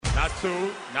Not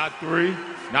 2, not 3,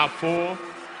 not 4,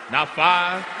 not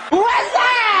 5. What's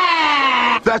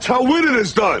that? That's how winning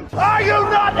is done. Are you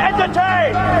not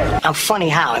entertained? I'm funny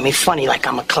how? I mean funny like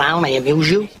I'm a clown, I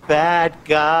amuse you? Bad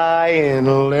guy in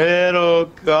little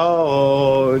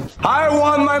coat. I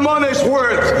want my money's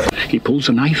worth. He pulls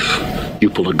a knife,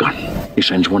 you pull a gun. He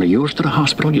sends one of yours to the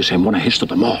hospital, you send one of his to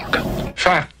the morgue.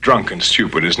 Fat, drunk, and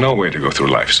stupid is no way to go through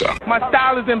life, son. My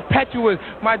style is impetuous.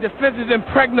 My defense is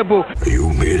impregnable. You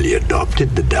merely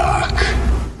adopted the dark.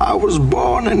 I was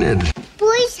born in it.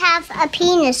 Boys have a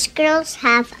penis, girls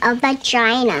have a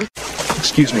vagina.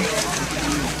 Excuse me.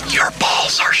 Your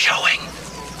balls are showing.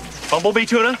 Bumblebee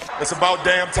tuna? It's about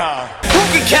damn time. Who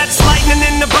can catch lightning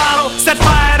in the bottle? Set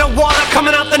fire to water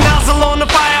coming out the nozzle on the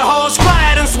fire hose.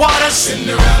 Quiet and swatters.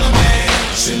 Cinderella man,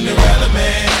 Cinderella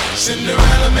man,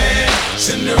 Cinderella man,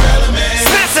 Cinderella man.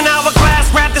 Smash an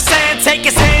hourglass, grab the sand, take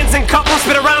his hands and cup 'em.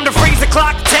 Spit around the freezer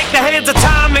clock, take the hands of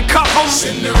time and cuff 'em.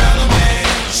 Cinderella man,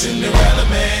 Cinderella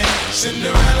man,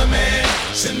 Cinderella man,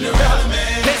 Cinderella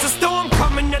man. There's a storm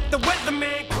coming that the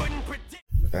weatherman couldn't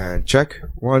predict. And check.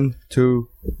 1, 2.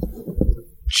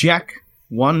 Check.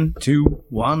 1, 2,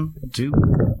 1, 2.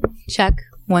 Check.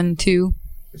 1, 2.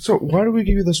 So why do we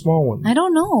give you the small one? I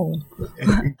don't know.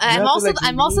 I'm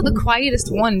also the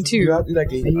quietest one too. You have to like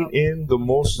lean in the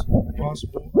most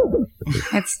possible.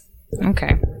 It's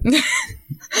okay.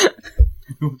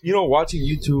 You know, watching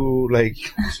you two like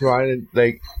try and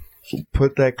like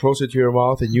put that closer to your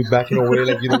mouth and you backing away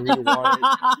like you don't really want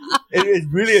it. It's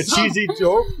really a cheesy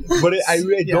joke, but I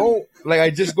really don't. Like I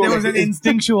just go. There was an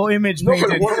instinctual image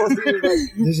painted.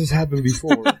 This has happened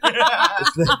before.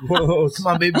 It's like one of those. Come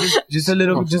on, baby, just a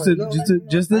little, just a.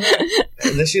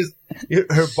 And then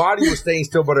her body was staying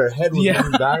still, but her head was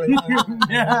moving back.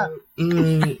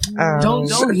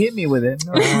 Don't hit me with it.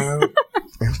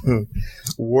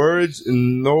 Words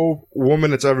no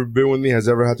woman that's ever been with me has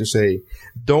ever had to say,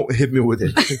 "Don't hit me with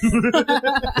it."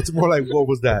 It's more like, "What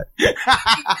was that?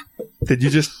 Did you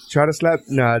just try to slap?"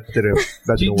 Nah,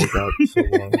 that didn't work out so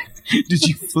well. Did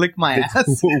you flick my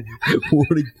ass?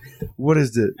 What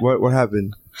is it? What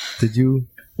happened? Did you?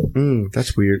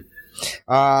 That's weird.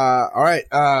 All right.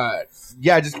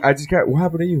 Yeah, I just got. What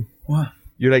happened to you? What?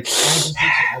 You're like.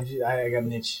 I got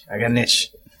an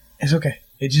itch. It's okay.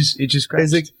 It just cracks.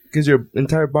 Is it because your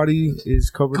entire body is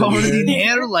covered in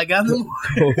hair? Like I'm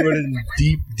covered in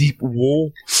deep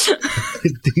wool.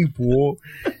 Deep wool.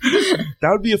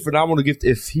 That would be a phenomenal gift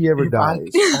if he ever dies.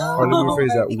 Or let me rephrase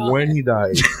that. When he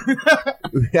dies.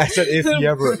 I said if he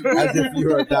ever. As if you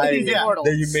were dying.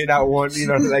 Then you may not want,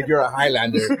 like you're a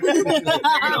Highlander.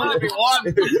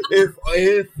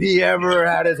 if he ever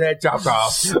had his head chopped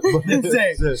off.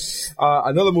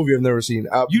 Another movie I've never seen.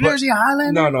 You never seen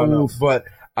Highlander? No. But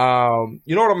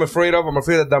you know what I'm afraid of? I'm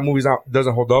afraid that movie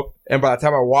doesn't hold up, and by the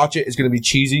time I watch it, it's gonna be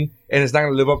cheesy, and it's not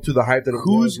gonna live up to the hype that it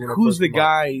was. Who's the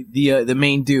guy? The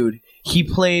main dude. He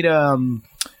played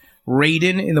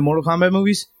Raiden in the Mortal Kombat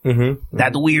movies. Mm-hmm.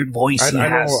 That weird voice he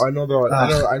has. I know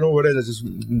what it is. It's just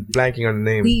blanking on the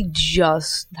name. We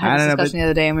just had this discussion the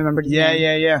other day and we remembered his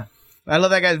name. Yeah. I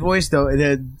love that guy's voice though.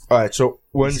 All right, so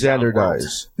when Xander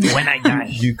dies, when I die,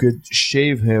 you could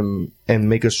shave him and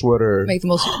make a sweater. Make the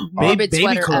most morbid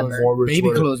sweater ever.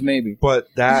 Baby clothes, maybe. But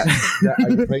that are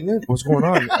you pregnant? What's going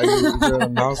on? Is there an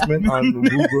announcement on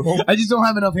Google? I just don't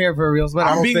have enough hair for a real sweater.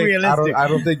 I'm being realistic. I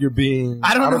don't think you're being.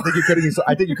 I don't think you're cutting yourself.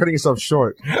 I think you're cutting yourself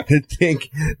short. I think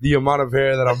the amount of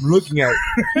hair that I'm looking at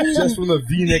just from the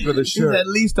V-neck of the shirt. At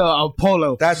least a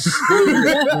polo. That's a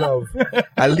glove.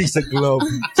 At least a glove.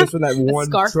 Just from that one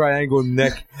triangle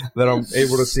neck that I'm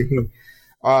able to see. Did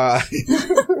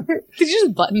you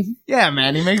just button? Yeah,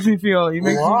 man. He makes me feel.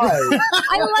 Why?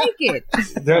 I like it.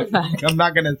 I'm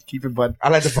not gonna keep it button. I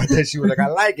like the fact that she was like, "I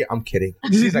like it." I'm kidding.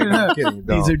 She's like, "I'm kidding."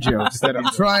 These are jokes that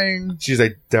I'm trying. She's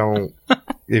like, "Don't."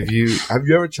 Have you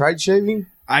ever tried shaving?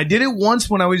 I did it once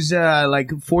when I was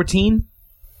like 14.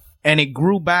 And it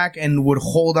grew back and would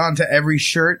hold on to every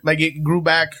shirt. Like it grew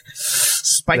back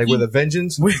spiky. Like with a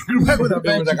vengeance? It grew back with a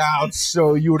vengeance. It was like, I'll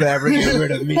show you to ever get rid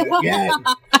of me again.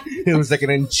 It was like an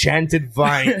enchanted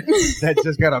vine that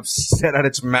just got upset at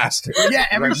its master. Yeah,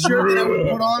 every shirt that I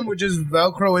would put on would just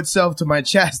Velcro itself to my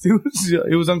chest.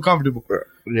 It was uncomfortable.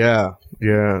 Yeah.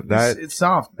 It's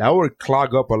soft. That would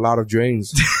clog up a lot of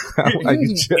drains.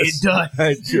 It does.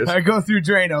 I go through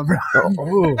Drano,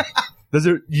 bro. Does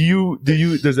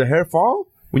the hair fall?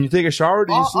 When you take a shower,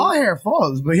 do you see? All hair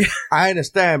falls, but I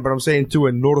understand, but I'm saying to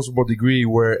a noticeable degree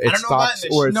where it stops.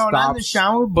 Not in the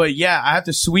shower, but yeah, I have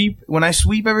to sweep. When I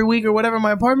sweep every week or whatever in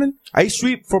my apartment, I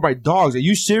sweep for my dogs. Are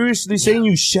you seriously saying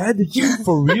you shed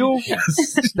for real?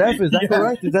 Steph, is that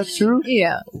correct? Is that true?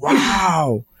 Yeah.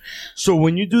 Wow. So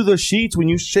when you do the sheets, when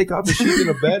you shake out the sheets in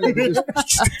the bed, and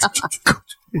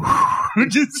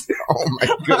just oh my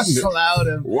goodness, a cloud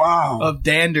of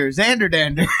dander. Is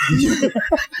that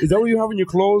what you have in your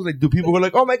clothes? Like, do people go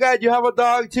like, "Oh my god, you have a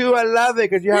dog too? I love it,"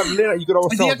 because you have lint. You could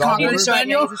always tell a dog owner.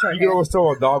 You could always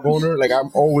tell a dog owner. Like, I'm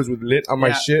always with lint on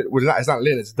my shit. Well, it's not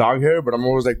lint, it's dog hair, but I'm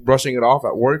always like brushing it off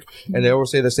at work, and they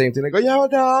always say the same thing. Like, "Oh, you have a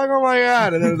dog? Oh my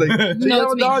god!" And then it's like, "So you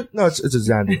have a dog?" No, it's a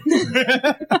Xander.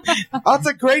 That's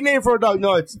a great name for a dog.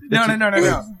 No, it's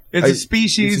no. It's a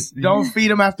species. Don't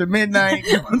feed them after midnight.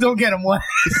 Don't get them wet.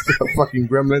 A fucking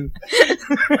gremlin.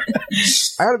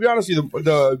 I gotta be honest with you.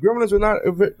 The gremlins were not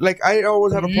like, I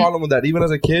always had a problem with that. Even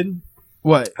as a kid.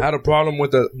 What? I had a problem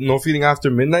with the no feeding after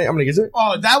midnight. I'm like, is it?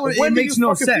 Oh, that would. It makes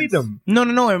no sense. Feed them? No.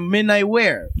 Midnight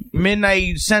where?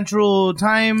 Midnight Central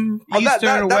Time,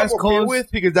 Eastern or West Coast.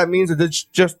 With because that means that it's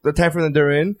just the time frame that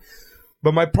they're in.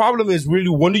 But my problem is really,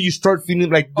 when do you start feeling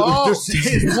like... You mean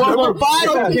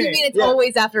it's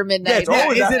always after midnight? Yeah, it's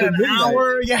always is after it an midnight.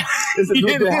 hour? Yeah.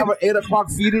 Do they have an 8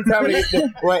 o'clock feeding time?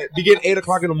 Begin 8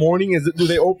 o'clock in the morning? Do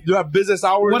they have business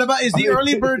hours? What about, is the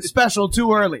early bird special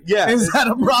too early? Yeah. Is that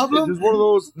a problem? It's just one of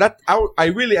those... I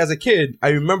really, as a kid, I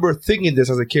remember thinking this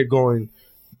as a kid going...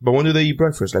 But when do they eat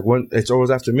breakfast? Like, when it's always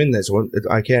after midnight, so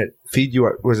I can't feed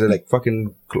you. Was it like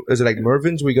fucking? Is it like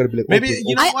Mervin's? We gotta be like, maybe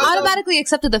I automatically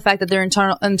accepted the fact that their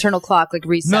internal clock like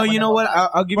reset. No, you know what?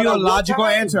 I'll give you a logical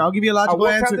answer.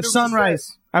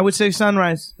 Sunrise. I would say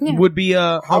sunrise would be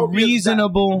a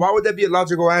reasonable. Why would that be a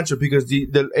logical answer? Because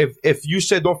if you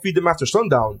said don't feed them after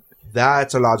sundown,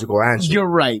 that's a logical answer. You're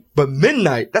right. But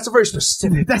midnight, that's a very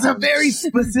specific.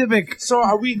 So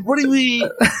are we? What are we?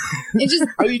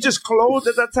 Are you just closed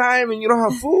at that time and you don't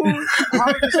have food?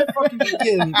 How does that fucking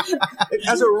begin?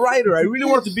 As a writer, I really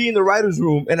wanted to be in the writer's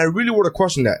room, and I really would have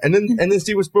questioned that. And then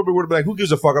Steven Spielberg would have been like, "Who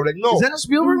gives a fuck?" I'm like, "No." Is that a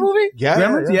Spielberg movie? Yeah.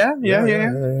 Gremlins?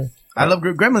 Yeah. I love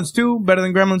Gremlins 2 better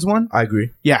than Gremlins 1. I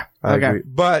agree. Yeah. I agree.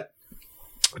 But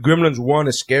Gremlins 1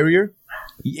 is scarier.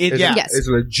 It's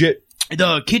legit.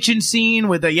 The kitchen scene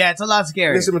with it's a lot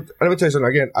scary. Listen, let me tell you something.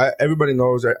 Again, everybody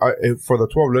knows, for the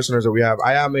 12 listeners that we have,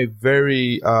 I am a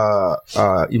very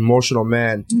emotional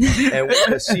man. And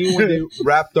the scene when they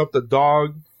wrapped up the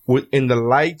dog in the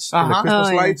lights, in the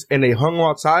Christmas lights, and they hung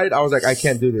outside, I was like, I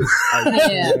can't do this.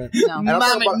 I'm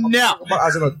talking about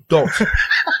as an adult.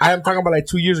 I am talking about like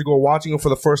 2 years ago, watching him for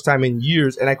the first time in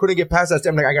years, and I couldn't get past that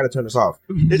step. I'm like, I gotta turn this off.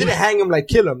 They didn't hang him like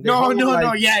kill him. No. They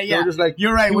were just like,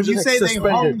 you're right. When you say they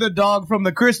hung the dog from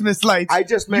the Christmas lights, I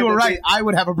just meant you're right. I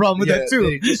would have a problem with that too.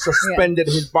 They just suspended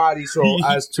his body so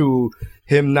as to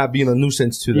him not being a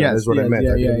nuisance to them is what I meant.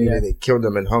 They killed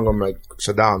him and hung him like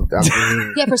Saddam.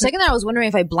 Yeah, for a second there, I was wondering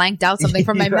if I blanked out something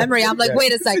from my memory. I'm like,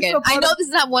 wait a second. I know this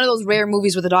is not one of those rare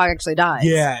movies where the dog actually dies.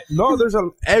 Yeah. No,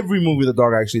 every movie the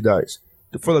dog actually dies.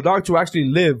 For the dog to actually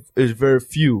live is very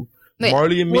few. Wait,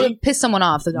 Marley and Me. Will piss someone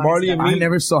off. The dog. Marley and Me. I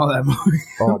never saw that movie.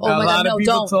 Oh my god, no!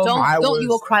 Don't! You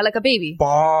will cry like a baby.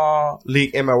 Bawling,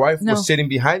 and my wife was sitting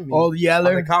behind me. Oh, Yeller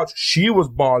on the couch. She was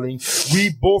bawling. We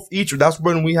both each. That's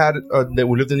when we had that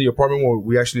we lived in the apartment where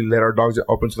we actually let our dogs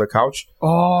up into the couch.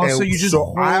 Oh, and so you just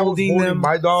I was holding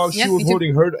my dog. She was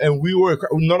holding her, and we were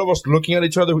none of us looking at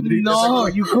each other. No,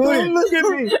 you couldn't. Look at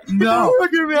me. No,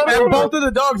 look at me. And both of the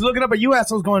dogs looking up at you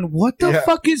assholes, going, "What the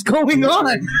fuck is going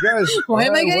on? Why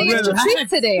am I getting a treat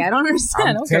today? I don't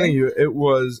understand." I'm telling you, it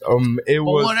was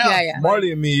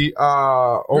Marley and Me.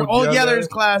 Old Yeller's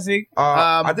classic.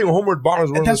 I think Homeward Bound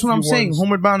is one. That's what I'm saying.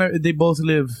 Homeward Bound, they both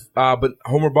live. But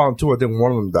Homeward Bound 2, I think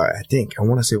one of them died. I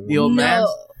want to say the old man.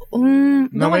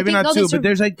 No, maybe not 2, but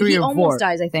there's like 3 or 4. He almost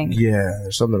dies, I think. Yeah,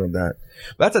 something like that.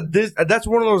 That's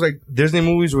one of those like Disney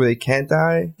movies where they can't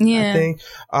die. Yeah, I think.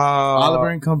 Oliver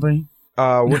and Company.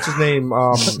 What's his name?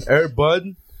 Air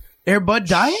Bud. Air Bud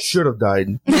died? Should have died.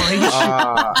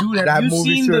 Dude, have you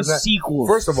seen the sequel?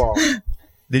 First of all,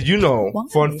 did you know,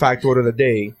 fun fact of the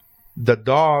day, the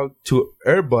dog to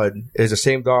Air Bud is the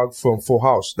same dog from Full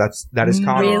House. That is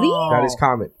Comet. Really? That is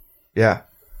Comet. Yeah.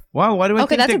 Wow, why do I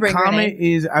think the Comet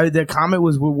is... the Comet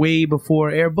was way before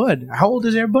Air Bud. How old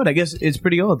is Air Bud? I guess it's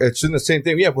pretty old. It's in the same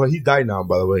thing. Yeah, but he died now,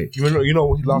 by the way. You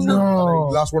know he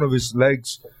lost one of his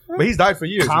legs. But he's died for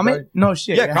years. Comet? No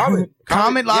shit. Yeah, Comet.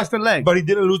 Comet lost a leg. But he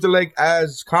didn't lose the leg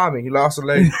as Comet. He lost a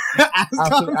leg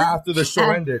after the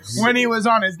show ended. When he was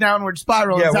on his downward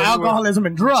spiral into alcoholism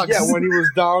and drugs. Yeah, when he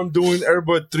was down doing Air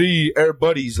Bud 3, Air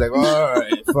Buddies. Like, all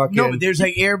right, fucking. No, but there's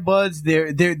like Air Buds.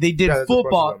 They did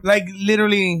football. Like,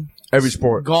 literally. Every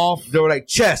sport. Golf. They were like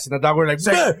chess. And the dog was like,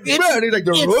 and he's like,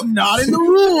 the it's not in the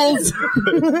rules.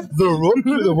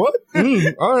 The what?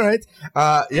 All right.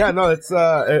 Yeah, no, it's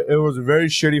it was a very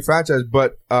shitty franchise,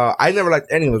 but I never liked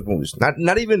any of those movies.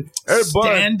 Not even Air Bud.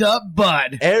 Stand Up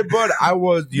Bud. Air Bud, I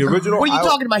was the original. What are you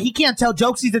talking about? He can't tell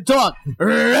jokes. He's a dog.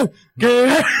 Nothing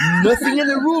in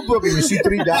the rule book. And you see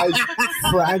three guys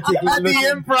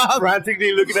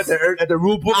frantically looking at the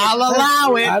rule book. I'll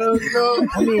allow it. I don't know.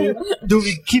 I mean, do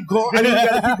we keep going? I mean, we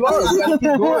gotta keep going. We gotta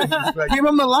keep going. Like, give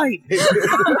him the light. He's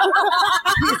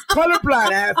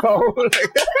colorblind, asshole.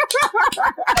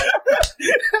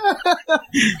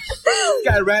 This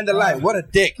guy ran the light. What a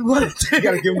dick. You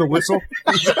gotta give him the whistle.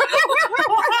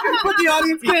 But the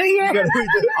audience can't hear.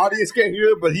 The audience can't hear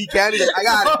it, but he can. He's like, I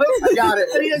got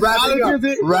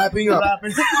it. Wrapping up.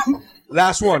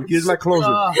 Last one. Here's my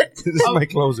closer. This is my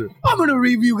closer. I'm gonna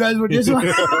leave you guys with this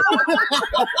one.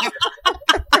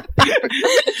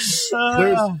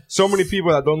 There's so many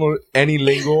people that don't know any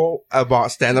lingo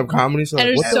about stand-up comedy. So and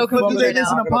like, it's so confusing. Do they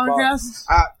listen to podcasts?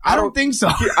 I don't think so.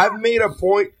 I've made a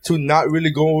point to not really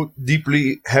go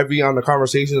deeply heavy on the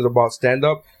conversations about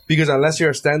stand-up because unless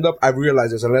you're a stand-up, I've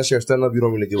realized this. Unless you're a stand-up, you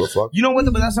don't really give a fuck. You know what?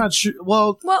 But that's not true.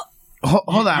 Well.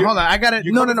 Hold on. I got it.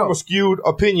 No. From a skewed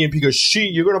opinion because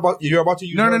you're about to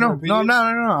use. No. I'm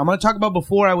going to talk about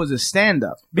before I was a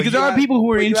stand-up because there are people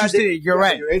who are interested. You're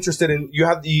right. You're interested in. You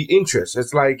have the interest.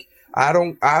 It's like I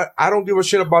don't give a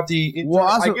shit about the.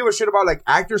 I give a shit about like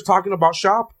actors talking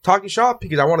shop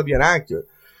because I want to be an actor.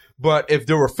 But if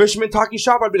there were fishermen talking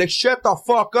shop, I'd be like, shut the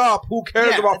fuck up. Who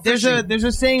cares about fishing? There's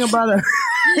a saying about a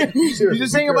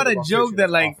joke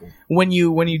that like when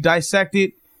you dissect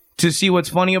it. To see what's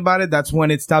funny about it, that's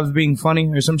when it stops being funny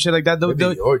or some shit like that.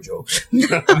 Your jokes.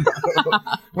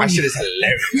 My shit is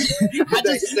hilarious.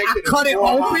 I cut it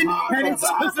open and it's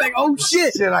just like, oh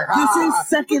shit. Like, this is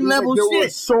second level there shit. There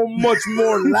was so much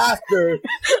more laughter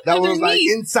that was like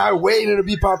inside waiting to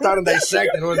be popped out and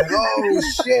dissected. It was like, oh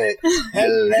shit.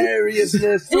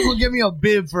 Hilariousness. Someone give me a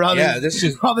bib for all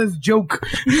this joke.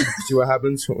 See what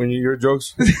happens when you hear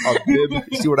jokes? A bib.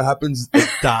 See what happens? It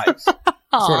dies.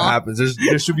 That's what happens.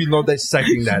 There should be no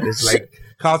dissecting that. It's like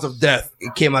cause of death.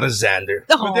 It came out of Xander.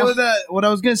 But there was what I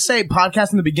was going to say,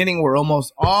 podcasts in the beginning were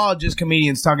almost all just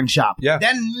comedians talking shop. Yeah.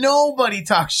 Then nobody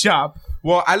talks shop.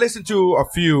 Well, I listened to a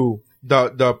few.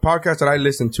 The podcasts that I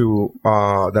listen to,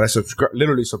 that I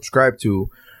subscribe to,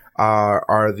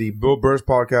 are the Bill Burr's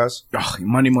podcast.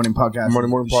 Monday Morning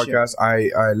Podcast.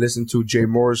 I listen to Jay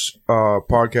Moore's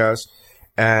podcast.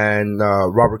 And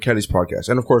Robert Kelly's podcast,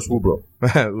 and of course, Woobro.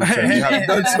 And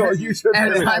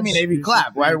I mean, AV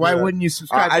Clap. Why wouldn't you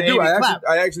subscribe to AV Clap?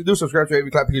 I actually do subscribe to AV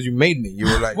Clap because you made me. You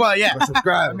were like, well, yeah,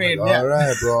 subscribe. I mean, all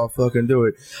right, bro, I'll fucking do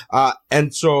it.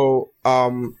 And so,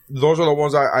 those are the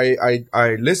ones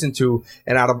I listen to.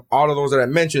 And out of all of those that I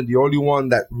mentioned, the only one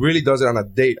that really does it on a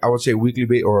date, I would say weekly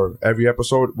bait or every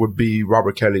episode, would be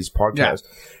Robert Kelly's podcast.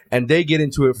 Yeah. And they get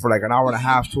into it for like an hour and a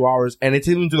half, 2 hours. And it's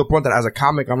even to the point that as a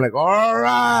comic, I'm like, all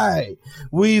right,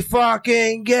 we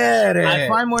fucking get it. I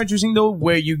find more interesting though,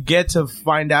 where you get to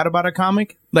find out about a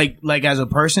comic, like as a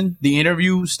person, the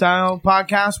interview style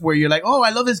podcast where you're like, oh,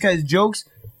 I love this guy's jokes.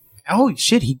 Oh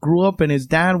shit, he grew up and his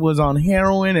dad was on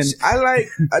heroin. And I like,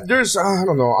 I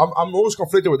don't know. I'm always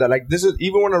conflicted with that. Like this is,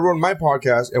 even when I run my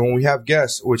podcast and when we have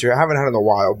guests, which I haven't had in a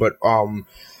while, but,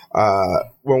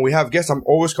 when we have guests, I'm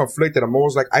always conflicted. I'm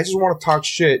always like, I just want to talk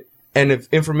shit. And if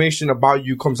information about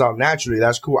you comes out naturally,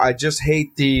 that's cool. I just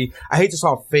hate to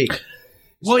sound fake.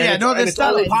 Well, yeah, no, the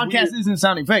style of podcast isn't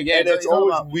sounding fake. Yeah, and it's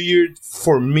always weird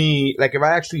for me. Like, if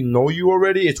I actually know you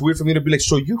already, it's weird for me to be like,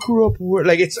 so you grew up where?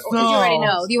 Like, it's... You already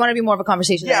know. You want to be more of a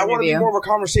conversation. Yeah, I want to be more of a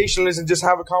conversationalist and just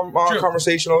have a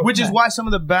conversation. Which is why some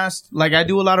of the best... Like, I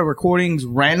do a lot of recordings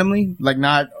randomly. Like,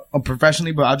 not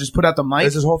professionally, but I'll just put out the mic.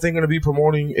 Is this whole thing going to be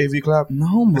promoting AV Clap?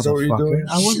 No, motherfucker. Is that what you're doing?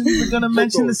 I wasn't even going to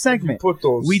mention the segment. Put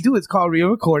those. We do. It's called Real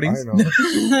Recordings. I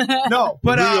know. No,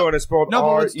 but... Real, and it's spelled no,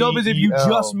 but what's dope is if you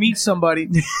just meet somebody...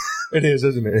 It is,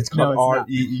 isn't it? It's called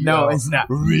R-E-E-L. No, it's not.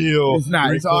 Real. It's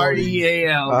not. It's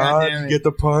R-E-A-L. Get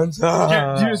the puns?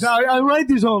 I write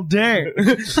this all day.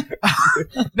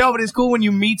 No, but it's cool when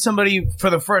you meet somebody for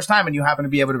the first time and you happen to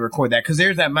be able to record that. Because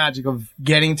there's that magic of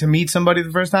getting to meet somebody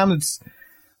the first time. It's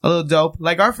a little dope.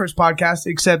 Like our first podcast,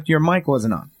 except your mic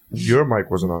wasn't on. Your mic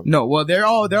wasn't on. No, well, they're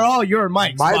all your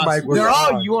mics. My boss. mic was They're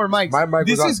on. all your mics. My mic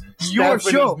this was on. is your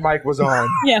Stephanie's show. mic was on.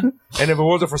 Yeah. And if it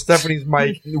wasn't for Stephanie's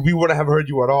mic, we wouldn't have heard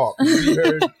you at all. We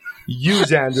heard you,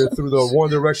 Xander, through the one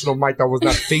directional mic that was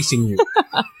not facing you.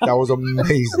 That was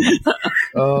amazing.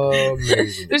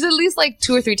 Amazing. There's at least like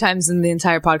 2 or 3 times in the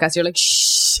entire podcast you're like,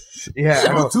 shh. Yeah,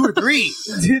 I know. 2 or 3.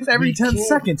 It's every 10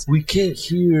 seconds. We can't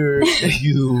hear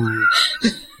you.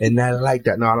 And I like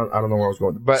that. No, I don't know where I was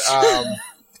going. But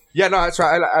yeah, no, that's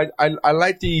right. I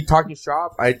like the talking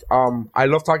shop. I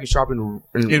love talking shop in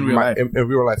real life. In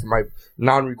real life, in my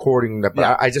non-recording.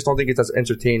 But I just don't think it's as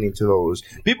entertaining to those.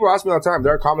 People ask me all the time.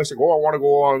 There are comics like, "Oh, I want to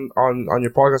go on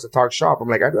your podcast and talk shop." I'm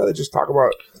like, I'd rather just talk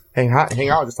about hang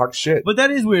out, just talk shit. But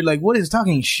that is weird. Like, what is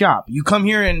talking shop? You come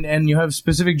here and you have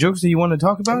specific jokes that you want to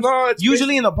talk about? No, it's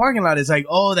usually in the parking lot, it's like,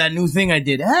 oh, that new thing I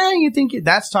did. Hey, you think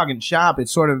that's talking shop?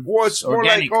 It's sort of it's more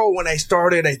like, oh, when I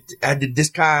started, I did this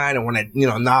kind, and when I,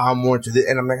 now I'm more into this,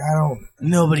 and I'm like, I don't.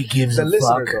 Nobody gives a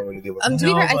fuck. Don't really give a fuck. To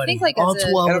be fair, I think like all 12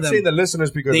 and of I'm them. saying the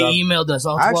listeners because They emailed us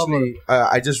all 12 of them.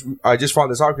 Actually, I just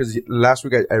found this out because last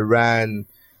week I ran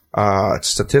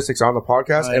statistics on the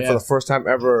podcast, and for the first time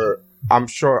ever, I'm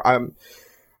sure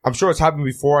it's happened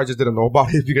before. I just didn't know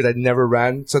about it because I never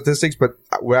ran statistics. But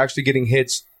we're actually getting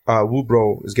hits.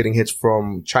 Woobro is getting hits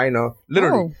from China,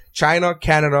 literally China,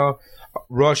 Canada,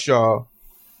 Russia.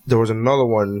 There was another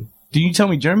one. Did you tell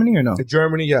me Germany or no?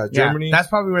 Germany, yeah, Germany. That's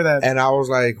probably where that. And I was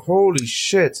like, holy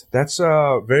shit, that's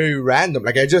very random.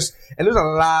 Like and there's a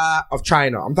lot of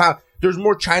China. I'm talking. There's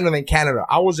more China than Canada.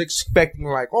 I was expecting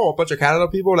like, a bunch of Canada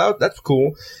people. That's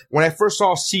cool. When I first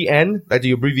saw CN, like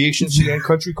the abbreviation CN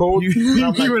country code,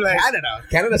 you were like,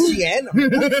 Canada CN?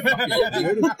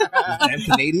 Damn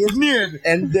Canadians.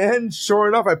 And then, sure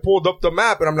enough, I pulled up the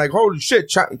map and I'm like, holy shit,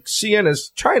 CN is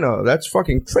China. That's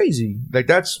fucking crazy. Like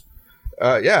that's,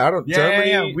 Germany.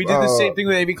 Yeah. We did the same thing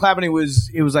with A.B. Clapping. It was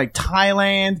like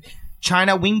Thailand,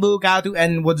 China, Wingbu, Gaotu,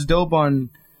 and what's dope on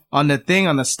the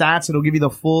stats, it'll give you the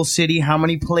full city, how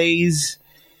many plays.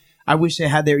 I wish they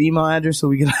had their email address so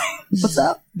we could what's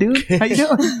up, dude? How you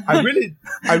doing? I really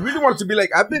want to be like,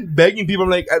 I've been begging people. I'm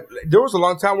like, there was a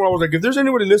long time where I was like, if there's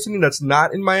anybody listening that's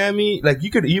not in Miami, like you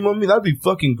could email me, that'd be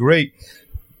fucking great.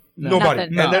 Nobody.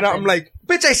 And then I'm like,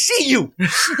 bitch, I see you.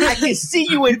 I can see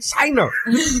you in China.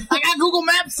 I got Google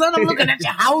Maps, son. I'm looking at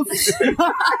your house.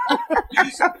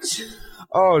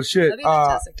 Oh shit!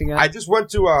 I just went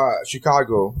to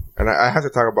Chicago, and I have to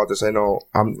talk about this. I know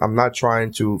I'm not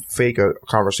trying to fake a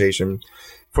conversation.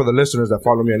 For the listeners that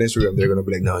follow me on Instagram, they're gonna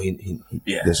be like, "No,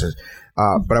 this is."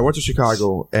 But I went to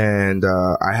Chicago, and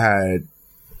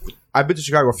I've been to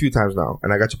Chicago a few times now,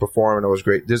 and I got to perform, and it was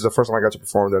great. This is the first time I got to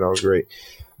perform, and it was great.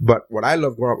 But what I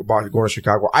love about going to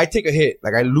Chicago, I take a hit.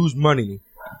 Like I lose money.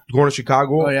 Going to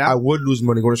Chicago, I would lose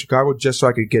money going to Chicago just so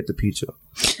I could get the pizza.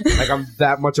 Like I'm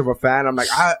that much of a fan. I'm like,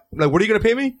 what are you gonna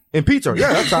pay me in pizza?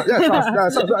 Yeah, that's fair. That's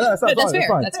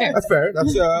fair.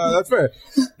 That's fair.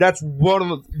 That's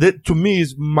one of to me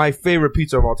is my favorite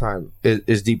pizza of all time.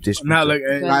 Is deep dish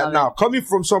pizza. Now, coming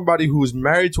from somebody who is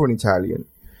married to an Italian,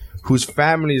 whose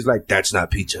family is like, that's not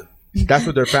pizza. That's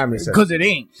what their family says. Because it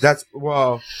ain't.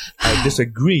 I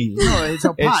disagree. No, it's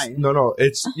a pie.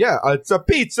 It's a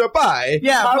pizza pie.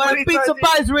 Yeah, but a pizza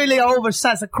pie is really an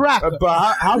oversized cracker.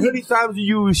 But how many times do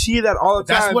you see that all the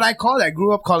time? That's what I call it. I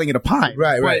grew up calling it a pie.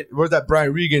 Right. Where's that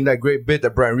Brian Regan, that great bit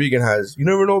that Brian Regan has? You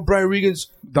never know Brian Regan's...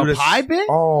 The pie bit?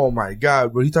 Oh, my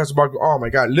God. When he talks about... Oh, my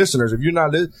God. Listeners, if you're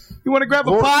not... You want to grab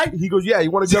a pie? He goes, yeah,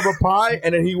 you want to grab a pie?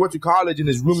 And then he went to college and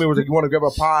his roommate was like, you want to grab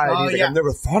a pie? And he's like, I've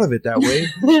never thought of it that way.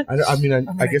 I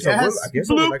guess I will.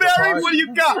 Blueberry, what do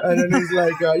you got? And then he's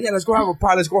like, let's go have a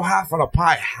pie. Let's go half on a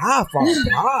pie. Half on a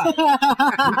pie?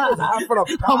 Half on a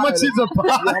pie. How much is a pie?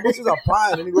 Yeah, how much is a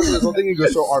pie? And then he goes to this whole thing. He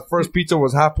goes, so our first pizza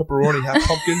was half pepperoni, half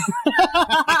pumpkin.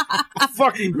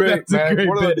 Fucking great, man.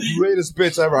 One of the greatest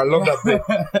bits ever. I love that bit.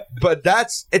 But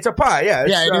it's a pie, yeah.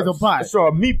 It is a pie. So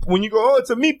a meat, when you go, it's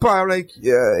a meat pie, I'm like,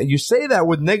 yeah, you say that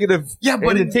with negative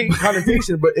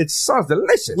connotation, but it sounds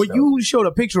delicious. What you showed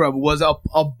a picture of was a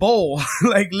bowl,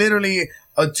 like literally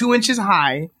 2 inches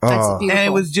high. That's and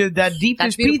it was just that deep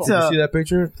dish pizza. You see that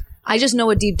picture? I just know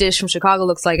what deep dish from Chicago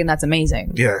looks like, and that's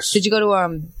amazing. Yes. Did you go to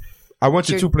I went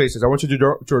to 2 places. I went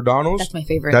to Giordano's. That's my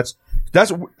favorite. That's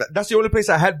the only place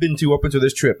I had been to up until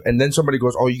this trip. And then somebody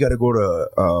goes, "Oh, you got to go to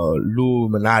Lou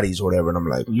Manati's or whatever." And I'm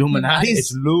like, "Lou Manati's?"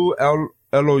 It's Lou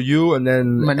L-O-U and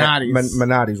then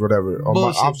Manati's, whatever.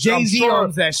 Bullshit. Jay-Z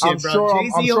owns that shit, bro.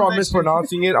 I'm sure I'm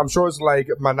mispronouncing it. I'm sure it's like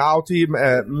Manauti,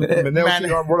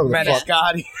 Manelti, whatever the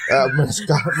Maniscalco.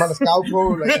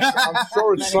 Maniscalco. Like, I'm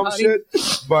sure it's some shit,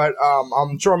 but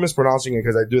I'm sure I'm mispronouncing it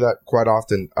because I do that quite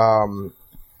often.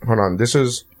 Hold on, this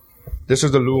is This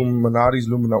is the Illuminati's,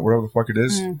 whatever the fuck it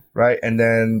is, right? And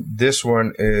then this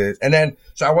one is,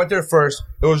 so I went there first.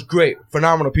 It was great,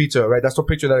 phenomenal pizza, right? That's the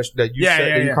picture that you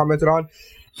said, that you commented on.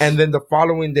 And then the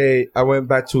following day, I went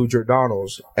back to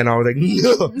Giordano's, and I was like,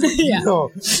 no,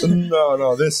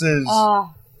 this is.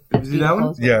 You see that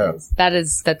one? Yeah,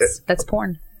 that's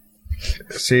porn.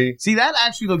 See, that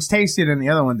actually looks tastier than the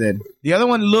other one did. The other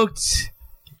one looked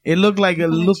like it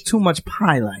looked too much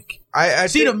pie-like. I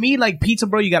see, to me, like pizza,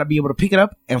 bro, you got to be able to pick it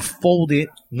up and fold it.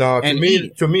 No, to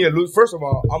me, it looks. First of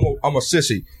all, I'm a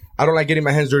sissy. I don't like getting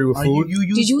my hands dirty with food. You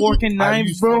use fork and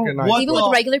knives, bro? Even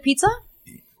with regular pizza?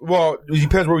 Well, it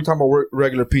depends what we're talking about.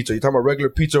 Regular pizza. You talking about regular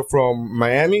pizza from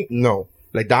Miami? No.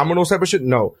 Like Domino's type of shit?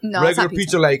 No. Regular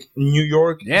pizza like New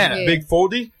York? Yeah. Big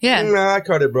foldy? Yeah. Nah, I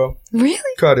cut it, bro. Really?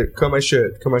 Cut it. Cut my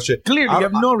shit. Clearly, you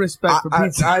have no respect for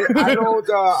pizza.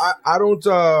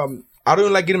 I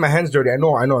don't like getting my hands dirty. I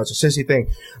know, it's a sissy thing.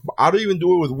 But I don't even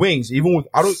do it with wings. I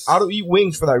don't eat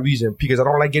wings for that reason because I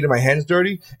don't like getting my hands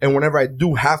dirty. And whenever I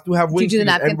do have to have wings,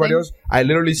 everybody else, I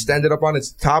literally stand it up on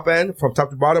its top end from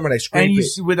top to bottom and I scrape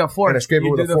it with a fork. And I scrape it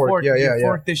with a fork. Yeah.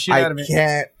 Fork the shit out of it. I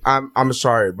can't. I'm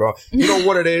sorry, bro. You know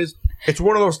what it is? It's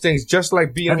one of those things. Just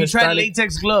like being a Hispanic. Have you tried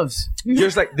latex gloves?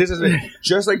 Just like this is it.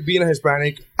 Just like being a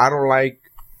Hispanic. I don't like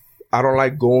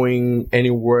going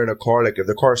anywhere in a car. Like if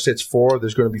the car sits 4,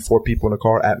 there's going to be 4 people in the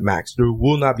car at max. There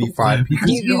will not be 5 people.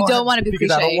 You don't want to be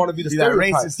because I don't want to be the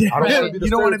stereotype. Racist. I don't want to be the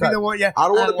You don't want to be the one. Yeah. I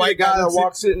don't want to be the guy that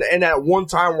walks in and at one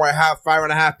time where I have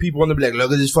 5.5 people and they'll be like,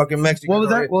 look at this fucking Mexican. What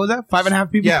was that?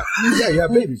 5.5 people? Yeah, you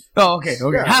have babies. Oh, okay.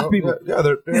 Yeah, half people. Yeah,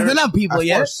 they're not people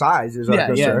yet. As far as size is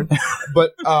concerned.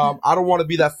 But I don't want to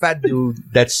be that fat dude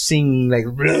that's singing like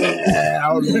grease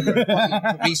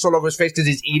all over his face because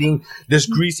he's eating this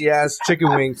greasy ass chicken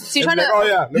wing. So you're trying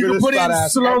to, you can put it in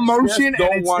slow motion.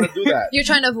 Don't want to do that. You're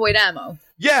trying to avoid ammo.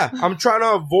 Yeah, I'm trying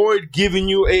to avoid giving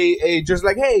you a just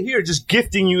like, hey, here, just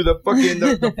gifting you the fucking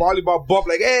the volleyball bump,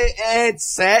 like, hey, and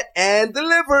set and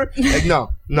deliver. Like, no,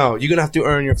 you're gonna have to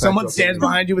earn your. Someone stands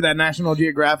behind you with that National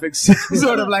Geographic,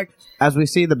 sort of like, as we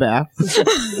see the bear,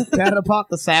 gotta pot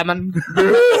the salmon.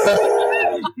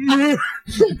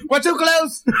 We're too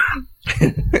close.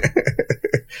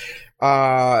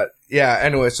 Yeah.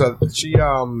 Anyway, so she, I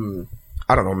don't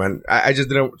know, man. I just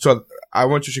didn't. So I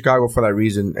went to Chicago for that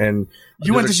reason, and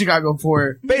you went to Chicago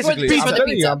for basically for the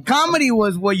pizza. Comedy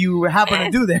was what you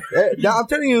happened to do there. Yeah, I'm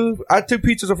telling you, I took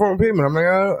pizza as a form of payment. I'm like,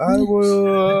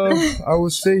 I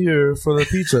will stay here for the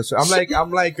pizza. So I'm like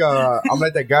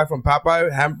that guy from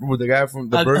Popeye, with the guy from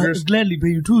the burgers. I'll gladly pay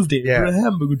you Tuesday for a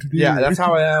hamburger today. Yeah, that's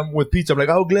how I am with pizza. I'm like,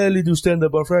 I'll gladly do stand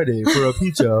up on Friday for a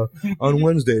pizza on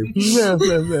Wednesday.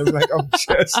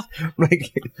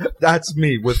 That's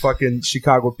me with fucking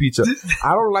Chicago pizza.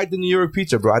 I don't like the New York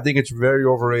pizza, bro. I think it's very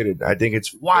overrated. I think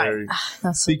it's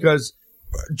because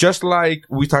just like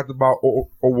we talked about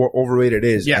overrated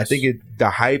is. Yes. I think the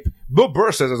hype. Bill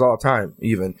Burr says this all the time.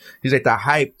 Even he's like the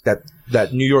hype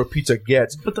that New York pizza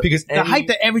gets because the hype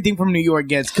that everything from New York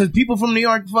gets, because people from New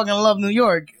York fucking love New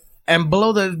York and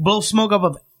blow smoke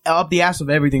up the ass of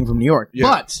everything from New York. Yeah.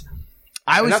 But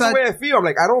that's the way I feel. I'm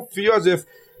like, I don't feel as if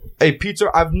a pizza.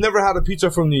 I've never had a pizza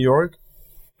from New York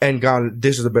and gone,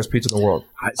 this is the best pizza in the world.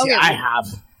 I have.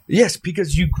 Yes,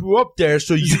 because you grew up there,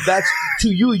 so that's to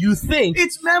you think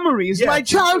it's memories. My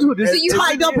childhood is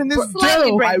tied up in this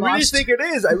dough. I really think it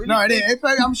is.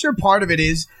 I'm sure part of it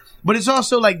is, but it's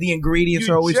also like the ingredients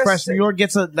are always fresh. New York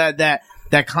gets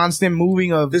that constant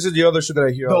moving of. This is the other shit that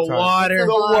I hear all the time. Water.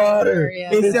 The water. Yeah.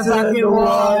 It's the fucking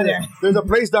water. There's a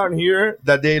place down here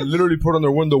that they literally put on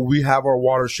their window, we have our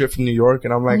water shipped from New York.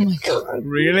 And I'm like, oh my God.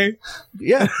 Really?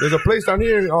 Yeah. There's a place down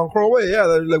here on Coral Way. Yeah.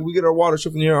 Like, we get our water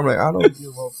shipped from New York. I'm like, I don't give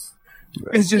a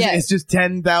It's just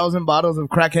 10,000 bottles of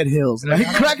Crackhead Hills. Like,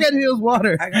 Crackhead Hills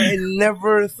water. I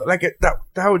never that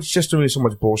was just to me so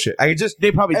much bullshit.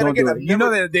 They probably don't do it. You know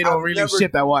that they don't really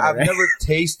ship that water. I've never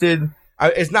tasted.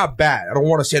 It's not bad. I don't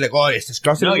want to say like, oh, it's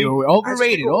disgusting. No, you're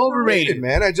overrated,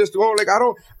 man. I just don't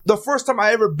the first time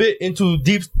I ever bit into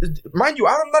deep, mind you,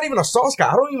 I'm not even a sauce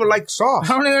guy. I don't even like sauce.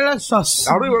 I don't even like sauce.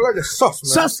 I don't even like the sauce,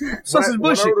 man. Sauce is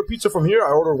bullshit. When I order pizza from here, I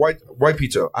order white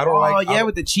pizza. I don't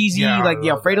with the cheesy, the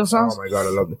Alfredo sauce. Oh my God, I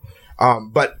love it.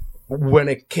 But when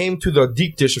it came to the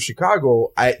deep dish of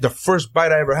Chicago, the first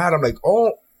bite I ever had, I'm like,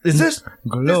 oh, is this?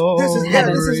 This is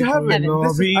heaven. This is heaven.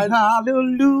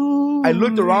 I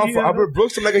looked around for Albert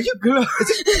Brooks. I'm like, are you good?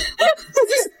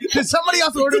 Did somebody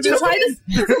else order this? Somebody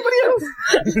else.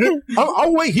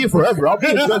 I'll wait here forever. I'll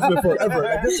be in judgment forever.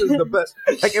 Like, this is the best.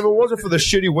 Like, if it wasn't for the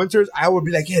shitty winters, I would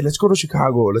be like, yeah, let's go to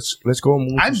Chicago. Let's go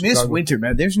and move. I miss winter,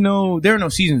 man. There are no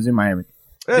seasons in Miami.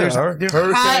 There's hurricane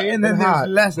hot and then hot. there's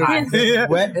less hot. Yeah.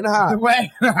 Wet and hot.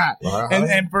 Wet and hot.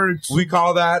 And for we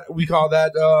call that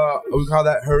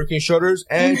hurricane shutters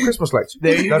and Christmas lights.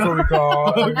 That's what we call.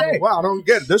 Okay. Wow, I don't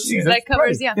get it. There's seasons. That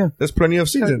covers, There's plenty of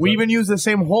seasons. we even use the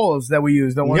same holes that we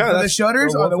use. The one for the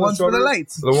shutters or the ones for the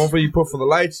lights. The one for you put for the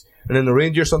lights, and then the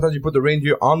reindeer. Sometimes you put the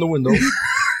reindeer on the window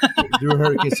during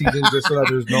hurricane season, just so that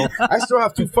there's no. I still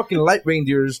have 2 fucking light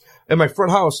reindeers in my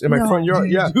front house, in my front yard.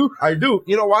 Yeah, I do.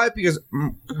 You know why? Because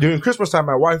during Christmas time,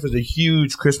 my wife is a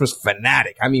huge Christmas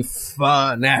fanatic. I mean,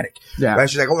 fanatic. Yeah. Right?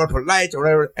 She's like, I want to put lights or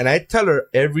whatever. And I tell her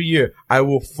every year, I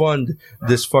will fund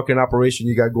this fucking operation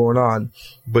you got going on,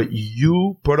 but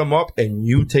you put them up and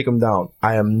you take them down.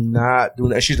 I am not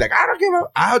doing that. She's like, I don't give a,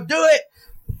 I'll do it.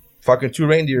 Fucking 2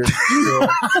 reindeers. So,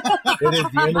 it is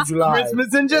the end of July.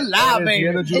 Christmas in July, baby.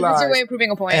 Is this your way of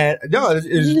proving a point? And no, it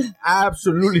is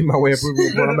absolutely my way of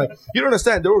proving a point. I'm like, you don't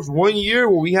understand. There was one year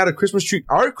where we had a Christmas tree.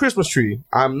 Our Christmas tree,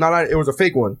 it was a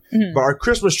fake one, but our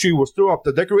Christmas tree was still up.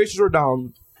 The decorations were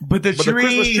down. But the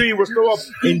Christmas tree was still up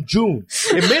in June.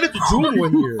 It made it to June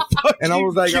one year, and I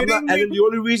was like, I'm not. And then the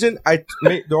only reason I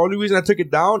took it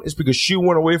down is because she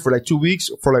went away for like 2 weeks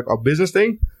for like a business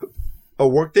thing, a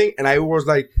work thing, and I was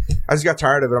like, I just got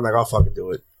tired of it. I'm like, I'll fucking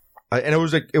do it. And it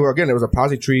was like, it was a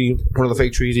plastic tree, one of the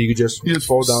fake trees that you could just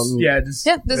fold down. This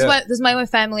is why my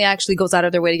family actually goes out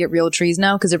of their way to get real trees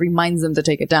now, because it reminds them to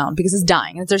take it down because it's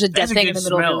dying. There's a dead thing in the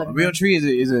middle of the living room. Real tree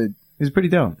is pretty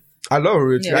dope. I love a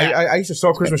real tree. Yeah. I used to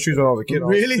sell Christmas trees when I was a kid.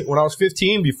 Really? When I was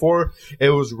 15, before, it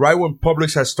was right when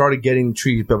Publix had started getting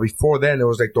trees. But before then, it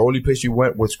was like the only place you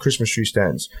went was Christmas tree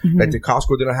stands. Like the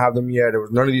Costco didn't have them yet. There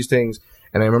was none of these things.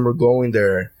 And I remember going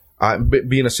there,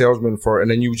 being a salesman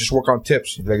and then you would just work on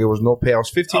tips. Like it was no pay. I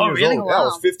was 15 years old. Wow. Yeah, I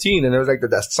was 15. And there was like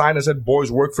that sign that said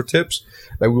boys work for tips.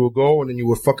 Like we would go and then you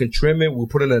would fucking trim it. We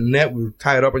would put it in a net. We would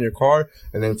tie it up in your car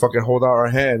and then fucking hold out our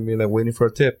hand, being like waiting for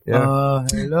a tip. Yeah.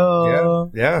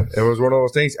 Hello. Yeah. It was one of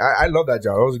those things. I love that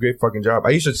job. It was a great fucking job.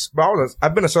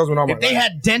 I've been a salesman all my life. If they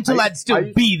had dental, I'd still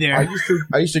be there.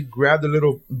 I used to grab the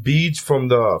little beads from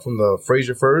the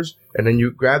Fraser furs, and then you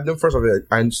grab them first.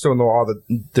 I still know all the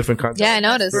different kinds. Yeah, I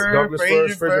noticed. Douglas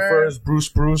Fraser furs,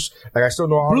 Bruce. Like I still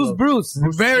know all Bruce.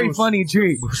 Very funny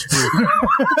tree.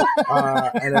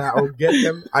 And then I would get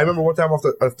them. I remember one time off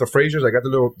the Frasers, I got the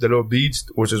little beads,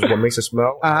 which is what makes it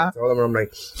smell. I tell them, I'm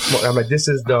like, this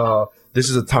is the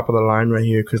top of the line right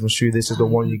here, Christmas tree. This is the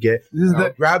one you get.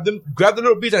 Grab the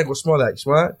little beads and I go, smell that. You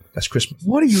smell that? That's Christmas.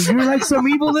 What are you? You're like some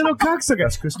evil little cocksucker.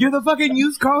 That's Christmas. You're the fucking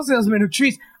used car salesman of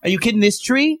trees. Are you kidding? This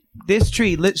tree? Let's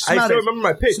smell I still remember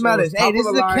my pitch. Smell this. Hey, this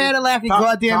is the Cadillac and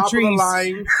goddamn trees. Top of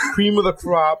the line, cream of the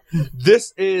crop.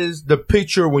 This is the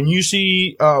picture when you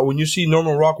see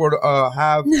Norman Rockwell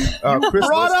have Christmas.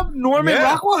 Brought up Norman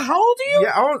Rockwell? How old are you?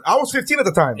 Yeah, I was 15 at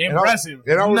the time. Impressive.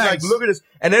 And I was like, look at this.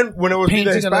 And then when it was the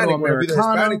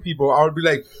Hispanic people, I would be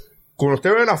like, cuando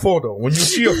usted ve una foto, when you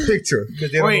see a picture, yeah,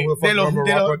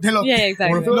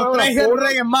 exactly. Los traje el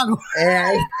rey en mago.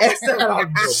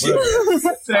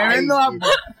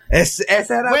 Ese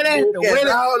era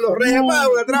los Reyes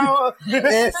Magos que trajo.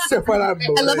 Ese fue la.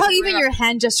 I love how even your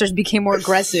hand gestures became more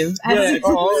aggressive.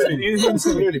 Absolutely.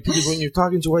 Because when you're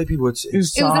talking to white people, it's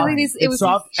soft. It was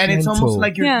soft, and it's almost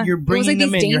like you're bringing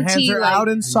them in. Your hands are out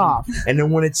and soft. And then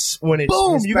when it's boom,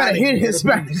 Hispanic, you gotta hit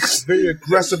Hispanic. Very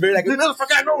aggressive, very like,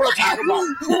 motherfucker, I know what I'm talking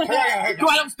about. Go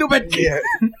out, stupid. Yeah.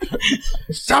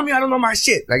 Tell me I don't know my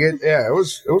shit. Like it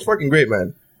was fucking great,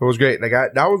 man. It was great. Like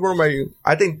that was one of my.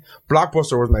 I think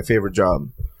Blockbuster was my favorite job.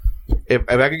 If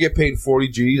I could get paid 40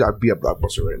 G's, I'd be at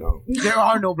Blockbuster right now. There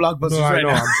are no Blockbusters right now.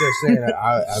 I'm just saying.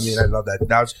 I mean, I love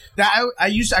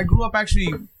that. I grew up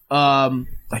actually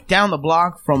like down the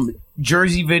block from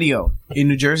Jersey Video in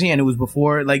New Jersey, and it was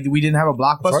before like we didn't have a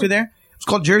Blockbuster there. It's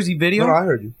called Jersey Video. No, I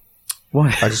heard you.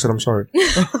 What? I just said I'm sorry.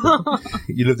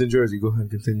 You lived in Jersey. Go ahead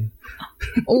and continue.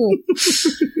 Oh.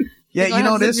 Yeah, you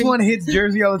know this one hits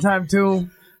Jersey all the time too.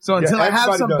 So until I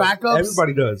have some backups,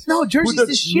 everybody does. No, Jersey's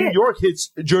the shit. New York hits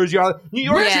Jersey. New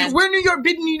York. Yeah. We're New York.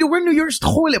 We're New York's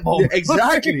toilet bowl. Yeah,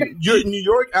 exactly. New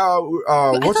York.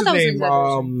 What's his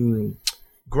name?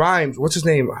 Grimes. What's his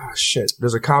name? Oh, shit.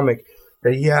 There's a comic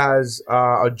that he has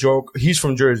a joke. He's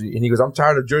from Jersey, and he goes, "I'm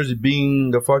tired of Jersey being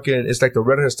the fucking. It's like the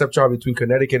redheaded stepchild between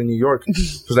Connecticut and New York.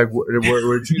 It's like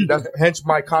we're that's hence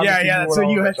my comment. Yeah. So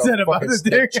you had said about the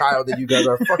stepchild that you guys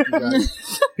are. Fuck you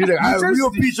guys. He's like, I real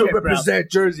people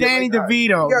represent Jersey. Danny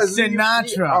DeVito,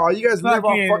 Sinatra. You guys live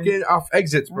off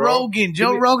exits, bro.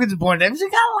 Joe Rogan's born there. There's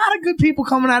got a lot of good people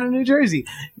coming out of New Jersey.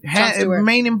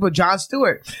 Main input, Jon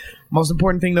Stewart. Most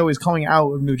important thing, though, is coming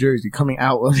out of New Jersey. Coming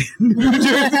out of New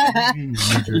Jersey.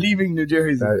 Leaving New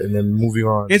Jersey. And then moving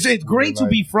on. It's great to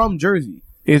be from Jersey.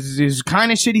 is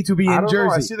kind of shitty to be in Jersey.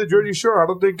 Know. I see the Jersey Shore. I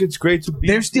don't think it's great to be.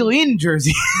 They're still in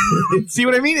Jersey. See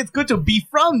what I mean? It's good to be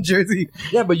from Jersey.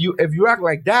 Yeah, but if you act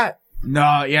like that.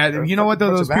 No, yeah, you know what?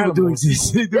 Those people do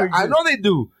exist. I know they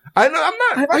do. I know.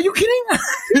 I'm not. Are you kidding?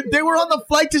 They were on the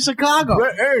flight to Chicago.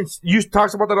 Brett Ernst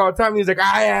talks about that all the time. He's like,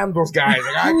 I am those guys.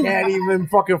 Like, I can't even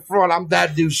fucking front. I'm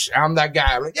that douche. I'm that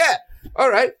guy. I'm like, yeah. All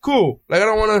right, cool. Like, I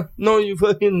don't want to know you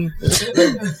fucking.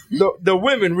 Like, the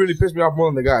women really piss me off more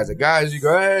than the guys. The guys, you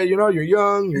go, hey, you know, you're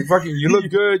young, you look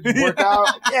good, you work out.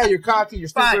 Yeah, you're cocky, you're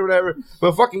stupid, or whatever.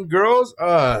 But fucking girls,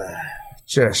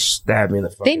 just stab me in the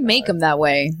fucking They make them that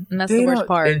way, and that's the worst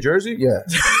part. In Jersey? Yeah.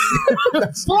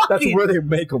 that's where they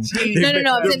make them. No. I'm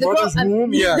saying the girls.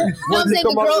 Yeah. I'm saying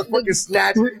the girls. Fucking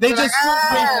snatch. They just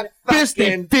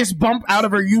fist bump out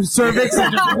of her youth cervix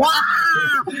and just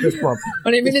fist bump.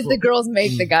 What I mean is the girls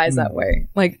make the guys that way.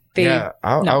 Like they. Yeah,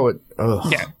 I would.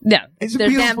 Ugh. Yeah. It's a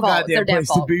beautiful goddamn place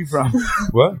to be from.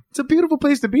 What? It's a beautiful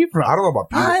place to be from. I don't know about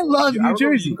beautiful. I love New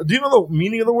Jersey. Do you know the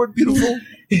meaning of the word beautiful?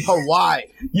 Hawaii.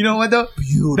 You know what though?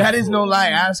 Beautiful. That is no lie.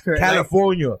 Ask her.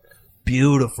 California.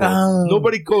 Beautiful.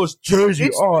 Nobody goes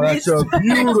Jersey. That's a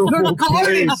beautiful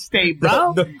Garden place. State,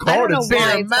 bro. The Garden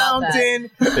Bear Mountain.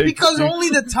 Because only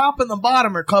the top and the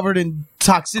bottom are covered in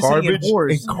toxicity and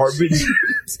wars. Garbage.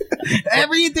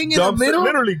 Everything in the middle?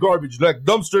 Literally garbage. Like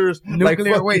dumpsters.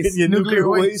 Nuclear waste. Nuclear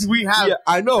waste. We have. Yeah,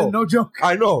 I know. No joke.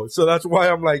 I know. So that's why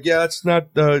I'm like, yeah, that's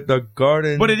not the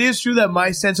garden. But it is true that my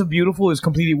sense of beautiful is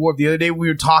completely warped. The other day we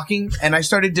were talking and I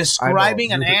started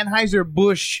describing an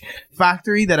Anheuser-Busch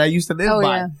factory that I used to live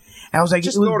by. Yeah. And I was like,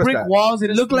 just it was brick walls. It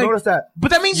looked like. Notice that.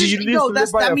 But that means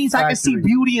that means I can see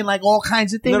beauty in like all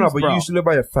kinds of things. No, but you used to live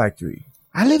by a factory.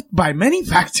 I lived by many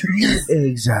factories.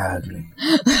 Exactly.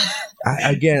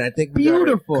 I think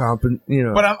beautiful.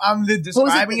 But I'm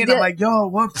describing it. I'm like, yo,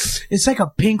 what? It's like a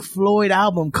Pink Floyd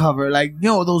album cover. Like,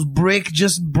 those brick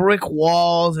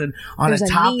walls, and on the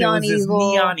top there was this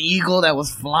neon eagle that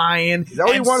was flying. Is that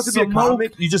what you wanted to be a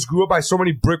comic? You just grew up by so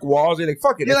many brick walls. You're like,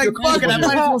 fuck it. You're like, fuck it. I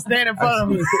might as well stand in front of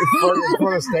me. In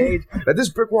front of stage. Like, this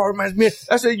brick wall reminds me.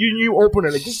 That's a you open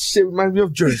it. Like, this shit reminds me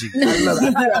of Jersey. I love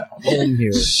it. Home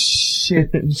here.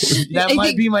 Shit. That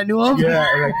might be my new home. Yeah,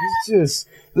 like it's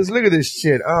just look at this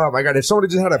shit. Oh my god! If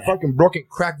somebody just had a fucking broken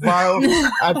crack vial,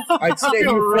 I'd stay here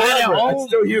forever. I'd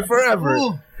stay here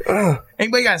forever.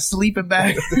 Anybody got a sleeping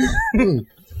bag?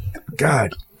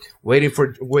 God, waiting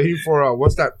for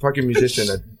what's that fucking musician?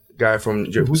 That guy from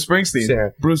Bruce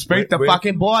Springsteen. Bruce Springsteen, the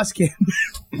fucking boss kid.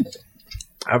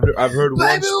 I've heard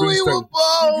one Springsteen. I've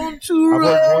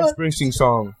heard one Springsteen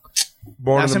song.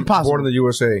 That's impossible. Born in the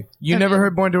USA. You never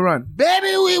heard Born to Run?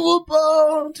 Baby, we were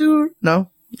born to... No.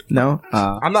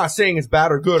 I'm not saying it's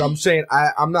bad or good. I'm saying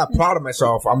I'm not proud of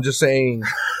myself. I'm just saying...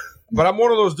 But I'm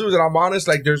one of those dudes that I'm honest.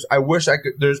 Like,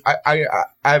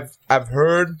 I've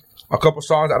heard a couple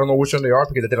songs. I don't know which one they are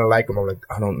because I didn't like them. I'm like,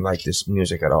 I don't like this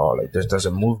music at all. Like, this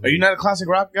doesn't move me. Are you not a classic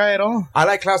rock guy at all? I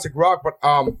like classic rock, but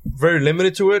very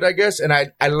limited to it, I guess. And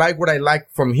I like what I like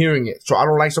from hearing it. So I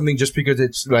don't like something just because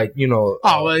it's like,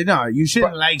 Oh, well, no, you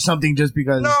shouldn't like something just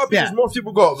because. No, because most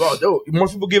people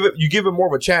most people you give it more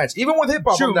of a chance. Even with hip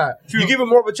hop, you give it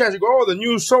more of a chance. You go, oh, the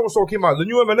new so and so came out, the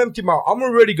new Eminem came out. I'm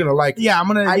already gonna like it. Yeah,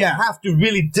 I have to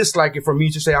really dislike it for me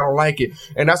to say I don't like it,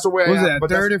 and that's the way. Was it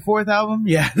third or fourth album?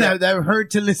 Yeah, that hurt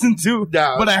to listen to,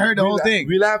 but I heard the whole thing.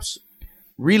 Relapse,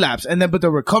 but the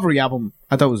Recovery album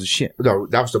I thought was a shit. No,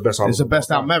 that was the best album. It's the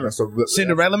best album ever.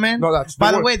 Cinderella Man. No, that's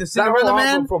by the way, the Cinderella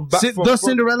Man. The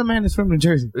Cinderella Man is from New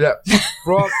Jersey. Yeah,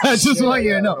 I just want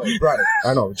you to know. Braddock.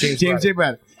 I know James J.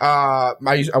 Braddock. I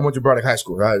went to Braddock High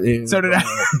School. So did I.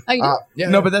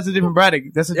 No, but that's a different Braddock.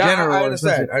 That's a general. I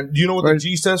understand. And do you know what the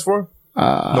G stands for?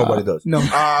 Nobody does. No.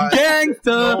 Gangsta.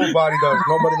 Nobody does.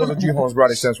 Nobody knows what G. Holmes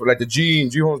Braddock stands for. Like the G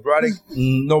and G. Holmes Braddock.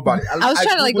 Nobody. I was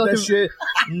trying to go that through shit.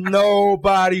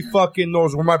 Nobody fucking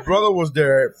knows. When my brother was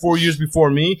there 4 years before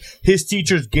me, his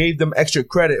teachers gave them extra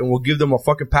credit and will give them a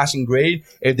fucking passing grade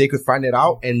if they could find it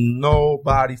out, and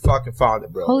nobody fucking found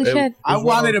it, bro. Holy shit. I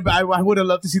would have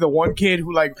loved to see the one kid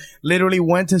who like literally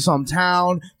went to some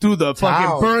town through the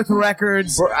fucking birth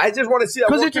records. Bro, I just want to see that.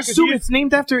 Because it's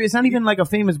named after. It's not even like a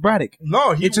famous Braddock.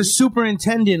 No, it's a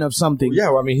superintendent of something. Yeah,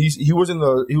 well, I mean, he was in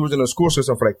the school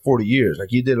system for like 40 years. Like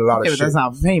he did a lot of shit. But that's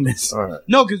not famous. All right.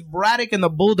 No, because Braddock and the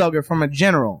Bulldog are from a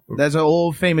general. That's an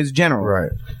old famous general. Right.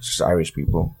 It's just Irish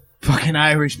people. Fucking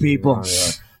Irish people.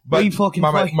 Yeah. But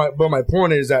my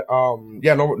point is that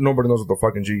nobody knows what the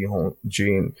fucking G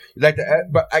like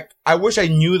but I wish I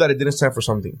knew that it didn't stand for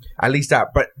something. At least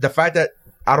that. But the fact that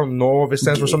I don't know if it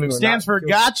stands for something. It stands for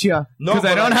gotcha. No, because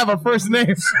I don't have a first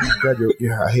name.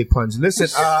 Yeah, I hate puns. Listen,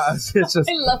 it's just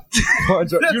I love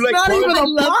puns. That's You like not puns? even a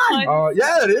pun.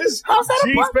 Yeah, it is. How's that a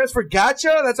G pun? stands for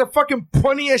gotcha. That's a fucking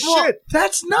punny as shit.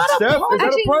 That's not a Steph, pun. is that a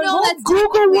Actually, pun? no, that's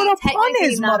Google what a pun technically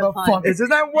is, not a pun. motherfucker. Is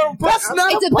that what? That's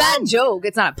not It's a a pun. bad joke.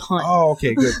 It's not a pun. Oh,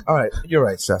 okay, good. All right, you're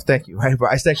right, Steph. Thank you.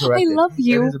 I stand corrected. I love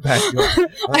you. It is a bad joke.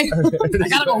 I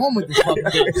gotta go home with this fucking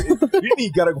thing. You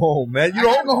need gotta go home, man. You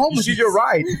gotta don't go home with She's this. your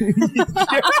ride.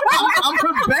 I'm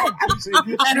her bed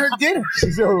and her dinner.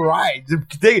 She's your ride.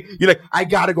 You're like, I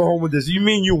gotta go home with this. You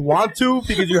mean you want to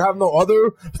because you have no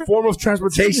other form of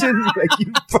transportation? Like,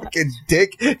 you fucking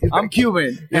dick. I'm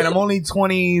Cuban and I'm only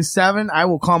 27. I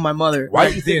will call my mother. Why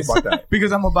do you think about that?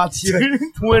 Because I'm about to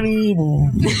turn 20.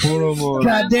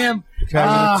 Goddamn.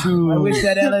 I wish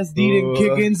that LSD didn't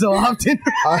kick in so often.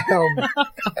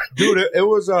 Dude, it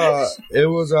was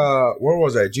where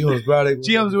was I? Geo's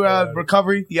Geo's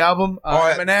Recovery, the album.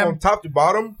 Eminem. From top to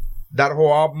bottom, that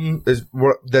whole album is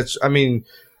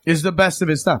is the best of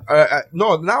his stuff.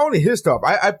 No, not only his stuff.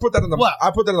 I put that in the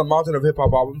mountain of hip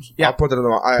hop albums. Yeah, I put that in the.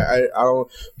 I don't.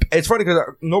 It's funny because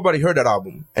nobody heard that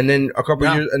album, and then a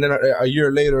couple years, and then a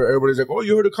year later, everybody's like, "Oh,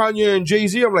 you heard of Kanye and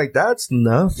Jay-Z?" I'm like, "That's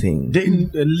nothing."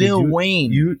 Lil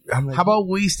Wayne. How about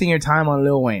wasting your time on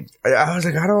Lil Wayne? I was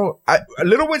like, I don't.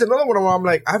 Lil Wayne's another one where I'm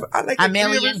like, I like a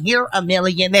million here, a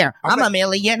million there. I'm a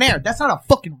millionaire. That's not a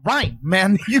fucking rhyme,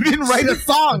 man. You didn't write a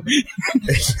song.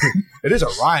 It is a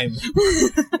rhyme.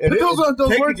 But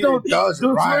those words don't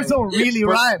really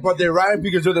rhyme. But they rhyme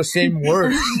because they're the same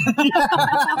words.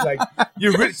 Like,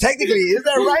 technically, is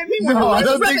that rhyming? No, I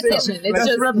don't think so. It's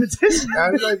just repetition.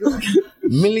 I was like,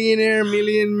 millionaire,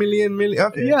 million.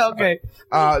 Okay. Yeah, okay.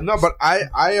 No, but I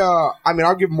mean,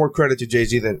 I'll give more credit to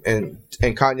Jay-Z and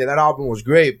Kanye. That album was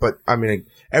great, but I mean,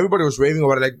 everybody was raving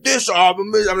about it. Like, this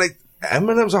album is. I'm like,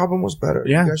 Eminem's album was better.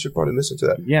 Yeah. You guys should probably listen to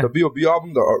that. Yeah. The B.O.B.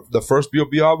 album, the first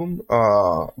B.O.B. album,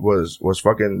 was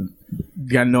fucking.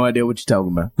 Got no idea what you're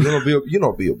talking about. You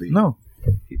know B.O.B. No.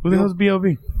 Who the hell's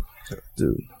B.O.B.?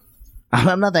 Dude.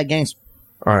 I'm not that gangster.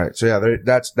 All right. So yeah,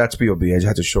 that's B.O.B. I just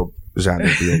had to show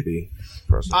Xander B.O.B.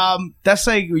 That's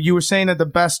like you were saying that the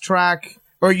best track,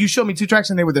 or you showed me two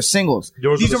tracks and they were the singles.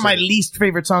 These are my least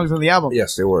favorite songs on the album.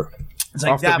 Yes, they were. It's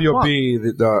like off the B.O.B.,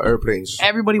 the Airplanes.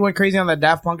 Everybody went crazy on the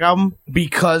Daft Punk album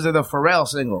because of the Pharrell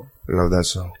single. I love that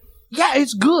song. Yeah,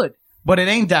 it's good, but it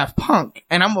ain't Daft Punk.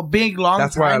 And I'm a big long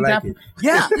That's why I like Daft it.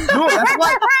 Yeah, no,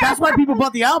 that's why people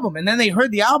bought the album. And then they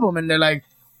heard the album and they're like,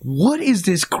 what is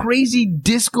this crazy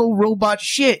disco robot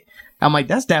shit? I'm like,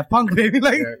 that's Daft Punk, baby.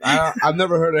 Like, I've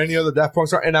never heard any other Daft Punk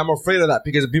song, and I'm afraid of that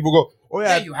because people go, "Oh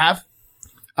yeah, you have."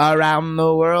 Around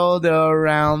the world. I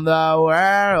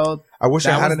wish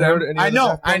I hadn't heard any. I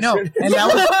know. And that was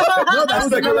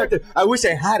another. I wish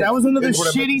I had it. That was another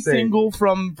shitty single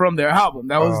from their album.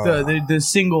 That was the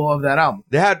single of that album.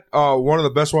 They had one of the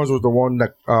best ones was the one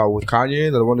that with Kanye,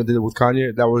 the one that did it with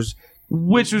Kanye. That was.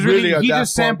 Which was really he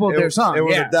just sampled their song. It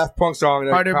was a Daft Punk song.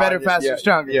 Harder, better, faster,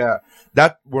 stronger. Yeah.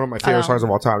 That's one of my favorite songs of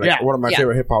all time. Like, one of my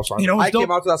favorite hip hop songs. You know, I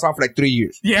came out to that song for like 3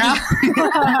 years. Yeah. people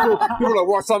like,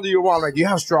 what song do you want? Like, do you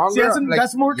have Stronger? See,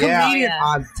 that's more comedian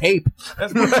on tape.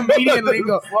 That's more comedian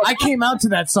lingo. I came out to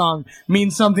that song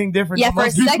means something different. Yeah, for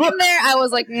a second there, I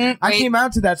was like, I came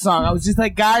out to that song. I was just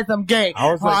like, guys, I'm gay.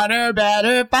 I was like, harder,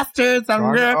 better, faster,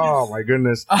 stronger. Oh my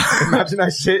goodness! Imagine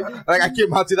that shit. Like, I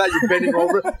came out to that, you're bending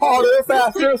over, harder,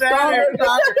 faster, stronger.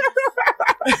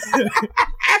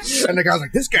 And the guy's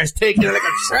like, this guy's taking it like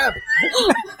a tramp.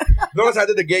 Notice I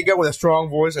did the gay guy with a strong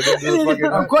voice. I did the fucking.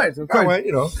 Of course. Went,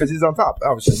 because he's on top.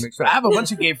 Obviously, makes sense. I have a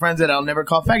bunch of gay friends that I'll never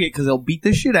call faggot because they'll beat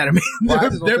the shit out of me.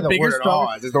 They're bigger,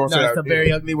 stronger. It's a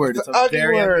very ugly word. It's a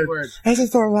very ugly word. I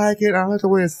just don't like it. I like the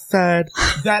way it's said.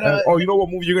 You know what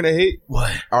movie you're gonna hate?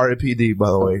 What? R.I.P.D.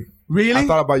 By the way. Really? I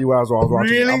thought about you as I was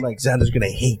watching. Really? I'm like, Xander's gonna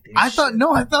hate this. I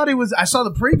thought it was. I saw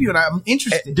the preview and I'm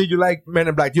interested. Did you like Men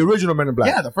in Black? The original Men in Black?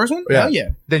 Yeah, the first one. Yeah. Hell yeah.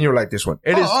 Then you'll like this one.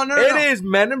 It is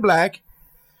Men in Black.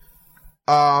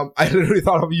 I literally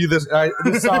thought of you. This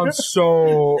sounds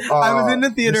so. I was in the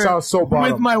theater. This sounds so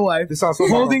bottom. with my wife. This sounds so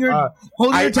holding her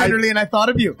tenderly, and I thought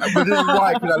of you. But this is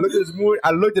why, because I looked at this movie.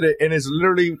 I looked at it, and it's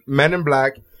literally Men in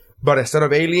Black. But instead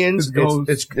of aliens,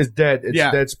 it's dead. It's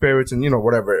dead spirits and,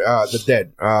 whatever, the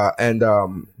dead.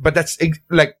 But that's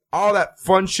like all that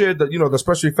fun shit, the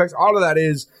special effects, all of that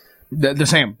is the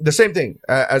same. The same thing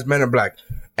as Men in Black.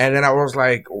 And then I was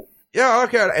like, yeah,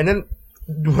 okay. And then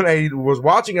when I was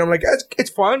watching it, I'm like, it's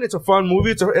fun. It's a fun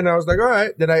movie. And I was like, all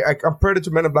right. Then I compared it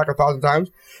to Men in Black 1,000 times.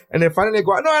 And then finally I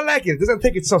go, no, I like it. It doesn't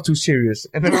take itself too serious.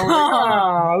 And then I'm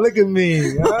like, look at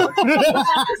me. Huh?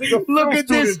 Look at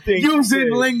this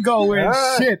using lingo and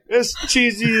shit. It's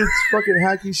cheesy. It's fucking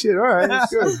hacky shit. All right.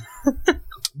 It's good.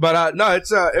 But no, it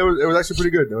was actually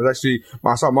pretty good. It was actually,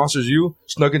 I saw Monsters U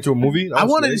snuck into a movie. I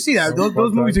wanted to see that.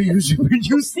 Those movies are usually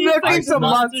you snuck into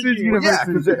Monsters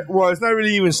University. Yeah, well, it's not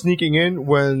really even sneaking in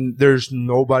when there's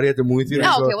nobody at the movie theater.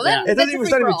 Oh, okay, well then it doesn't even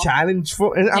start even challenge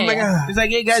for. And I'm like, it's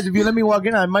like, hey guys, if you let me walk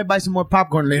in, I might buy some more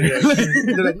popcorn later.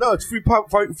 They're like, no, it's free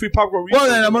popcorn. Well,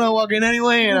 then I'm gonna walk in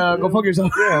anyway and go fuck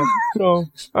yourself. Yeah. So, all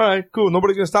right, cool.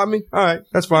 Nobody's gonna stop me. All right,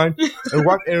 that's fine. And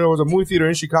it was a movie theater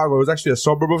in Chicago. It was actually a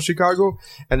suburb of Chicago.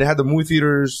 And they had the movie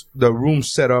theaters, the room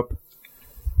set up.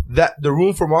 That the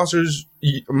room for Monsters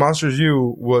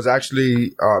U was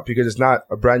actually because it's not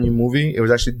a brand new movie. It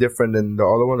was actually different than the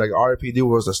other one. Like RIPD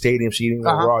was the stadium seating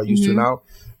that we're all used to now,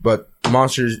 but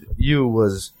Monsters U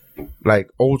was like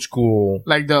old school,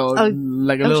 like a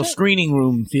little screening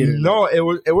room theater. No,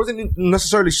 it wasn't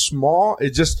necessarily small.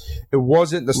 It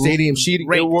wasn't the stadium seating.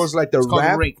 Raked. It was like the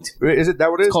ramp. Raked. Is it that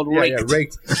what it is? It's called raked. Yeah,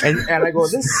 raked. And I go,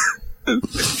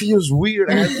 this feels weird.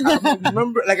 I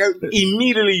remember,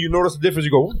 immediately you notice the difference.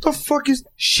 You go, what the fuck is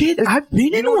shit? I've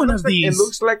been in one of these. It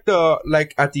looks like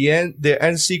at the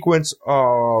end sequence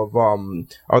of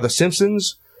The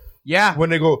Simpsons. Yeah, when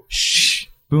they go shh,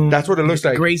 boom. That's what it looks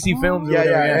like. Gracie Films.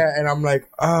 Yeah. And I'm like,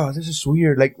 oh, this is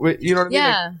weird. Like, you know what I mean?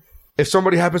 Yeah. Like, if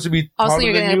somebody happens to be also, taller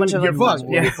you're than getting a bunch of you're fucked.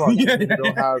 Yeah. You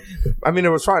don't have. I mean, it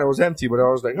was fine. It was empty, but I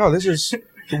was like, oh, this is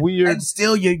weird. And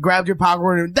still, you grabbed your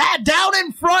popcorn and down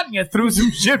in front, and you threw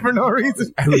some shit for no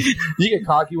reason. You get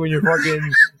cocky when you're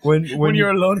fucking when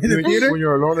you're alone in the theater. When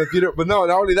you're alone in the theater, but no,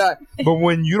 not only that. But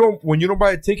when you don't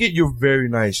buy a ticket, you're very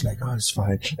nice. Like, oh, it's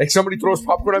fine. Like somebody throws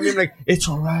popcorn at me, I'm like, it's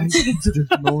all right. There's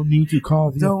no need to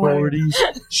call the authorities.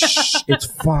 Shh, it's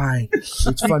fine. It's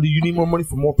fine. Do you need more money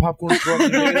for more popcorn?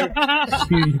 Here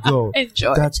you go.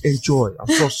 Enjoy. Enjoy. I'm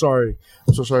so sorry.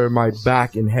 My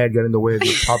back and head got in the way of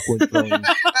the popcorn throwing.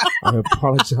 I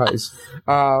apologize.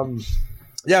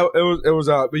 Yeah, it was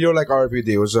but you're like RPD.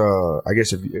 It was I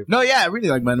guess if no, yeah, I really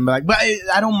like Men in Black, but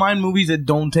I don't mind movies that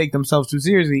don't take themselves too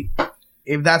seriously.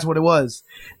 If that's what it was,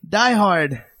 Die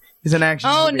Hard is an action.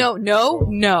 Oh movie.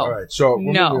 no. All right, so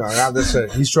now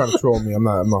he's trying to troll me. I'm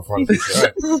not fond of this.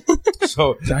 All right.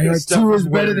 So Die Hard 2 is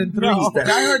better than 3. No. Die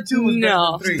Hard 2 is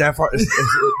better than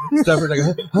 3. Stafford's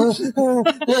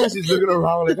like, she's looking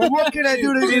around like, what can I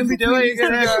do to get between these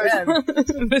guys?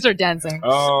 Mr. Dancing.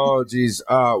 Oh, jeez.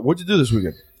 What'd you do this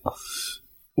weekend?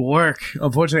 Work.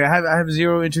 Unfortunately, I have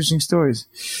zero interesting stories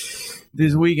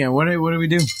this weekend. What do we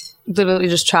do? Literally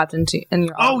just trapped in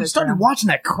your office. Oh, we started watching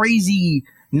that crazy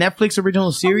Netflix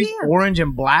original series, Orange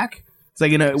and Black. It's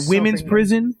like in a women's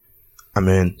prison. I'm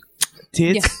in.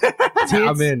 Tits,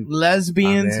 I'm in.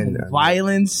 Lesbians,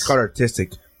 violence. It's called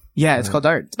artistic. Yeah, it's called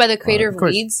art. It's by the creator of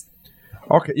Weeds.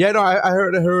 Okay, yeah, no, I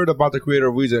heard about the creator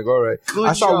of Weeds. Like, all right,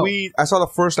 I saw Weeds. I saw the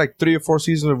first 3 or 4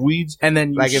 seasons of Weeds, and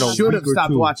then you should have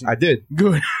stopped watching. I did.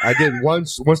 Good. I did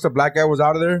once the black guy was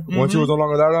out of there. Once he was no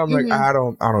longer there, I'm like, I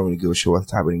don't really give a shit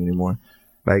what's happening anymore.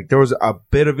 Like there was a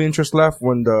bit of interest left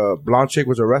when the blonde chick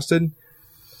was arrested.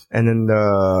 And then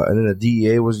the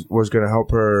DEA was gonna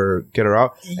help her get her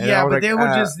out. And yeah, but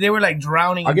they were like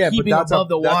drowning and keeping above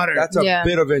the water. That's a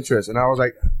bit of interest. And I was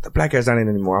like, the black guy's not in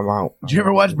anymore. I'm out. Did you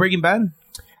ever watch Breaking Bad?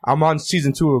 I'm on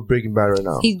season 2 of Breaking Bad right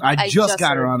now. I just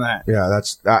got her on that. Yeah,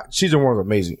 that's season 1 was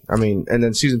amazing. I mean, and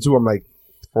then season 2, I'm like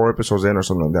 4 episodes in or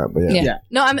something like that. But yeah.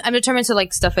 No, I'm determined to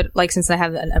stuff it. Since I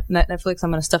have Netflix,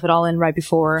 I'm gonna stuff it all in right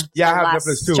before. Yeah, I have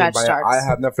Netflix too. I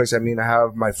have Netflix. I mean, I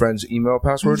have my friend's email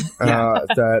password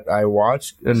that I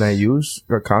watch and I use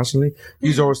constantly.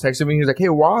 He's always texting me. He's like, "Hey,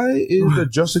 why is the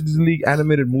Justice League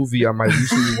animated movie on my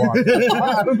recently watched?"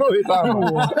 I don't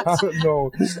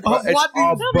know. It's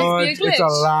a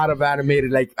lot of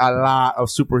animated, like a lot of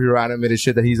superhero animated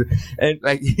shit that he's and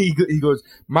like he goes.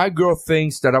 My girl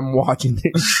thinks that I'm watching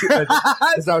this.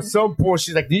 It's at some point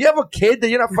she's like, do you have a kid that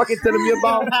you're not fucking telling me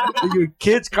about? That your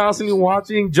kid's constantly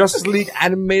watching Justice League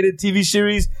animated TV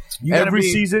series every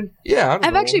season? Yeah,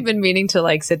 I've actually been meaning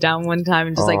to sit down one time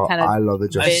and just kind of I love the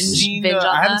Justice League.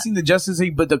 I haven't seen the Justice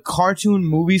League, but the cartoon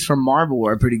movies from Marvel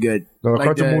are pretty good. No, the Like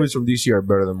cartoon the- movies from DC are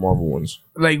better than Marvel ones.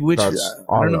 Like which? I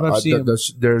don't know if I've seen them.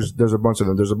 There's a bunch of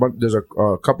them. There's a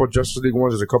couple Justice League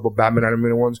ones. There's a couple Batman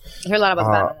animated ones. I hear a lot about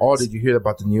the Batman. Oh, did you hear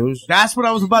about the news? That's what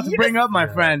I was about to bring up, my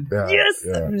friend. Yeah, Yes,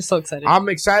 yeah. I'm just so excited. I'm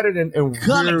excited and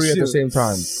Comic weary at the suit. same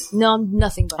time. No, I'm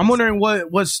nothing but. I'm wondering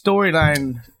what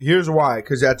storyline. Here's why,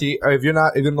 because if you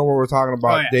don't know what we're talking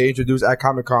about, Oh, yeah. they introduced at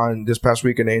Comic-Con this past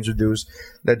week, and they introduced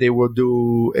that they will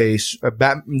do a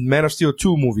Man of Steel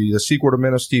 2 movie, the sequel to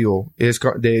Man of Steel.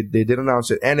 They did announce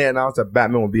it, and they announced that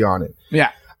Batman will be on it.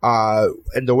 Yeah.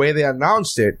 And the way they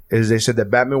announced it is they said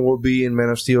that Batman will be in Man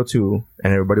of Steel 2,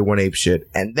 and everybody went apeshit.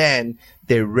 And then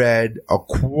they read a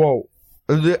quote.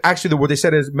 Actually, what they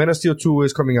said is Man of Steel 2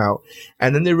 is coming out,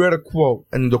 and then they read a quote,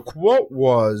 and the quote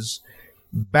was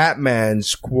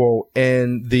Batman's quote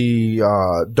in the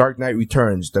Dark Knight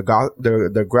Returns,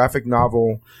 the graphic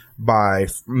novel by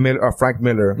Frank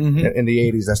Miller in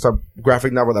the 80s. That's the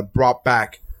graphic novel that brought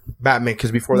back Batman,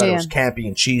 because before that it was campy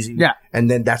and cheesy. Yeah. And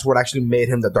then that's what actually made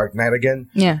him the Dark Knight again.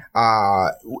 Yeah.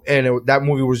 That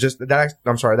movie was just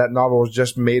that novel was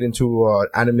just made into an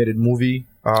animated movie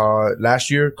last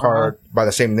year called by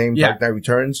the same name, Dark Knight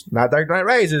Returns. Not Dark Knight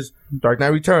Rises, Dark Knight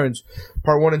Returns,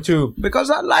 part 1 and 2. Because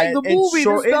I like the movie.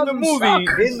 So This in the doesn't movie, suck.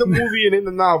 and in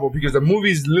the novel, because the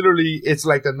movie is literally, it's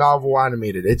like the novel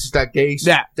animated. It's just like they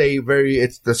stay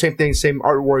it's the same thing, same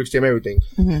artwork, same everything.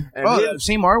 And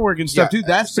same artwork and stuff too.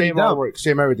 That's same pretty dope. artwork,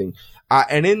 same everything.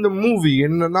 And in the movie,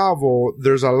 in the novel,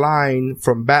 there's a line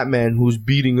from Batman who's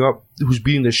beating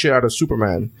the shit out of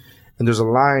Superman. And there's a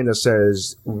line that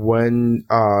says, when,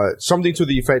 something to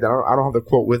the effect, I don't have the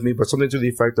quote with me, but something to the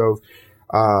effect of,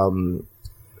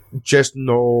 just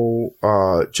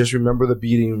remember the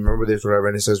beating, remember this, whatever.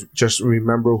 And it says, just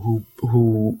remember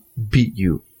who beat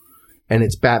you. And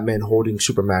it's Batman holding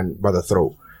Superman by the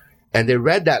throat. And they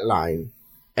read that line,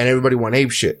 and everybody went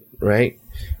apeshit, right?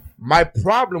 My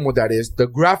problem with that is the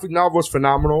graphic novel is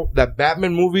phenomenal. That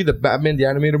Batman movie, the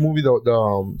animated movie,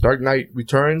 the Dark Knight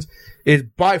Returns, is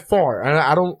by far,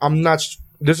 and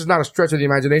this is not a stretch of the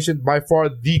imagination, by far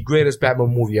the greatest Batman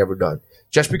movie ever done.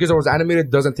 Just because it was animated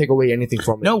doesn't take away anything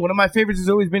from it. No, one of my favorites has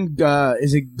always been,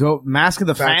 Mask of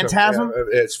the Phantasm? Yeah,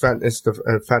 it's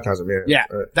the Phantasm, yeah. Yeah,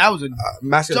 that was a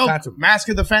Mask of the Phantom. Mask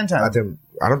of the Phantasm.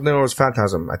 I don't know it was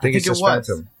Phantasm. I think it's just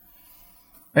Phantom.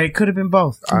 It could have been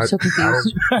both. I'm so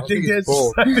confused. I think there's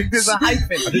a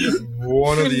hyphen. I think it's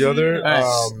one or the other.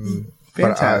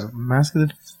 Phantasm. Mask of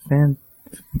the Phantom.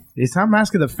 It's not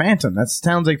Mask of the Phantom. That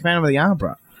sounds like Phantom of the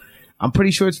Opera. I'm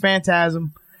pretty sure it's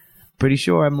Phantasm. Pretty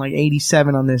sure I'm like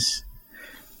 87 on this.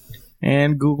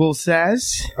 And Google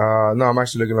says... no, I'm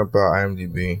actually looking up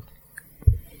IMDb.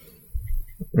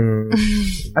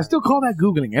 I still call that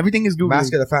Googling. Everything is Googling.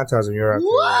 Mask of the Phantasm, you're right.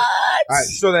 What? All right,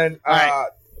 so then...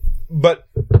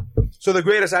 So the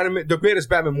greatest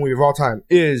Batman movie of all time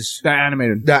is... The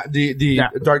animated. The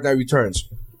Dark Knight Returns.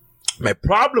 My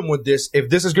problem with this, if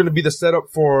this is going to be the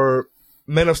setup for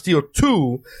Man of Steel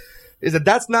 2... is that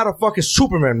that's not a fucking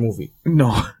Superman movie.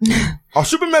 No. A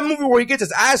Superman movie where he gets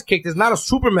his ass kicked is not a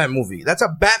Superman movie. That's a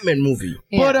Batman movie.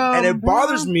 Yeah. But, and it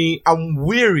bothers me. I'm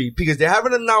weary because they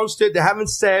haven't announced it. They haven't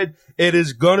said it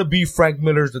is going to be Frank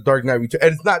Miller's The Dark Knight Returns.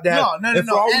 And it's not that. No. And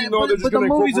for all we know, they're just but the going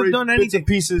to movies have incorporate done bits anything. and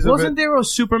pieces of it. Wasn't there a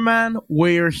Superman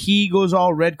where he goes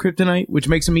all red kryptonite, which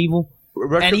makes him evil?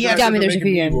 And he it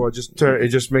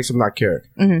just makes him not care.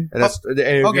 And that's and if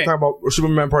you're talking about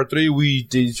Superman Part 3, we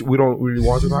don't really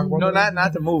want to talk about that.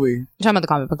 Not the movie. You're talking about the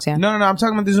comic books, yeah. No, I'm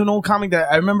talking about, there's an old comic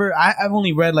that I remember, I've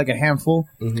only read like a handful,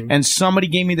 and somebody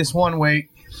gave me this one where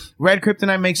red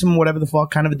kryptonite makes him whatever the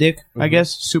fuck, kind of a dick, I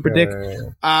guess, super dick.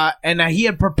 And he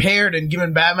had prepared and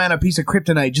given Batman a piece of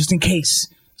kryptonite just in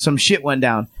case some shit went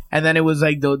down. And then it was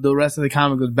like the rest of the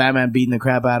comic was Batman beating the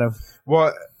crap out of...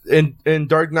 Well, in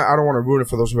Dark Knight, I don't want to ruin it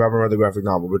for those who haven't read the graphic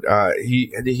novel, but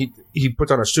he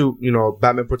puts on a suit. You know,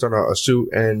 Batman puts on a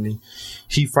suit and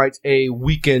he fights a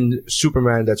weakened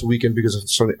Superman that's weakened because of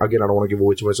something. Again, I don't want to give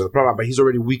away too much of the problem, but he's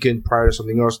already weakened prior to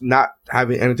something else, not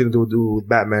having anything to do with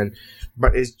Batman.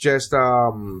 But it's just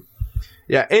in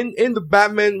the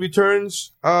Batman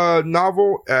Returns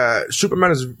novel,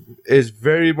 Superman is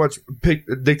very much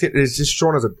dictated. Is just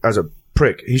shown as a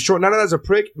prick. He's shown not as a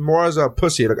prick, more as a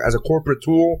pussy, like as a corporate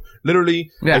tool. Literally,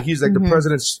 like he's like the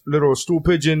president's little stool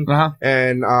pigeon.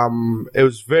 And it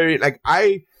was very like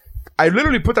I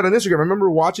literally put that on Instagram. I remember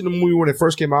watching the movie when it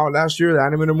first came out last year, the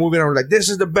animated movie, and I was like, "This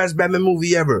is the best Batman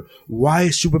movie ever." Why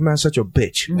is Superman such a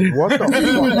bitch? Like, what the fuck?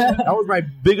 That was my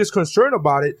biggest concern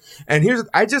about it. And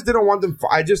I just didn't want them.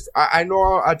 I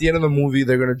know at the end of the movie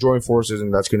they're gonna join forces,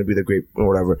 and that's gonna be the great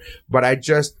whatever. But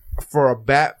for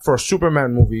a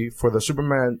Superman movie, for the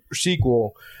Superman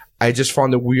sequel, I just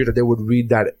found it weird that they would read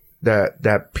that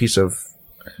that piece of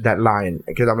that line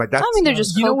because I'm like, that's. I mean, they're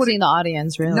just coaxing the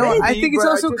audience, really. No, I think it's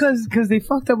also because they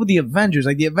fucked up with the Avengers.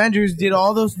 Like the Avengers did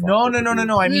all those. No.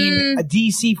 I mean,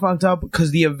 DC fucked up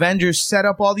because the Avengers set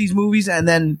up all these movies and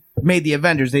then made the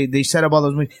Avengers. They set up all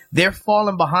those movies. They're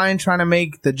falling behind trying to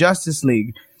make the Justice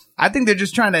League. I think they're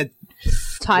just trying to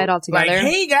tie it all together. Like,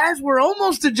 hey guys, we're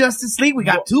almost to Justice League. We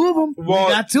got two of them. When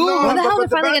the hell are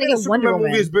they finally going to get Wonder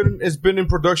Woman? It's been in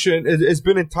production. It's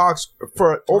been in talks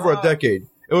for over a decade.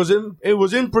 It was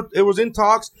in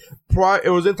talks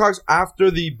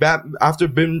after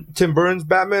Tim Burton's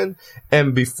Batman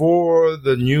and before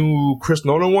the new Chris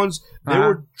Nolan ones. They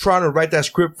were trying to write that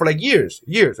script for like years.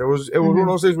 It was one of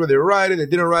those things where they write it, they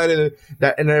didn't write it.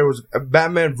 And then it was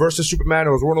Batman versus Superman.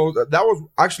 It was one of those. That was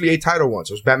actually a title once.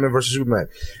 It was Batman versus Superman,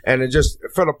 and it just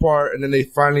fell apart. And then they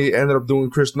finally ended up doing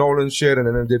Chris Nolan shit, and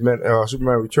then they did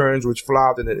Superman Returns, which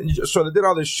flopped. And then so they did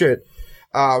all this shit.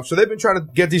 So they've been trying to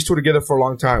get these two together for a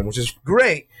long time, which is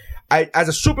great. As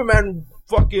a Superman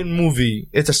fucking movie,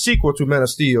 it's a sequel to Man of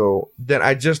Steel. Then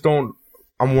I just don't.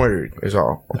 I'm worried. Is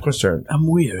all. I'm concerned. I'm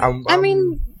weird.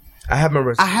 I have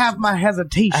my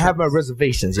hesitation. I have my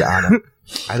reservations, Your Honor.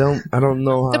 I don't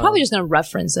know. They're probably just gonna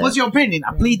reference it. What's your opinion?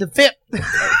 I plead the fifth.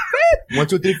 1,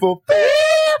 2, 3, 4.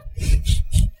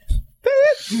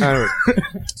 Anyway.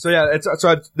 So yeah,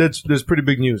 there's pretty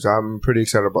big news. I'm pretty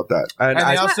excited about that. And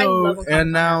they also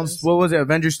announced what was it?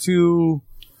 Avengers 2.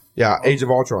 Yeah, Age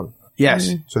of Ultron. Yes.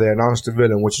 Mm-hmm. So they announced the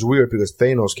villain, which is weird because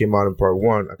Thanos came out in part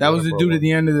 1. That was the dude at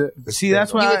the end of the. See,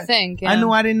 that's what you would think. Yeah. I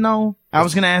knew I didn't know. I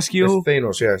was gonna ask you. It's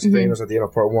Thanos. Yeah, it's Thanos at the end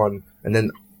of part 1, and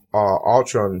then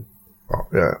Ultron.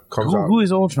 Comes out. Who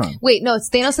is Ultron? Wait, no, it's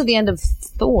Thanos at the end of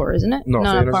Thor, isn't it? No,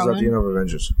 Thanos is at the end of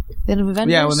Avengers. The end of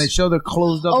Avengers? Yeah, when they show the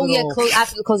closed up. Oh, yeah,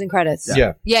 after the closing credits.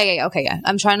 Yeah. Yeah. Okay, yeah.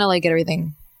 I'm trying to like get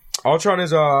everything. Ultron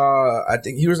is I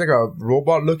think he was like a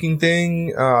robot looking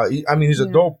thing. He's a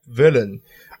dope villain.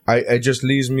 It just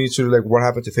leads me to like what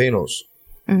happened to Thanos.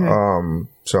 Mm-hmm.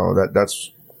 So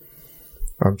that's.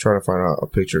 I'm trying to find a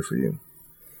picture for you.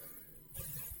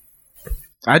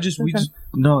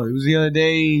 No, it was the other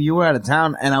day you were out of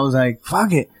town and I was like,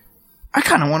 fuck it. I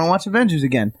kind of want to watch Avengers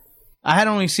again. I had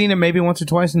only seen it maybe once or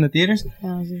twice in the theaters.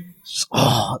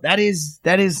 Oh, that is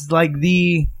like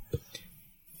the...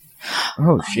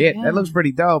 Oh, shit. That looks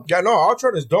pretty dope. Yeah, no,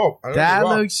 Ultron is dope. That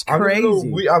looks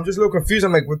crazy. I'm just a little confused.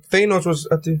 I'm like, what Thanos was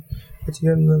at the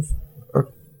end of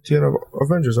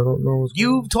Avengers. I don't know.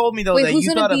 You told me, though, that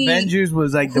you thought Avengers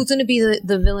was like... Who's going to be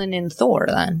the villain in Thor,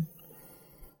 then?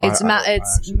 It's Matt.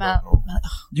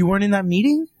 You weren't in that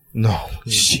meeting? No.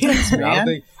 Shit,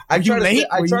 man. I try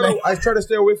to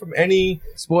stay away from any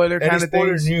spoiler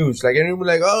news. Like anyone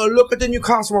like, oh, look at the new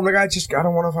costume. I'm like, I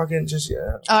don't want to fucking just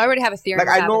Oh, I already have a theory. Like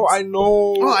I know.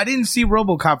 Oh, I didn't see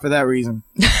RoboCop for that reason.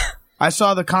 I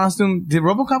saw the costume. Did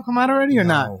RoboCop come out already or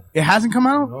not? It hasn't come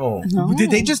out? No.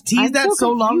 Did they just tease that so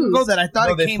long ago that I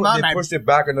thought it came out? They pushed it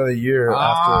back another year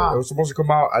after. It was supposed to come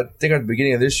out, I think, at the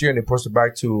beginning of this year, and they pushed it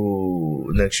back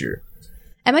to next year.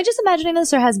 Am I just imagining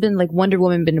this, or has been like Wonder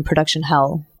Woman been in production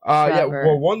hell? Yeah,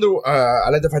 well, I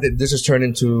like the fact that this has turned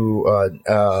into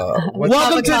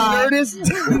welcome to Nerdist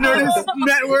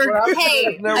Network.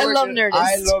 Hey, I love Nerdist.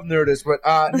 I love Nerdist, but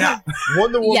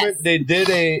Wonder Woman, yes. they did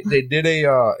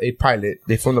a pilot.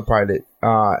 They filmed a pilot,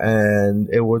 and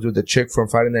it was with the chick from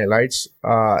Friday Night Lights,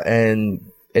 and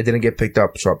it didn't get picked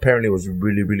up, so apparently it was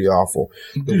really, really awful.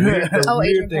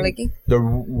 The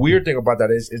weird thing about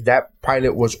that is that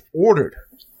pilot was ordered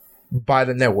by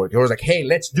the network. It was like, hey,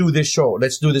 let's do this show.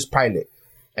 Let's do this pilot.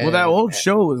 And, that old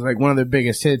show was like one of their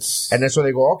biggest hits. And then so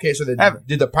they go, okay, so they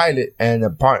did the pilot, and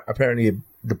apparently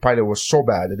the pilot was so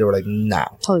bad that they were like, nah.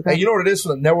 And you know what it is for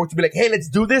the network to be like, hey, let's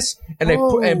do this, and they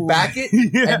put and back it,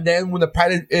 and then when the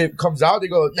pilot comes out, they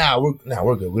go, nah,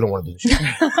 we're good. We don't want to do this shit.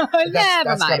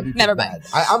 Never mind.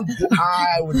 I'll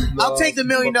take the $1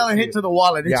 million hit to the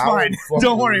wallet. It's fine.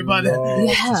 Don't worry about it.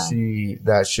 To see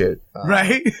that shit,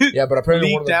 right? Yeah, but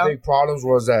apparently one of the big problems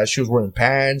was that she was wearing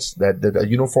pants, that the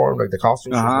uniform, like the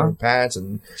costume, she was wearing pants,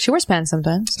 and she wears pants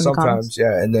sometimes. Sometimes,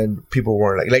 yeah, and then people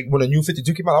weren't like when the New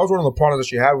 52 came out. That was one of the problems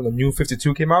that she had when the New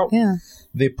 52 came out. Yeah.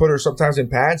 They put her sometimes in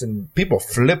pants, and people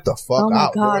flipped the fuck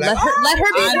out. Oh my god! Like, let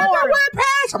her be more. Wear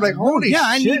pants. I'm like, holy shit!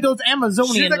 I need those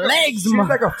Amazonian legs. She's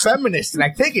like a feminist.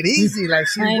 Like, take it easy. Like,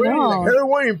 she's her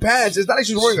wearing pants. It's not like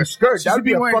she's wearing a skirt. That would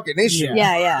be a fucking issue.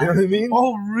 Yeah. You know what I mean?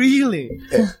 Oh, really?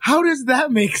 How does that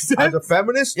make sense? As a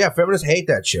feminist, feminists hate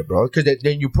that shit, bro. Because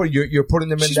then you're putting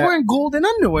them in. She's wearing golden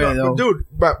underwear, though, dude.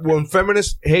 But when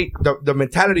feminists hate the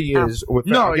mentality is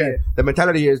the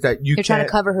mentality is that you're trying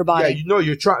to cover her body. Yeah,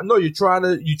 you're trying to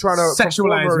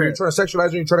sexualize her. You're trying to sexualize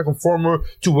her. You're trying to conform her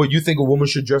to what you think a woman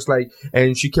should dress like, and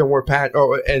and she can wear pants.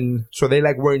 Oh, and so they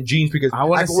like wearing jeans because I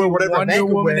wanna can wear see whatever Wonder man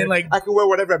can Woman wear. in, like- I can wear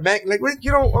whatever man. Like,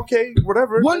 you know, okay,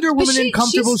 whatever. Wonder Woman in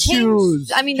comfortable she's changed.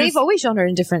 shoes. I mean, they've always shown her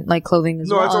in different like clothing as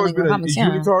No, well. it's always like, been a comics, yeah.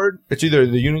 unitard. It's either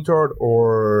the unitard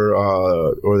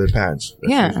or their pants.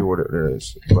 That's Yeah. usually what it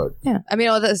is. But Yeah, I mean,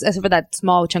 except for that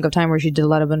small chunk of time where she did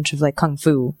a bunch of like kung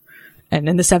fu, and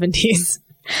in the 70s.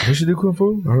 did she do kung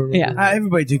fu? Yeah.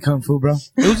 Everybody did kung fu, bro.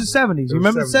 It was the 70s. You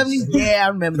remember the 70s? Yeah, I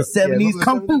remember the 70s.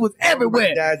 Kung fu was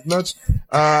everywhere. Dad's nuts.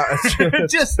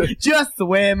 just the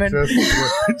women.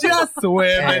 Just the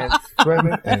women.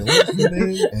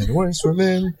 And we're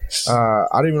swimming. I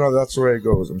don't even know if that's the way it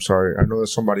goes. I'm sorry. I know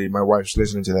there's somebody, my wife's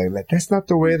listening to that. Like, that's not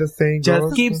the way the thing goes.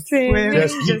 Just keep swimming.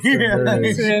 Just keep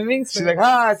swimming. She's like,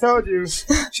 I told you.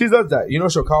 She does that. You know,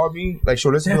 she'll call me. Like,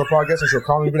 she'll listen to the podcast and she'll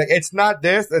call me and be like, it's not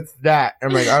this, it's that.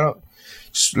 I'm like, I don't.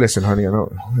 Just listen, honey, I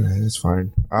know. It's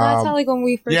fine. That's how like when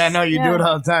we first. Yeah, no, you do it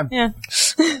all the time. Yeah.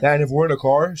 And if we're in a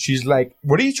car, she's like,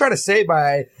 what are you trying to say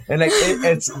by... And like,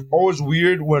 it's always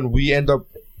weird when we end up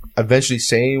eventually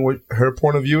saying what her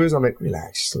point of view is. I'm like,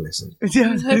 relax, just listen. We're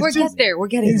getting there. We're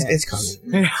getting there. It's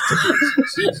coming.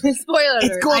 Spoiler alert.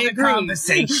 It's called I a agree.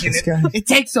 conversation. It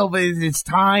takes over. It's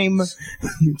time.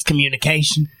 It's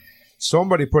communication.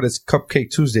 Somebody put it's Cupcake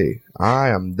Tuesday. I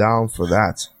am down for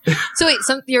that. So wait,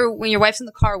 when your wife's in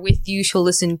the car with you, she'll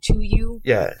listen to you.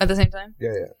 Yeah. At the same time.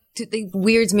 Yeah. It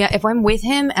weirds me out. If I'm with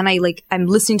him and I'm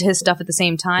listening to his stuff at the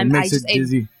same time, It makes it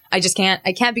dizzy. I just can't.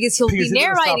 I can't because he'll be He doesn't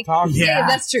narrating. stop talking. Yeah,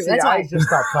 that's true. See, that's I why. just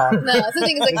stopped talking. No, the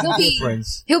thing is like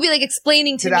he'll be like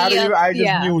explaining to me. I just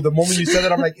yeah. knew the moment you said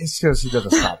that. I'm like, it's because he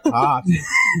doesn't stop talking.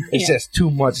 It's just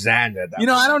too much Xander. You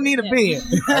know, I don't need a beer.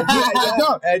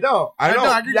 I know. I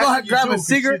can go and grab a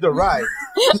cigarette. The right.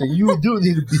 So you do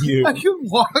need a beer. I can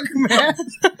walk, man.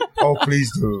 Oh,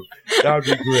 please do. That would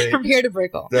be great. From here to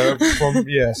Brickell.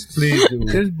 Yes, please do.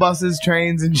 There's buses,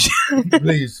 trains, and shit.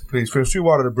 Please. From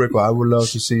Sweetwater to Brickell, I would love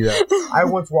to see that.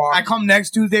 I come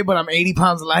next Tuesday, but I'm 80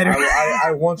 pounds lighter.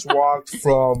 I once walked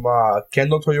from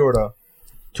Kendall Toyota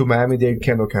to Miami-Dade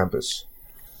Kendall campus.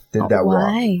 Did that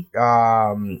why?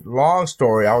 walk. Long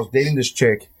story. I was dating this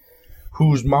chick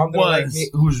whose mom didn't like me.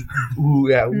 Whose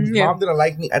mom didn't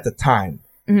like me at the time.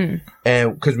 Mm-hmm.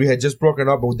 And because we had just broken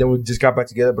up, but then we just got back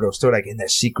together, but it was still like in that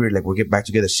secret, like we'll get back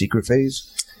together secret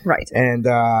phase. Right.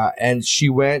 And she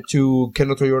went to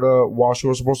Kendall Toyota while she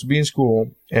was supposed to be in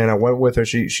school, and I went with her.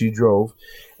 She drove,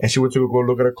 and she went to go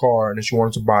look at a car, and then she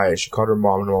wanted to buy it. She called her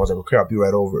mom, and I was like, okay, I'll be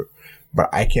right over. But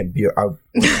I can't be, I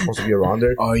wasn't supposed to be around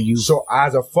there. Are you? So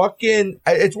as a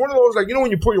it's one of those, like, you know,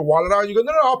 when you pull your wallet out, and you go,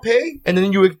 no, I'll pay. And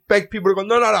then you expect people to go,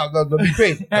 no, be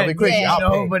crazy. Don't be crazy. Yeah,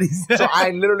 I'll pay. So I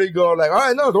literally go like, all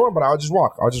right, no, don't worry about it. I'll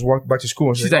just walk back to school.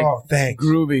 And she's like, oh, thanks.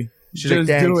 Groovy. She's like,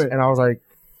 thanks. Do it. And I was like,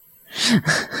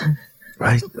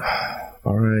 right.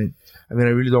 All right. I mean,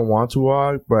 I really don't want to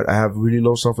walk, but I have really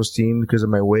low self-esteem because of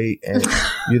my weight, and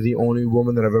you're the only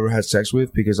woman that I've ever had sex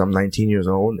with because I'm 19 years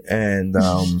old, and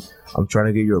I'm trying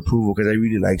to get your approval because I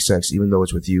really like sex, even though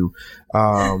it's with you. So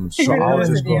I'll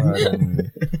just go ahead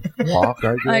and walk,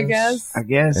 I guess. I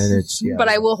guess. And it's, But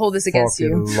I will hold this against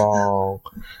you. Long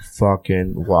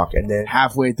fucking walk. And then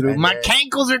halfway through, my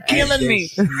cankles are killing me.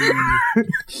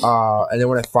 And then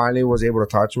when I finally was able to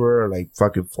talk to her, like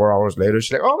fucking 4 hours later,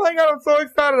 she's like, oh my God, I'm so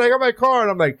excited. I got my car.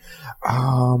 And I'm like,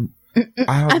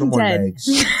 I have no more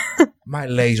legs. My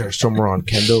legs are somewhere on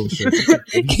Kendall. So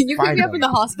Can you pick me up in the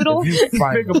hospital? If you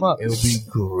find them, it would be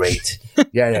great.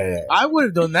 Yeah. I would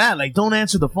have done that. Like, don't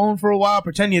answer the phone for a while.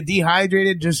 Pretend you're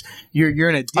dehydrated. Just you're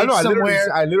in a ditch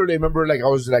somewhere. I literally remember, like, I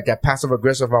was like that passive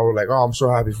aggressive. I was like, oh, I'm so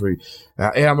happy for you.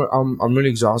 Hey, I'm really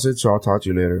exhausted, so I'll talk to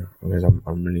you later because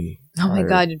I'm really. Oh my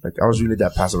God! Like, I was really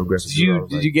that passive aggressive.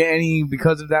 Did you get any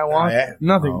because of that walk?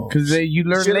 Nothing, because you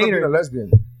learned she later. A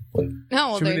lesbian.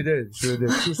 No, she really did. So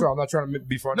I'm not trying to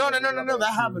be funny. No.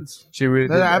 That happens. She really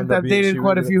did. I've dated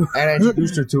quite a few. And I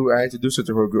introduced her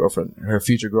to her girlfriend, her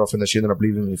future girlfriend that she ended up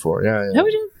leaving me for. Yeah. How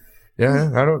would you?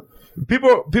 Yeah, I don't.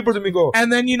 People to me go.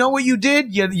 And then you know what you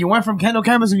did? You went from Kendall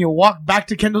campus and you walked back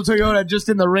to Kendall Toyota just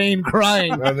in the rain,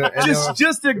 crying,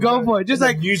 just to go for it, just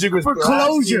like music was for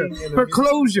closure.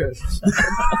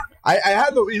 I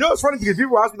had the, it's funny because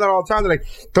people ask me that all the time. They're like,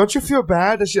 "Don't you feel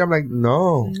bad?" That I'm like,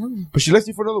 "No," but she left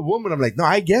you for another woman. I'm like, "No,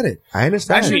 I get it. I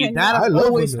understand." Actually, I've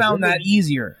always found that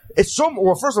easier. It's so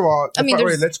well. First of all,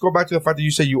 let's go back to the fact that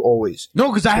you say you always. No,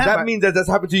 because that means that that's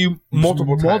happened to you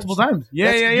multiple times.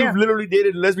 Yeah. You've literally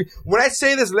dated a lesbian. When I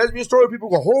say this lesbian story, people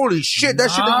go, "Holy shit,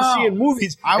 that shit that you see in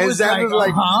movies." I was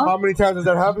like, how many times has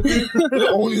that happened to you?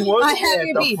 Only once. I had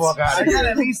your beats. I had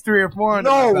at least 3 or 4.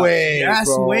 No way.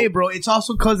 That's way, bro. It's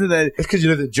also because of the. It's because you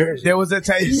live in Jersey. There was a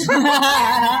time.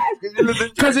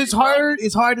 Because it's hard.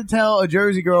 It's hard to tell a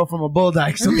Jersey girl from a bull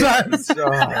dyke sometimes.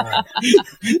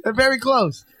 They're very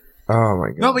close. Oh my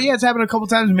god. No, but yeah, it's happened a couple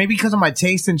times. Maybe because of my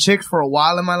taste in chicks for a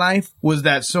while in my life was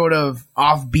that sort of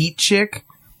offbeat chick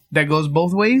that goes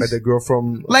both ways. Like the girl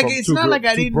from it's not like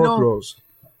I didn't know. Girls.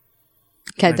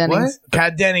 Kat Dennings. What?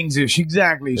 Kat Dennings is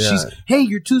exactly. Yeah. She's hey,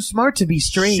 you're too smart to be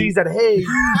straight. She's like, hey,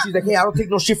 I don't take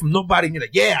no shit from nobody. And you're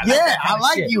like, I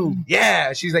like you.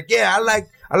 Yeah, she's like, I like.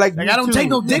 I don't take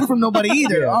no dick from nobody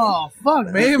either. Oh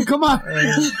fuck, babe, come on.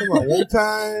 Come on, one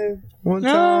time.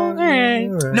 Right.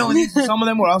 No, some of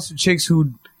them were also chicks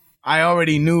who I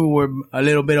already knew were a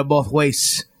little bit of both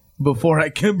ways before I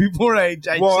had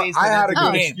a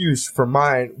good excuse for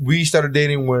mine. We started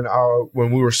dating when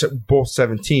we were both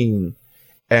 17,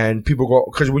 and people go,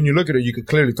 because when you look at her, you could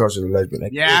clearly tell she's a lesbian.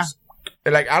 Like,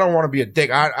 like, I don't want to be a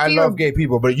dick. I love gay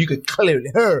people, but you could clearly,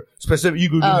 her specific,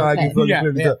 you could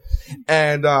clearly tell.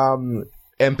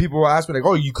 And people will ask me, like,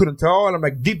 oh, you couldn't tell? And I'm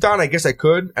like, deep down, I guess I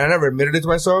could. And I never admitted it to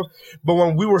myself. But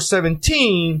when we were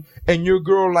 17 and your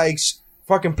girl likes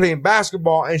fucking playing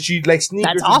basketball and she likes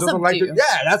sneakers that's awesome doesn't like it.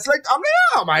 Yeah, that's like, I'm like,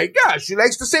 oh my gosh, she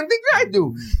likes the same things I do.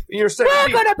 And you're 17.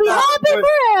 We're gonna be happy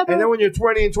forever. And then when you're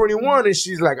 20 and 21 and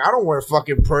she's like, I don't wear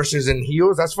fucking purses and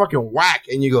heels. That's fucking whack.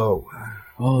 And you go,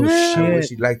 oh shit! I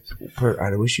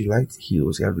wish she liked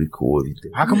heels. That'd be cool.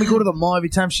 How come we go to the mall every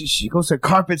time she goes to a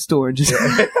carpet store and just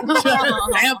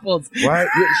samples? Right?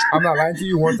 I'm not lying to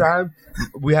you. One time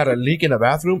we had a leak in the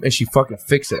bathroom and she fucking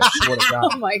fixed it. I swear to God.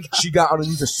 Oh my God! She got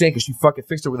underneath the sink and she fucking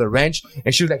fixed it with a wrench.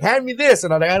 And she was like, "Hand me this."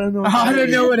 And I'm like, "I don't know. I don't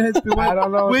know what it is. I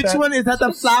don't know. Which one is that?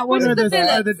 The flat one or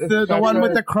the one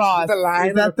with the cross? The line?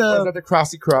 Is that the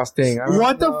crossy cross thing?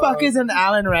 What the fuck is an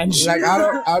Allen wrench? Like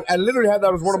I literally had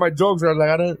that as one of my jokes. Where I was like,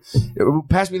 I don't.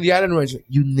 Pass me the Allen wrench.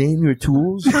 You name your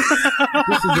tools. This is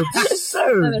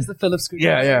absurd. And there's the Phillips screw.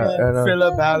 Yeah.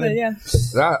 Philip Allen. Yeah.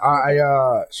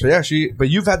 But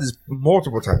you've had this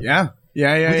multiple times. Yeah. We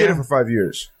did it for 5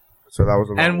 years. So that was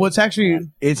a lot. And what's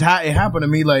actually, it happened to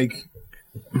me like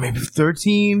maybe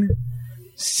 13.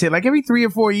 Like every 3 or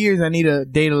 4 years, I need to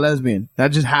date a lesbian. That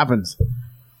just happens.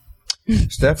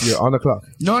 Steph, you're on the clock.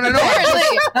 No.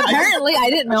 Apparently, I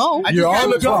didn't know. You're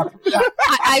on the clock.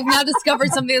 I've now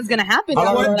discovered something that's going to happen. I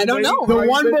don't know. The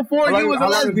one before you was a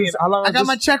lesbian. I got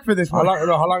my check for this one.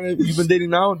 How long have you been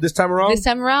dating now? This time around?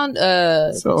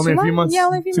 So only a few months. Yeah,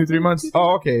 only a few 2-3 months.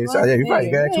 Oh, okay. So you're fine.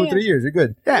 You got 2 or 3 years. You're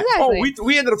good. Yeah. Exactly. Oh,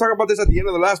 we ended up talking about this at the end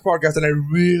of the last podcast, and I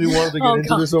really wanted to get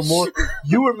into this some more.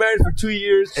 You were married for 2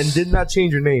 years and did not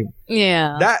change your name.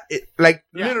 Yeah.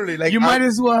 Literally, like you might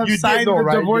as well have signed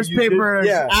the divorce papers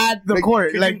at the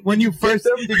court. Like when you first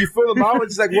did you fill them out?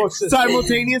 It's like, well,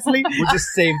 simultaneously. We'll just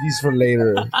save these for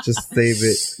later. Just save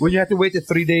it. When you have to wait the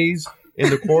 3 days in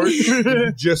the court,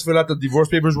 you just fill out the divorce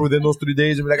papers within those 3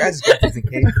 days and be like, I just got this in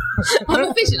case.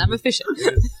 I'm efficient.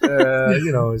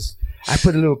 I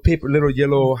put a little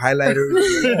yellow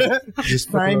highlighter. Just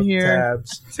sign here.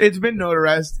 Tabs. It's been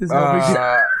notarized. It's no big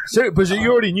deal. But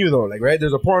you already knew though, like, right?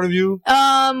 There's a part of you.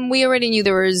 We already knew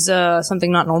there was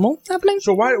something not normal happening.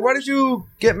 So why did you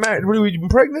get married? Were you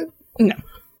pregnant? No.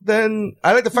 Then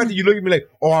I like the fact that you look at me like,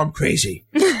 oh, I'm crazy.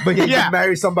 But you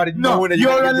marry somebody knowing that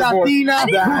you're a Latina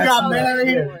who got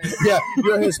married. Yeah,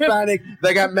 you're a Hispanic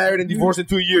that got married and divorced in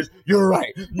 2 years. You're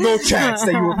right. No chance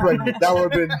that you were pregnant. That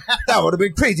would have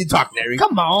been crazy talk, Neri.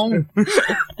 Come on.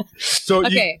 So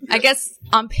okay, I guess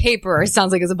on paper it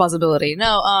sounds like it's a possibility.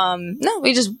 No,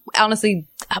 we just honestly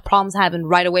had problems happened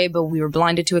right away, but we were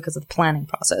blinded to it because of the planning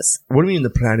process. What do you mean the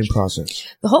planning process?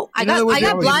 The whole I got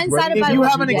blindsided by. If you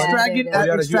have an extravagant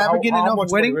enough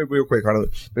wedding. Wait, real quick, I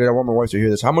want my wife to hear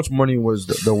this. How much money was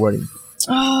the wedding?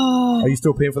 Oh. Are you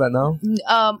still paying for that now?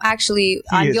 Actually,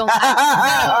 I'm the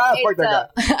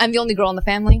only girl in the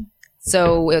family,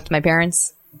 so it's my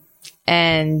parents.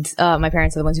 And my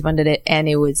parents are the ones who funded it, and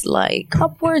it was like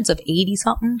upwards of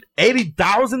 $80,000.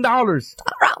 $80,000.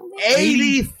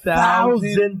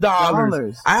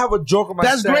 $80,000. I have a joke on my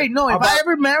That's great. No, if I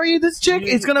ever marry this chick,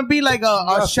 it's gonna be like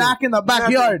a shack in the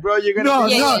backyard, bro. You're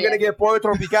gonna get pollo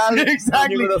tropical.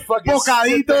 Exactly. You're gonna fucking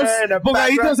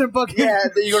bocaditos and fucking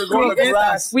then you're gonna go on the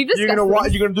grass. You're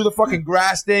gonna do the fucking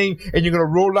grass thing, and you're gonna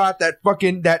roll out that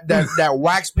fucking that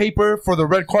wax paper for the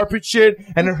red carpet shit,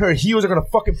 and then her heels are gonna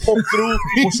fucking poke through.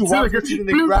 When she walks in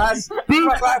the grass,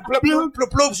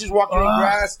 she's walking in the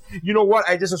grass. You know what?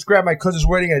 I just described my cousin's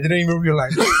wedding. I didn't even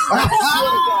realize it.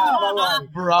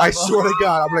 I swear to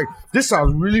God. I'm like, this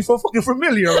sounds really fucking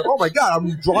familiar. I'm like, oh my God,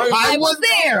 I'm drawing. I was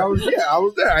there. I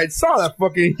was there. I saw that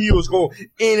fucking heels go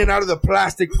in and out of the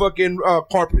plastic fucking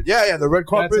carpet. Yeah, the red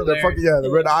carpet. The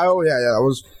red aisle. Yeah, that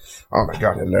was. Oh my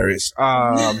God, hilarious.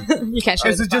 You can't show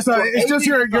it. It's just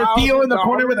your Theo in the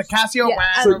corner with a Casio. Yeah,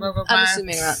 I'm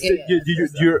assuming.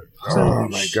 Oh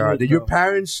my God. Did your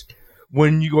parents,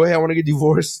 when you go, hey, I want to get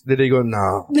divorced, did they go,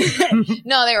 no?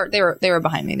 No, they were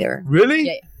behind me. They were really?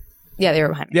 Yeah. Yeah, they were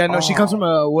behind me. Yeah, no, she comes from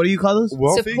a, what do you call those?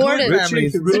 Wealthy? Supportive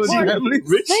families. Rich?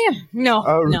 No.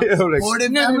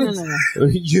 Supportive families?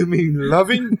 You mean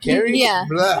loving, caring? Yeah.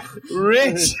 Blah.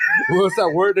 Rich. What's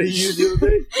that word that you used the other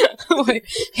day? Wait,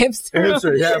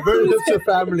 hipster. Yeah, very hipster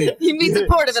family. You mean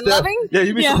supportive and loving? Yeah,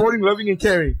 you mean supporting, loving, and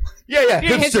caring. Yeah,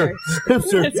 hipster.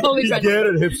 It's totally you get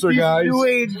it, hipster guys. You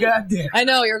ain't goddamn. I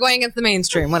know, you're going against the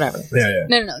mainstream, whatever. Yeah.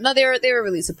 No, they were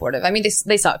really supportive. I mean,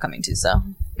 they saw it coming too, so.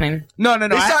 I mean, No. They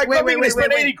saw it coming, they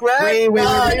spent 80 grand. Wait.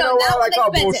 You know what? I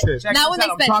call bullshit. Check Now this when they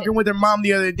out. I'm spent talking with her mom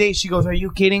the other day. She goes, "Are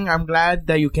you kidding? I'm glad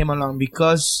that you came along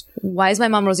because." Why is my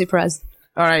mom Rosie Perez?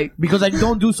 All right, because I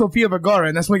don't do Sofia Vergara,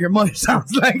 and that's what your mother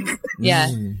sounds like. Yeah.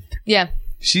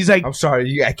 She's like, I'm sorry,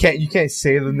 you can't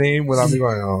say the name without me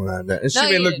going, oh man. And she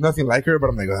may look nothing like her, but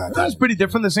I'm like, that's pretty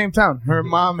different. The same town. Her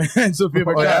mom and Sofia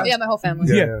Vergara. Yeah, my whole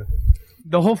family. Yeah.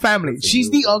 The whole family.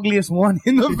 She's the ugliest one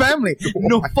in the family.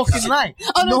 No fucking lie.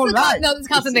 Oh, no, lie. No, this is a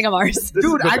constant thing of ours.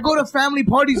 Dude, I go to family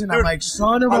parties and I'm like,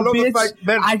 son of a bitch,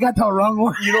 I got the wrong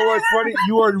one. You know what's funny?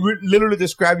 You are literally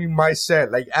describing my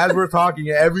set. Like, as we're talking,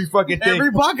 every fucking thing.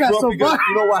 Every podcast so far.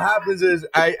 You know what happens is,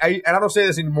 and I don't say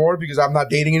this anymore because I'm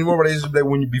not dating anymore, but it's just like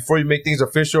before you make things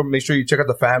official, make sure you check out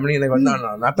the family. And they go,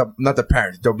 no, not the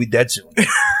parents. They'll be dead soon.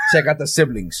 Check out the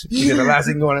siblings. Because the last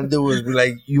thing you want to do is be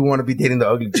like, you want to be dating the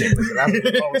ugly chick.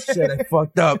 Oh shit, I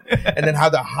fucked up. And then how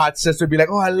the hot sister be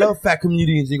like, oh, I love fat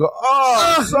comedians. You go,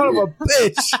 oh, son of a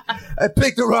bitch. I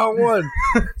picked the wrong one.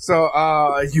 So,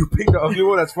 you picked the ugly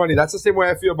one. That's funny. That's the same way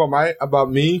I feel about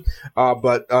me.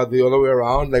 But the other way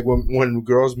around, like when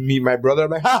girls meet my brother,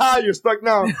 I'm like, haha, you're stuck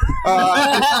now. You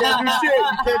can't do shit.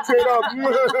 You can't trade up.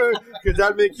 Because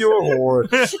that make you a whore.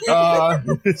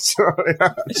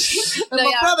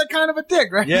 My brother kind of a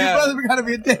dick, right? Yeah. Your brother kind of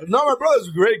be a dick. No, my brother's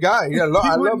a great guy. Yeah, I love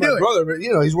my brother, but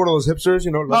he's one of those hipsters,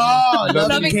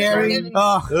 Loving, caring.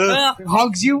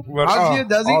 Hugs you?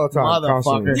 Does he? All the time.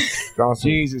 Motherfucker.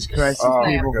 Jesus Christ. Oh,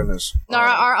 my goodness. No,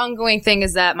 our ongoing thing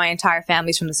is that my entire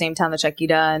family's from the same town that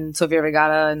Chiquita and Sofia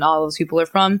Vergara and all those people are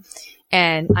from.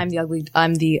 And I'm the ugly dog.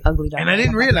 And I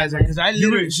didn't realize that because I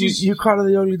literally... You call her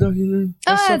the ugly dog?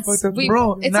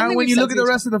 Bro, now when you look at the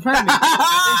rest of the family...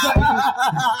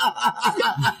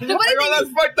 That's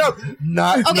fucked up.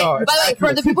 By the way,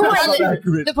 for the people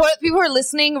who are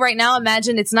listening right now,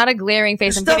 imagine it's not a glaring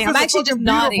face I'm giving. I'm actually just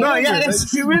nodding. No, yeah,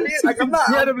 that's like, I'm not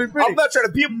trying to...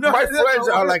 My friends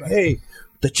are like, hey...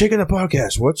 The chick in the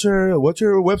podcast. What's her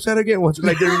website again?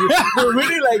 They're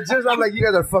really like just. I'm like, you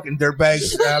guys are fucking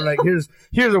dirtbags. I'm like, here's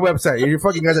a website. You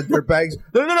fucking guys are dirtbags.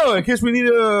 No. In case we need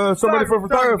somebody for a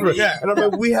photographer. Yeah. And I'm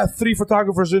like, we have 3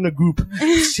 photographers in the group.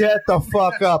 Shut the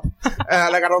fuck up.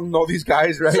 And like, I don't know these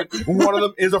guys, right? One of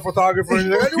them is a photographer. And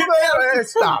like,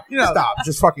 stop. Stop.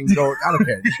 Just fucking go. I don't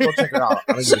care. Just go check it out.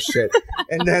 I don't give a shit.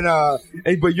 And then,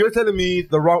 but you're telling me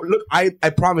the wrong. Look, I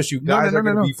promise you, guys are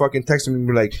gonna be fucking texting me and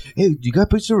be like, hey, you got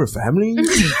picture of her family?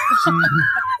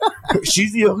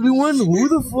 She's the ugly one? Who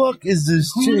the fuck is this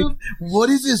chick? What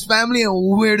is this family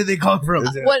and where do they come from?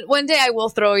 One day I will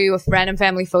throw you a random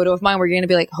family photo of mine where you're going to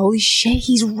be like, holy shit,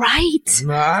 he's right.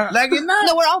 Nah.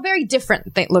 No, we're all very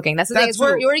different looking. That's the thing.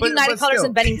 We're United Colors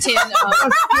in Bennington.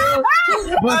 I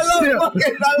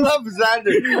love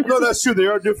Xander. No, that's true. They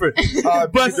are different.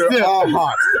 But they're all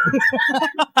hot.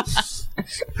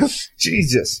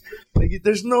 Jesus. Like,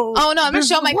 there's no... Oh, no, I'm going to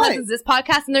show my cousins this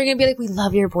podcast and they're going to be like, we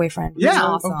love your boyfriend. He's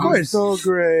awesome. Of course. So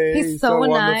great. He's so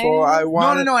nice. Wonderful. I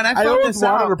always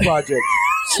wanted a project.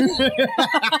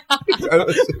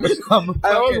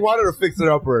 I always wanted to fix it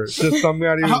up for her. Just something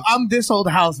I'm this old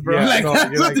house, bro. Yeah,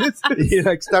 you're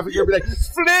like Stephen, you'll be like,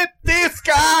 flip this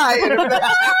guy. And it'll be like,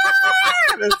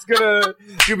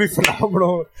 you'll be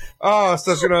phenomenal. Oh,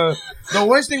 so it's gonna. The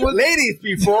worst thing was, ladies,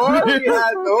 before he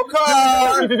had no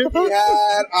car,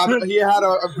 he had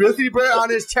a grizzly bear on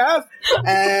his chest,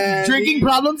 and drinking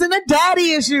problems and the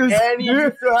daddy issues, and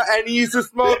he used to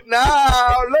smoke.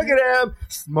 Now look at him,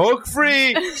 smoke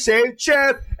free, shaved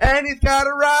chest, and he's got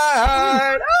a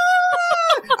ride.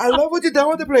 I love what you done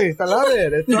with the place. I love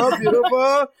it. It's so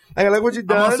beautiful. I like what you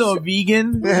done. I'm also a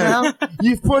vegan. Yeah.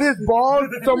 You've put his balls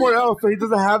somewhere else so he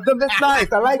doesn't have them. That's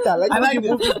nice. I like that. I like you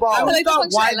move his balls. I thought,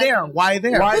 why there? Why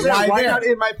there? Why there? Why not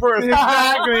in my purse?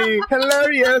 Exactly.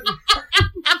 Hilarious.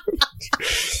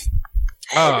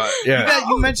 Yeah.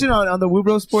 You mentioned on the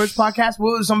Woobro Sports podcast,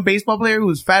 what was some baseball player who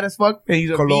was fat as fuck and he's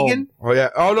a vegan? Oh yeah.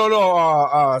 Oh no.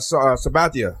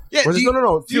 Sabathia. Yeah. No. Do you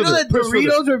know that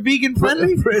Doritos are vegan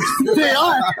friendly? They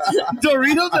are.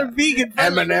 Doritos are vegan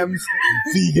friendly. M&M's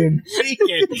vegan.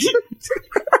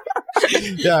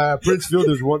 Yeah, Prince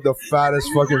Fielder's the fattest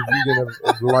fucking vegan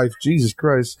of life. Jesus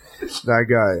Christ, that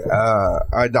guy.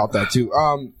 I doubt that too.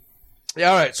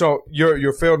 Yeah, all right. So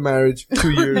your failed marriage,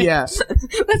 2 years. Yeah.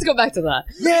 Let's go back to that.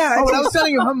 Yeah. I was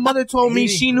telling you, her mother told me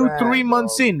she knew 3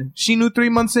 months in. She knew 3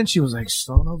 months in. She was like,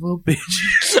 "Son of a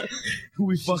bitch,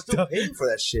 we fucked up." Paying for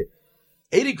that shit.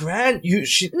 80 grand.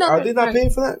 No, are they not paying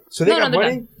for that? So they got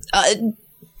money. I mean,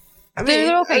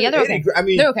 they're okay. Yeah, they're okay.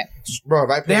 They're okay. Bro, if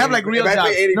I pay they have like real jobs. If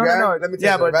I pay 80 grand, No. let me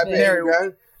tell you, if I pay 80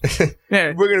 grand.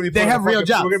 Yeah, we're gonna be. They have real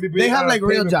jobs. They have like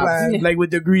real jobs, like with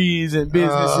degrees and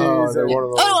businesses.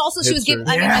 Also, she was giving.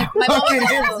 I mean, my mom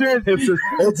was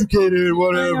educated,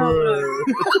 whatever.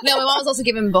 No, my mom was also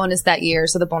giving bonus that year,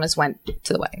 so the bonus went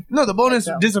to the wedding. No, the bonus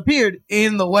disappeared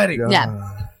in the wedding.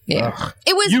 Yeah.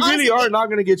 It was. You really are not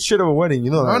going to get shit of a wedding,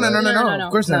 you know that. No.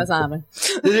 Of course not. That's not happening.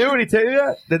 Did they already tell you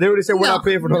that? Did they already say we're not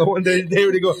paying for another one? They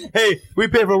already go, hey, we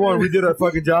paid for one. We did our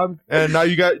fucking job, and now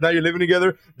you're living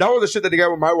together. That was the shit that they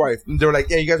got with my wife. And they were like,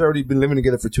 yeah, you guys already been living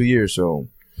together for 2 years, so.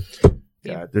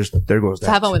 Yeah, there goes that.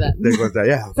 So have fun with that. There goes that.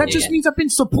 Yeah. That just means I've been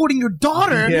supporting your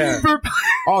daughter. Yeah.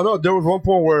 Oh no, there was one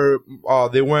point where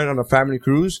they went on a family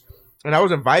cruise, and I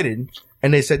was invited.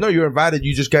 And they said, no, you're invited.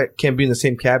 You just can't be in the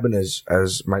same cabin as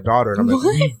my daughter. And I'm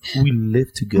like, we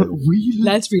live together.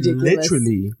 That's ridiculous.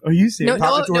 Literally. Are you serious?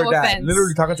 Talking to her dad. Offense.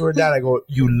 Literally talking to her dad. I go,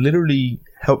 you literally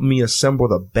helped me assemble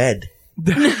the bed.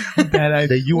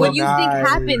 That you what and you I, think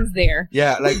happens there?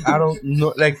 Yeah, like, I don't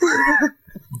know. Like,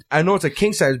 I know it's a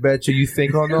king size bed, so you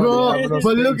think, oh no.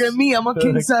 But look at me. I'm a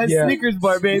king size Snickers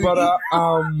bar, baby. But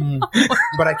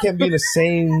I can't be in the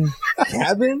same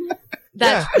cabin.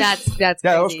 That's crazy.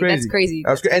 That was crazy.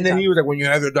 That's crazy. And then he was like, when you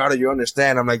have your daughter, you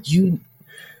understand. I'm like,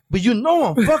 but you know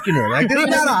I'm fucking her. Like, this is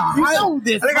not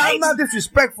I'm not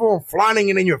disrespectful and flaunting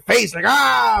it in your face. Like,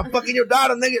 I'm fucking your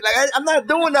daughter, nigga. Like, I'm not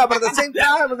doing that. But at the same time,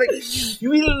 I was like,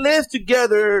 we live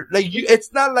together. Like,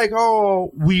 it's not like,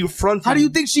 oh, we front. How do you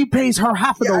think she pays her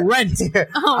half of the rent?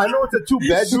 Oh. I know it's a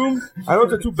 2-bedroom. I know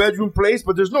it's a 2-bedroom place,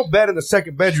 but there's no bed in the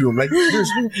second bedroom. Like,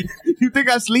 you think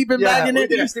I sleep in back in it?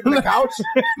 I sleep in the couch.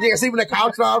 I sleep in the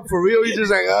couch now for real. He's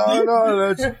just like, oh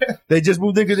no, they just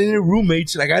moved in because they need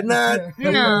roommates. Like, I'm not.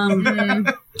 No.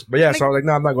 But yeah, so I was like,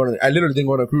 no, I'm not going to. I literally didn't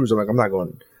go on a cruise. I'm like, I'm not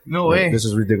going. No way. This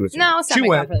is ridiculous. No, it's not she my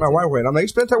went. confidence. My wife went. I'm like,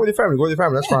 spend time with your family. Go with your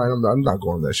family. That's fine. I'm not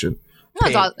going to that shit.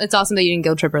 No, it's awesome that you didn't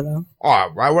guilt trip her though. Oh,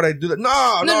 why would I do that?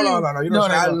 No. You know,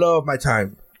 I love my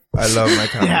time. I love my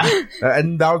time. Yeah.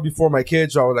 And that was before my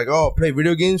kids. So I was like, oh, play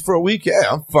video games for a week? Yeah,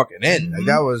 I'm fucking in. Like,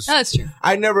 that was. No, that's true.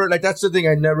 I never, like, that's the thing.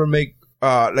 I never make,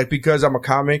 like, because I'm a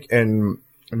comic and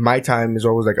my time is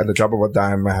always like at the drop of a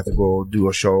dime. I have to go do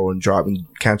a show and drop and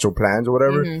cancel plans or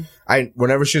whatever. Mm-hmm.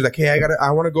 Whenever she's like, hey,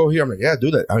 I want to go here. I'm like, yeah, do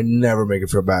that. I never make her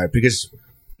feel bad because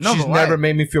she's never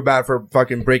made me feel bad for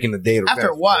fucking breaking the date. After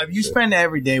a while, if you spend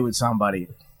every day with somebody,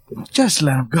 just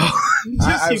let them go. You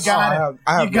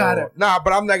got it. Nah,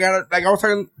 but I'm not gonna, like, I was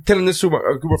telling this to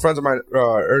a group of friends of mine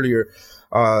earlier.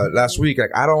 Last week,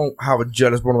 like, I don't have a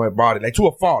jealous bone in my body, like, to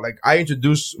a fault. Like, I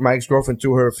introduced my ex-girlfriend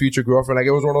to her future girlfriend. Like,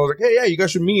 it was one of those, like, hey, yeah, you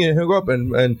guys should meet and hook up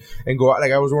and go out.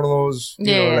 Like, I was one of those,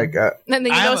 you know, like, and then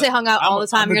you don't say hung out all the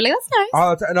time. And you're like, that's nice.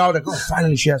 All the time. And I was like, oh,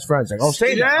 finally she has friends. Like, oh,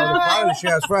 say that. I was like, finally she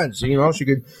has friends. You know, she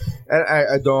could, and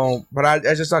I don't, but I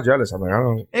just not jealous. I'm like, I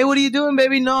don't. Hey, what are you doing,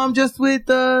 baby? No, I'm just with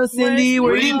Cindy.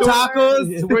 We're eating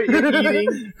tacos. We're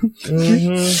eating.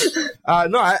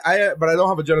 Mm-hmm. No, but I don't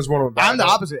have a jealous bone in my body. I'm the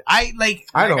opposite.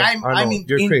 I know. I mean,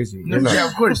 you're crazy. You're yeah,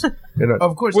 of course.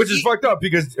 Of course. Which is fucked up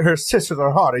because her sisters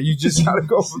are hotter. You just gotta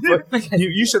go.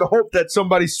 You should hope that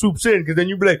somebody swoops in because then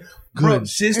you'd be like, bro,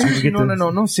 sisters.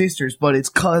 No sisters, but it's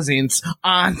cousins,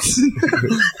 aunts.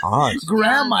 Aunts.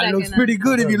 Grandma looks pretty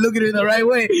good if you look at it the right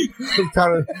way.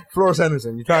 Florence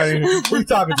Henderson. Who are you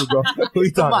talking to, bro? Who are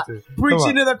you talking to?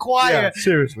 Preaching to the choir. Yeah,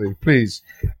 seriously, please.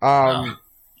 Oh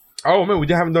man, we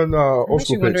haven't done old school. I'm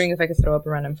actually wondering if I could throw up a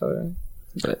random photo.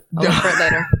 But I'll look for it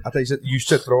later. I thought you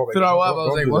said throw up. Throw up. I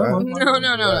was like, what?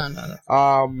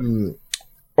 No.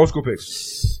 Old school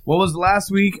picks. What was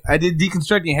last week? I did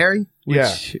Deconstructing Harry.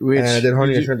 And I did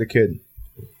Honey, I Shrunk the Kid.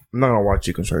 I'm not gonna watch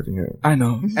Deconstructing here. I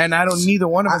know, and I don't. Neither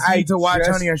one of us need to watch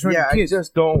Honey, I Shrunk the Kids. I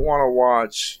just don't want to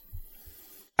watch.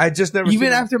 I just never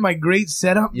even after my great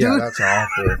setup. Yeah, dude. that's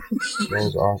awful. That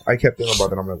was awful. I kept thinking about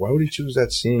that. I'm like, why would he choose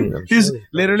that scene?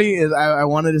 Literally, I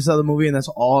wanted to sell the movie, and that's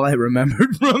all I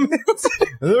remembered from it.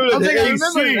 I was like, I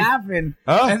remember laughing,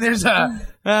 and there's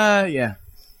yeah.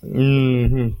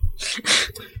 Mm-hmm.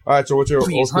 All right, so what's your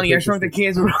Please, Honey, I Shrunk the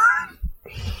Kids?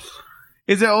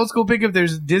 Is it old school pick if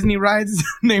there's Disney rides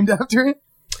named after it?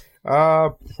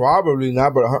 Probably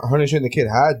not. But Honey, I Shrunk the Kid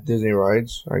had Disney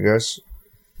rides, I guess.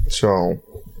 So,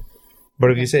 but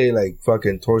if you say like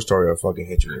fucking Toy Story, I'll fucking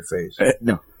hit you in the face.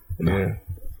 No.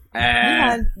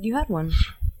 Yeah. You had one.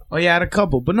 Oh yeah, I had a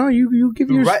couple, but no, you give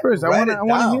yours first. I want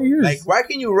to hear yours. Like, why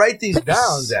can you write these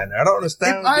down, then? I don't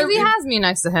understand. Because he has me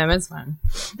next to him. It's fine.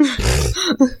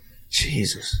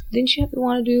 Jesus. Didn't you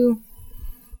want to do?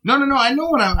 No. I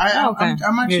know what I'm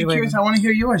actually curious. I want to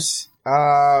hear yours.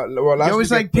 Well, you always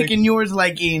like picking yours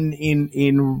like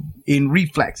in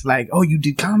reflex. Like, oh, you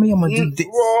did comedy, I'm gonna do this.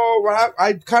 Well,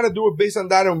 I kind of do it based on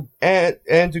that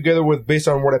and together with based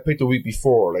on what I picked the week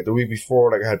before. Like the week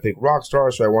before, like I had picked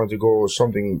Rockstar, so I wanted to go with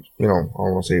something, I don't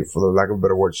want to say, for the lack of a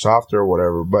better word, softer or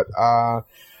whatever. But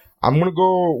I'm gonna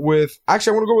go with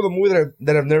a movie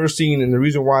that I've never seen, and the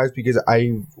reason why is because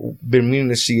I've been meaning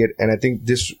to see it, and I think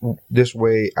this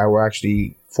way I will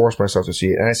actually force myself to see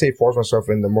it. And I say force myself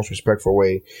in the most respectful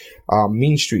way.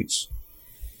 Mean Streets.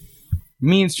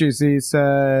 Mean Streets is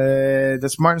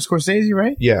that's Martin Scorsese,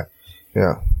 right? Yeah.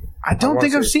 I don't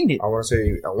think I've seen it. I want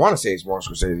to say it's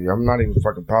Martin Scorsese. I'm not even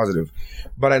fucking positive,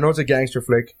 but I know it's a gangster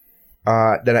flick.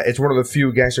 It's one of the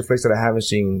few gangster flicks that I haven't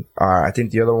seen. I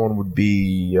think the other one would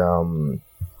be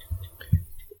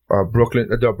Brooklyn,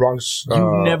 the Bronx.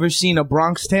 You've never seen A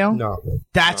Bronx Tale? No.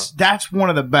 That's one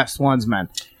of the best ones, man.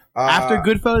 After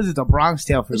Goodfellas, it's A Bronx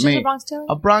Tale for me. A Bronx Tale?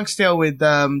 A Bronx Tale with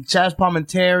Chaz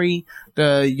Palminteri.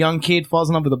 The young kid falls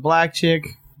in love with a black chick.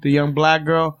 The young black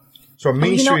girl. So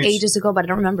Mean Streets. Ages ago, but I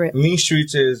don't remember it. Mean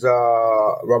Streets is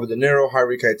Robert De Niro,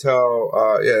 Harvey Keitel.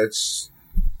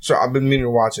 So I've been meaning to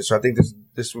watch it. So I think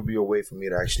this would be a way for me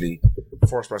to actually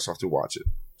force myself to watch it.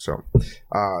 So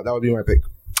that would be my pick.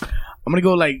 I'm gonna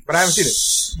go but I haven't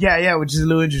seen it. Yeah, which is a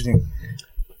little interesting.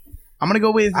 I'm gonna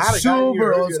go with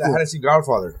super old school. I hadn't seen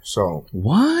Godfather, so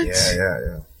what?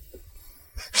 Yeah.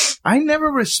 I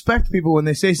never respect people when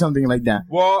they say something like that.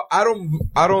 Well, I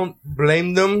don't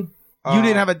blame them. You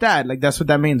didn't have a dad, like that's what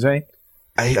that means, right?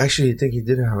 I actually think he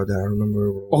didn't have a dad. I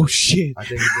remember. Oh shit! I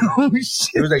think he did.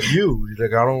 It was like you. He's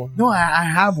like, I don't. No, I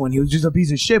have one. He was just a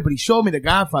piece of shit, but he showed me The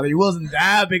Godfather. He wasn't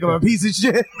that big of a piece of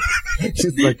shit.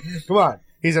 He's like, come on.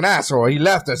 He's an asshole. He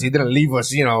left us. He didn't leave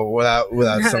us,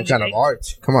 without some kind of art.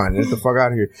 Come on, get the fuck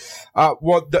out of here.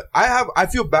 I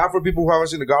feel bad for people who haven't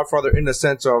seen The Godfather in the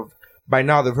sense of by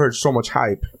now they've heard so much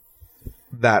hype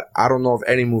that I don't know if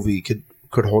any movie could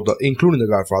hold up, including The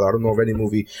Godfather. I don't know of any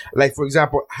movie. Like, for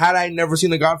example, had I never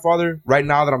seen The Godfather, right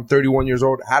now that I'm 31 years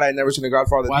old, had I never seen The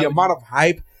Godfather, the amount of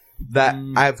hype that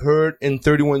I've heard in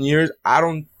 31 years, I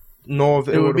don't know if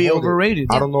it would be overrated.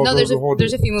 I don't know. No, there's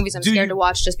a few movies I'm scared to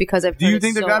watch just because I've. Do you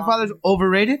think The Godfather's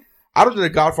overrated? I don't think The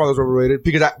Godfather's overrated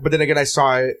but then again, I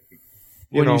saw it.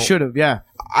 You should have. Yeah,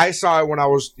 I saw it when I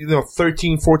was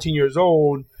 13, 14 years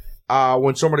old.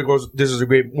 When somebody goes, "This is a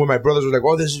great." When my brothers were like,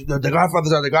 "Oh, this is the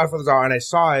Godfather's out," and I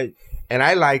saw it and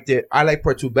I liked it. I like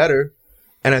part 2 better,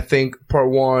 and I think part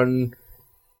 1.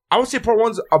 I would say part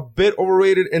 1's a bit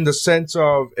overrated in the sense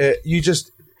of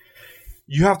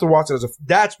you have to watch it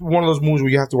that's one of those movies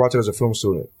where you have to watch it as a film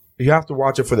student. You have to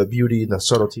watch it for the beauty and the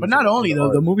subtlety. But not only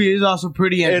though, the movie is also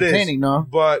pretty entertaining, no?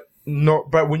 But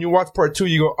when you watch part 2,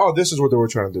 you go, "Oh, this is what they were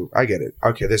trying to do. I get it.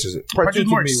 Okay, this is it." Part 2 is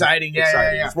more exciting.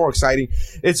 Yeah. It's more exciting.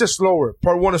 It's just slower.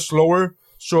 Part 1 is slower.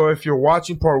 So if you're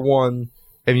watching part 1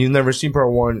 and you've never seen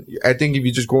part 1, I think if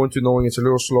you just go into knowing it's a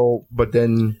little slow, but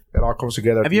then it all comes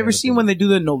together. Have you ever seen when they do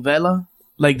the novella?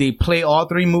 Like they play all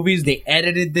 3 movies, they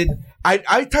edited it.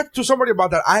 I talked to somebody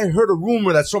about that. I heard a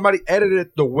rumor that somebody edited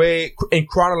it the way in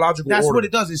chronological That's order. what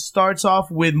it does. It starts off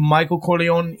with Michael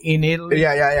Corleone in Italy.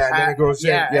 Yeah. And then it goes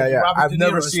yeah. I've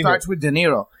never seen it. It starts with De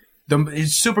Niro.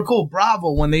 It's super cool.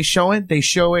 Bravo. When they show it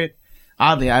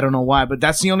oddly. I don't know why, but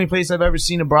that's the only place I've ever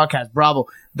seen a broadcast. Bravo.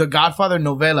 The Godfather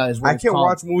novella is what I can't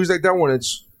watch movies like that when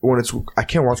it's I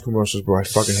can't watch commercials, bro. I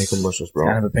fucking hate commercials, bro.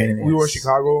 Kind of a pain in the ass. We were in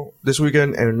Chicago this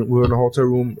weekend, and we were in a hotel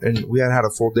room, and we had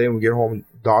a full day, and we get home, and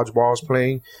Dodgeball is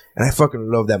playing, and I fucking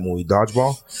love that movie,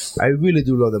 Dodgeball. I really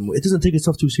do love that movie. It doesn't take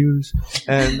itself too serious,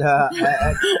 and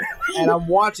I'm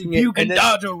watching it. You can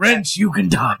dodge a wrench, you can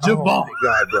dodge a ball. Oh my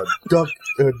god, bro!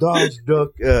 Dodge,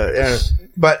 duck.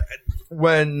 But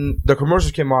when the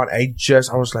commercials came on, I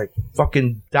was like,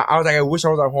 fucking. I was like, I wish I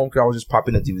was at home because I was just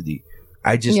popping a DVD.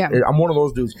 I'm one of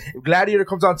those dudes. If Gladiator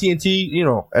comes on TNT, you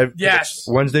know,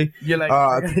 Wednesday. You're like,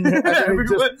 I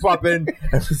just pop in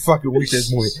and fucking watch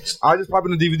this movie. I just pop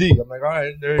in the DVD. I'm like, all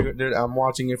right, there, I'm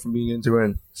watching it from beginning to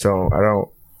end. So I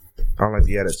don't like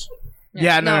the edits.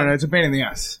 Yeah, no, it's a pain in the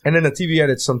ass. And then the TV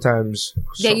edits sometimes.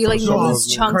 Yeah, you like lose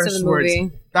chunks of the movie.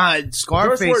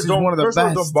 Scarface is one of the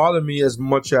best. Don't bother me as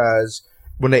much as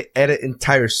when they edit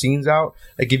entire scenes out.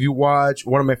 Like if you watch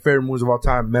one of my favorite movies of all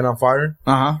time, Men on Fire.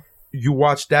 You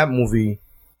watch that movie,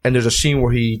 and there's a scene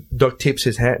where he duct tapes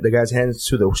the guy's hands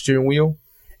to the steering wheel,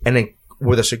 and then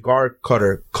with a cigar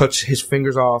cutter cuts his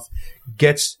fingers off.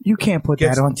 You can't put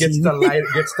that on gets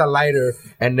TV. Gets the lighter,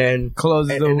 and then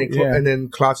closes and then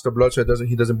clots the blood so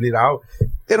he doesn't bleed out.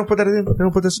 They don't put that in. They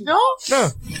don't put this. No.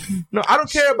 I don't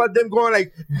care about them going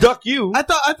like duck you. I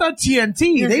thought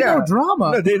TNT. They know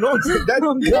drama. No, they know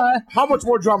that. How much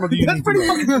more drama do you need?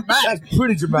 That's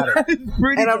pretty dramatic.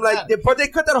 I'm like, but they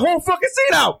cut that whole fucking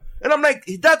scene out. And I'm like,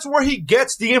 that's where he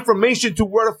gets the information to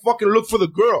where to fucking look for the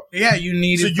girl. Yeah, you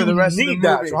need it for the rest of the movie.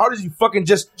 That. So how does he fucking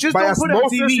just by don't put it on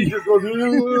TV? He just goes,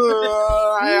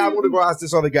 I'm gonna go ask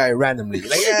this other guy randomly.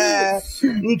 Like,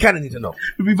 you kind of need to know.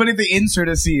 It'd be funny if they insert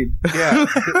a scene. Yeah,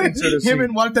 insert a scene. Him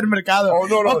and Walter Mercado. Oh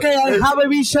no. Okay, I have a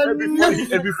vision.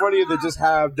 It'd be funny if they just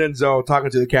have Denzel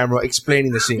talking to the camera,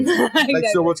 explaining the scene. Like,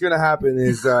 so what's gonna happen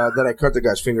is that I cut the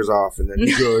guy's fingers off, and then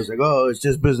he goes like, "Oh, it's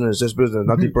just business,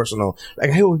 nothing personal."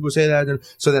 Like, hey, people say that,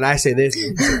 so then I say this,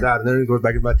 and he says that, and then it goes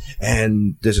back and back,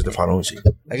 and this is the following scene.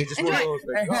 Like, it's just one of those.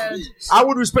 Like, I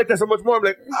would respect that so much more. I'm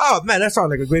like, oh man, that sounds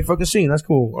like a great fucking scene. That's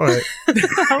cool. All right.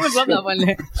 I would love that one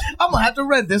day. I'm gonna have to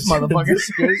rent this motherfucker.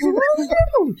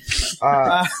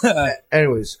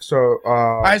 Anyways, so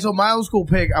all right. So my old school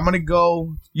pick, I'm gonna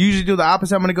go. Usually do the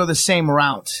opposite. I'm gonna go the same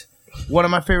route. One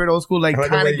of my favorite old school, like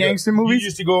kind of gangster movies. You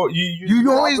used to go. You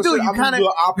always do. You kind of do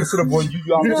the opposite of what you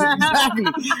do. Exactly.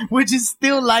 Which is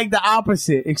still like the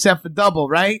opposite, except for double,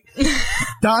 right?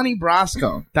 Donnie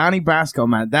Brasco,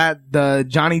 man. The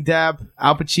Johnny Depp,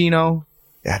 Al Pacino.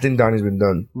 Yeah, I think Donnie's been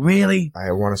done. Really?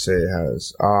 I want to say it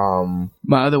has.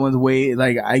 My other one's way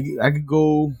like I could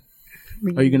go.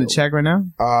 Are you gonna check right now?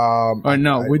 Or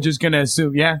no? We're just gonna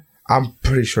assume. Yeah. I'm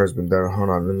pretty sure it's been done. Hold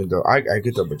on, let me go. I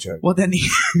could double check. Well, then,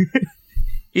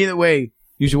 either way,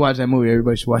 you should watch that movie.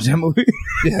 Everybody should watch that movie.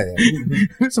 Yeah.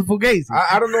 It's a fugazi.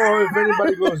 I don't know if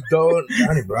anybody goes,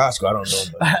 Donnie Brasco. I don't know.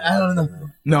 I don't know.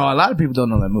 No, a lot of people don't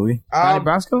know that movie. Donnie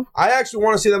Brasco? I actually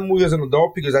want to see that movie as an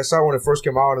adult because I saw it when it first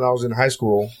came out and I was in high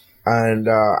school. And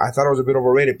I thought it was a bit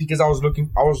overrated because I was waiting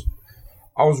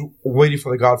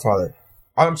for The Godfather.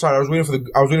 I'm sorry, I was waiting for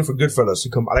Goodfellas to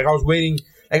come. Like, I was waiting.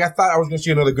 Like, I thought I was going to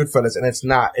see another Goodfellas, and it's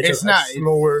not. It's not. It's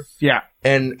slower. Yeah.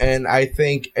 And I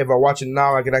think if I watch it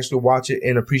now, I could actually watch it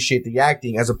and appreciate the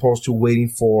acting as opposed to waiting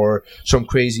for some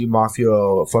crazy mafia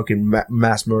fucking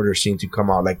mass murder scene to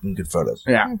come out like in Goodfellas.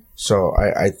 Yeah. So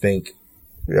I think,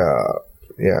 yeah.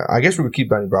 I guess we would keep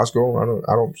Donnie Brasco.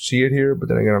 I don't see it here, but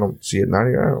then again, I don't see it not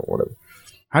here. Whatever.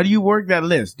 How do you work that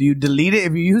list? Do you delete it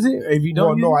if you use it? If you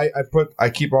don't? Well, no. I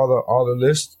keep all the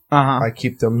lists. I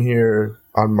keep them here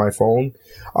on my phone.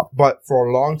 But for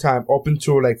a long time, up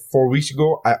until like 4 weeks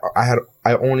ago, I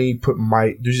only put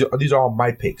these are all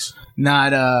my picks. Not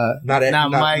the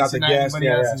guest. Yeah.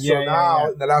 So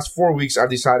now in the last 4 weeks, I've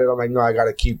decided I'm like, no, I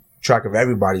gotta keep track of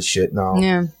everybody's shit now.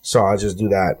 Yeah. So I'll just do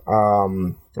that.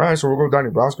 All right, so we'll go Donnie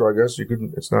Brasco. I guess you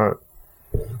could. It's not.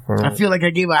 I feel like I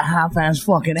gave a half-ass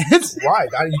fucking answer. Why?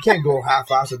 You can't go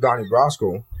half-ass with Donnie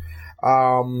Brasco.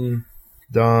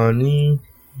 Donnie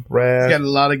Brasco. He's got a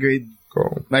lot of great,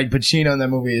 like Pacino in that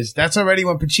movie. That's already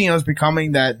when Pacino's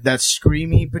becoming that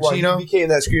screamy Pacino. Well, he became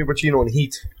that screamy Pacino in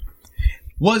Heat.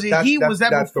 Was it Heat? Was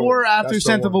that before or after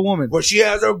Scent of a Woman? Well, she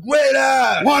has a great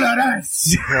ass. What an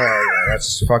ass. Yeah,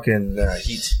 that's fucking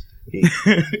Heat.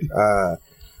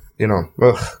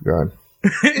 Oh, God.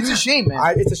 It's a shame,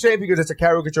 man. It's a shame because it's a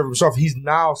caricature of himself. He's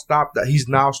now stopped that. He's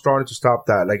now starting to stop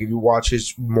that. Like if you watch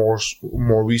his more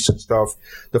recent stuff,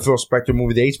 the Phil Spector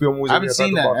movie, the HBO movie. I haven't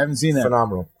seen that.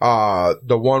 Phenomenal.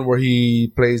 The one where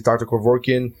he plays Dr.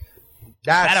 Kevorkian.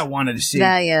 That I wanted to see.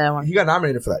 That one. He got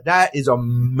nominated for that. That is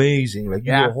amazing. Like,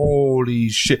 you go, holy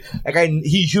shit. Like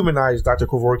he humanized Dr.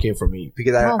 Kevorkian for me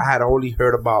because I had only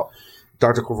heard about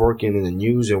Dr. Kevorkian in the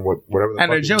news and whatever.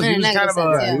 And the joke, he was kind of a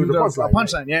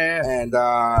punchline. Yeah.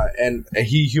 And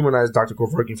he humanized Dr.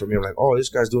 Kevorkian for me. I'm like, oh, this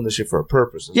guy's doing this shit for a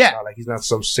purpose. It's not like he's not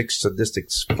some sick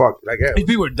sadistic fuck. Like, these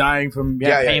people were dying from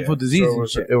painful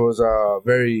diseases. So it was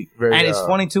very, very. And it's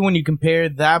funny too when you compare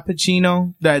that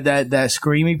Pacino, that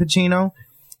screamy Pacino,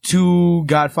 to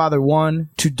Godfather 1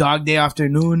 to Dog Day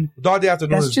Afternoon. Dog Day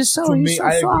Afternoon. That's is, just so to he's me. so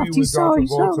I agree soft. with He's John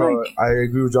so Travolta. like. I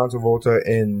agree with John Travolta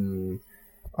in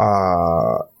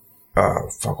what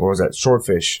was that?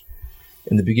 Swordfish.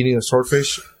 In the beginning of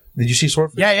Swordfish. Did you see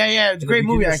Swordfish? Yeah. It's a great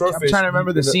movie. I'm trying to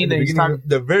remember the scene that he's talking.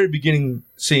 The very beginning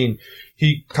scene,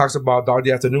 he talks about Dog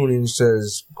Day Afternoon, and he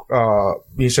says,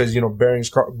 barring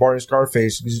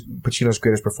Scarface, this is Pacino's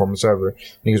greatest performance ever. And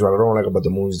he goes, what I don't like about the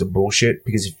movie is the bullshit,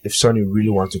 because if Sonny really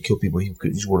wanted to kill people, he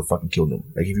just would have fucking killed them.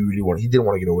 Like, if he really wanted, he didn't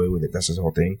want to get away with it. That's his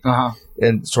whole thing.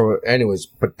 And so, anyways,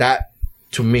 but that,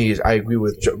 to me, I agree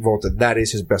with Volta. That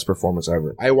is his best performance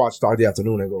ever. I watched Dog Day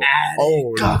Afternoon and I go,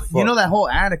 oh, fuck. You know that whole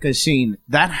Attica scene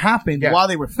that happened while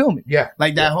they were filming. Yeah,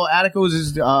 like that whole Attica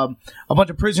was a bunch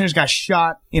of prisoners got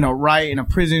shot in a riot in a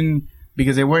prison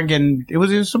because they weren't getting. It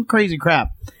was some crazy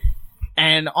crap,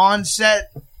 and on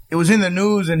set. It was in the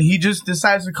news, and he just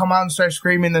decides to come out and start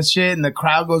screaming the shit, and the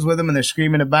crowd goes with him, and they're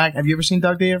screaming it back. Have you ever seen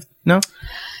Dog Day? No.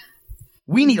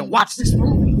 We need to watch this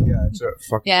movie.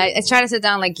 I tried to sit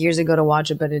down like years ago to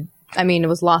watch it, but it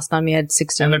was lost on me at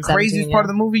 16. And the craziest part of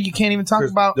the movie you can't even talk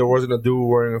about. There wasn't a dude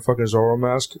wearing a fucking Zorro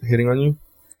mask hitting on you.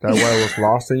 That's why it was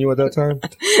lost in you at that time.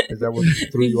 Is that what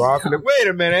threw you off? You're like, wait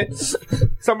a minute,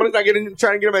 somebody's not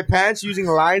trying to get in my pants using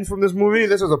lines from this movie.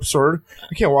 This is absurd.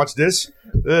 I can't watch this.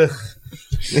 Ugh.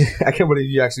 I can't believe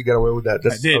you actually got away with that.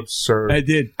 That's absurd. I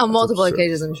did. On multiple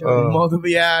occasions, I'm sure. Multiple,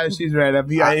 yeah, she's right.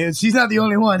 She's not the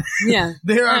only one. Yeah.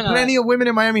 There are plenty of women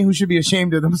in Miami who should be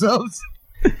ashamed of themselves.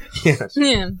 Yes.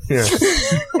 Yeah.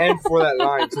 And for that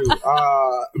line, too.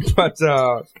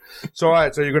 So, all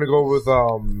right, so you're going to go with...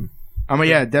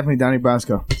 definitely Donnie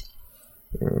Brasco.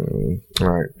 All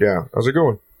right, yeah. How's it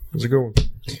going?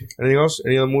 Anything else?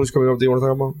 Any other movies coming up that you want to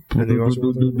talk about? Anything else?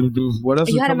 What else?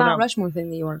 You had a Mount Rushmore thing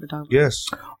that you wanted to talk about. Yes.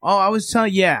 Oh, I was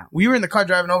telling. Yeah, we were in the car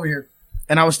driving over here,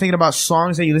 and I was thinking about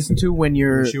songs that you listen to when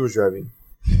you're. She was driving.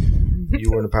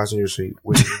 You were in the passenger seat.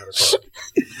 Waiting for the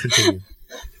car. Continue.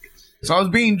 So I was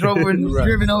being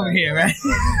driven over here, right?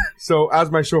 So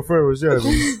as my chauffeur was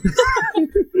driving.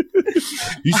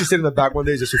 You should sit in the back one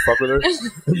day just to fuck with her.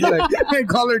 And be like, and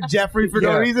call her Jeffrey for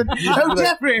no reason. Oh,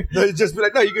 Jeffrey. No, just be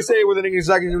like, no, you can say it with an English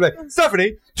accent. You're like,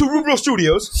 Stephanie, to Rubro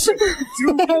Studios.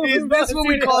 That's what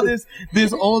we call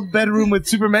this old bedroom with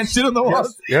Superman shit on the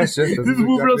walls. Yes. This is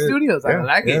Rubro Studios. I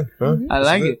like it. I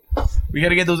like it. We got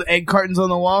to get those egg cartons on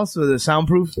the wall so they're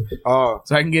soundproof. So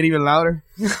I can get even louder.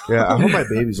 Yeah, I hope my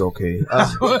baby's okay.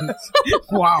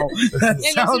 Wow. That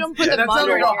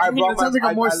sounds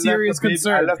like a more serious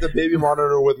concern. I left the baby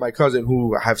monitor with my cousin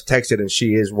who I have texted, and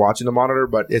she is watching the monitor,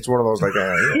 but it's one of those like,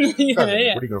 cousin, what are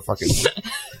you going to fucking do?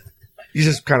 He's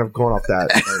just kind of going off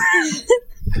that.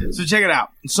 So check it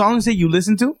out. Songs that you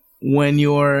listen to when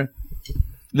you're,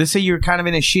 let's say you're kind of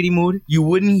in a shitty mood, you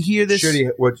wouldn't hear this.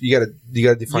 Shitty, what you gotta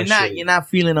define shitty. You're not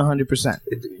feeling 100%.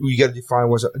 You gotta define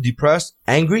what's depressed,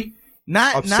 angry,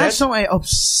 not so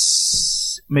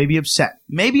maybe upset,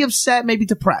 maybe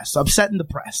depressed, upset and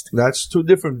depressed. That's two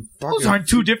different. Those aren't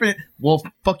two different. Well,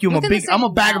 fuck you. I'm a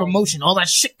bag of emotion. All that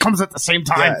shit comes at the same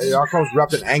time. Yeah, it all comes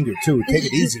wrapped in anger too. Take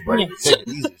it easy, buddy. Take it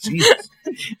easy. Jesus.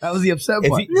 That was the upset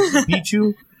part. If he beat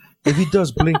you, if he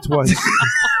does blink twice.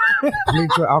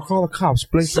 I'll call the cops.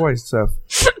 Blink twice, Steph.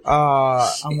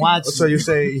 I'm watching. So you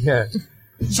say, yeah.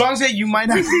 Songs that you might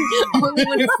not. Only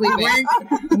when it's sleeping.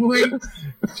 Wink.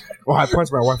 Oh, I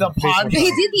punched my wife. The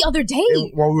He did the other day.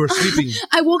 While we were sleeping.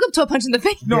 I woke up to a punch in the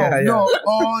face. No.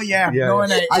 Oh yeah. No,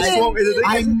 and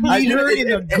I need her in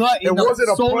the gut. It wasn't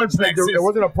a punch. It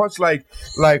wasn't a punch like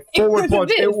forward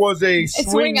punch. It was a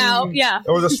swing out. Yeah. It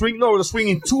was a swing. No, it was a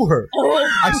swinging to her.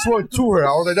 I swung to her.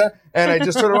 I was like that. And I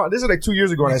just turned around. This is like 2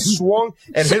 years ago. And I swung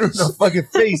and hit her in the fucking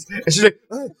face. And she's like,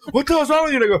 what the hell's wrong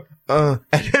with you? And I go, And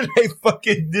then I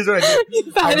fucking, this is what I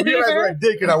did. I realized what I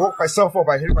did because I woke myself up.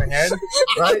 I hit my hand,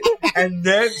 right? And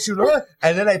then she was like,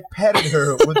 and then I patted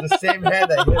her with the same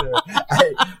hand I hit her.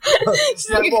 I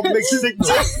slapped on mixed signals.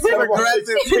 He's like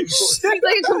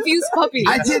a confused puppy.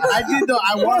 I did though.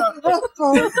 I want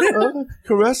to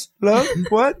caress, love,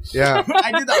 what? Yeah.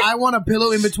 I did the I want a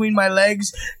pillow in between my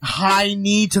legs, high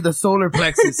knee to the solar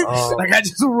plexus. Like I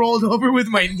just rolled over with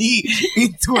my knee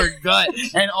into her gut,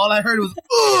 and all I heard was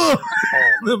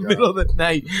in the middle of the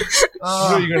night. You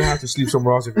know you're gonna have to sleep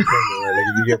somewhere else if you're pregnant. Right? Like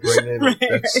if you get pregnant,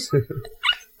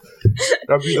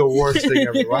 that'd be the worst thing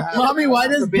ever. Mommy, why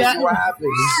does that? What happened?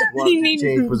 He's to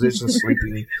change position,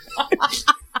 sleeping.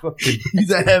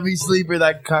 He's a heavy sleeper.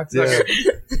 That cocksucker.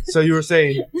 Yeah. So you were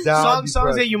saying songs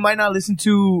that you might not listen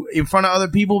to in front of other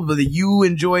people, but that you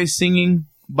enjoy singing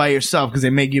by yourself because they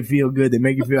make you feel good. They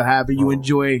make you feel happy. You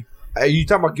enjoy. Are you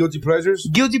talking about guilty pleasures?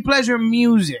 Guilty pleasure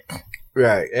music.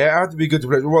 Right. I have to be guilty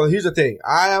pleasure. Well, here's the thing.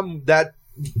 I am that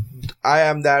I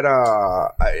am that.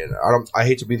 I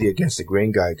hate to be the against the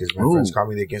grain guy because my friends call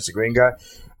me the against the grain guy.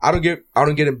 I don't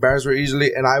get embarrassed very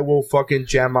easily, and I will fucking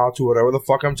jam out to whatever the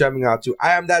fuck I'm jamming out to.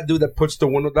 I am that dude that puts the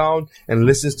window down and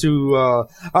listens to I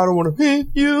don't want to pick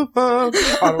you up,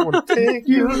 I don't want to take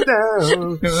you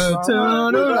down.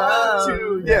 Turn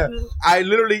around. Yeah, I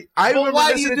literally. But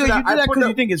why do you do it? You do that because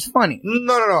you think it's funny.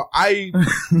 No. I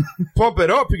pump it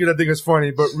up because I think it's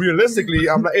funny, but realistically,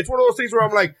 I'm like, it's one of those things where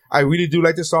I'm like, I really do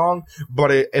like the song,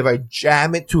 but if I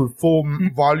jam it to full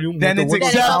volume, then it's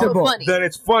acceptable. Then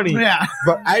it's funny. Yeah,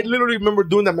 but I literally remember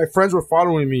doing that. My friends were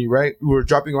following me, right? We were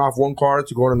dropping off one car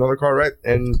to go on another car, right?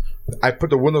 And I put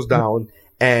the windows down,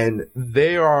 and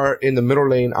they are in the middle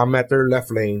lane. I'm at their left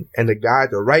lane, and the guy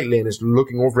at the right lane is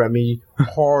looking over at me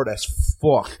hard as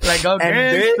fuck. Like,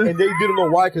 okay. And they didn't know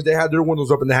why, because they had their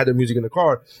windows up and they had their music in the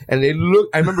car. And they look.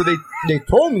 I remember they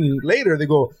told me later. They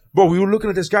go, bro, we were looking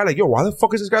at this guy like, yo, why the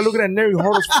fuck is this guy looking at Neri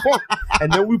hard as fuck?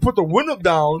 And then we put the window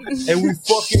down and we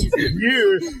fucking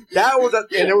hear and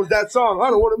it was that song.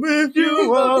 I don't want to miss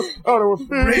you up. I don't want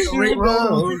to miss you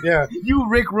down. Yeah, you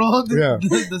Rick rolled. Yeah,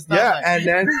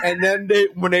 and then they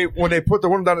when they put the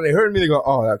window down and they heard me, they go,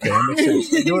 oh, okay, that makes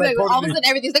sense. You know, like, all of a sudden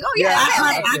everything's like, oh yeah,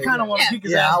 I kind of want to kick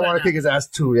his ass. Yeah, I want to kick his ass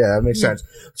too. Yeah, that makes sense.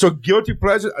 So guilty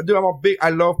pleasure, dude. I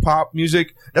love pop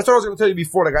music. That's what I was gonna tell you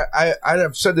before. Like I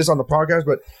have said this on the podcast,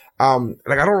 but.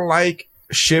 Like I don't like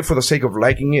shit for the sake of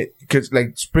liking it, because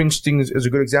like Springsteen is a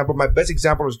good example. My best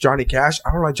example is Johnny Cash.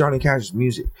 I don't like Johnny Cash's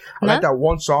music. I like that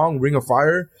one song, Ring of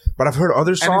Fire, but I've heard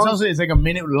other songs. And it's like a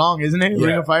minute long, isn't it? Yeah.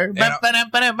 Ring of Fire.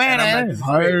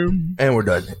 And we're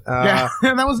done. Yeah,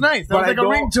 that was nice. That was like a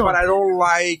ringtone. But I don't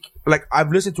like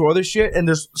I've listened to other shit, and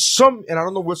there's some, and I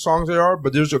don't know what songs they are,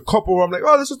 but there's a couple where I'm like,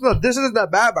 oh, this isn't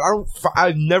that bad, but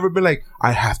I've never been like,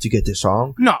 I have to get this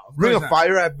song. No. Ring of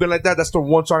Fire, I've been like that. That's the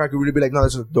one song I could really be like, no,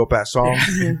 this is a dope ass song.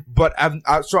 But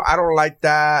so I don't like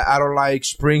that. I don't like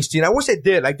Springsteen. I wish I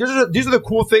did. Like, these are the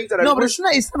cool things that I. No, but it's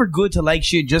never good to like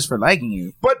shit just for liking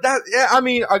it. But that, yeah, I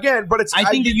mean, again, but it's. I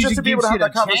think that you just should to be able to have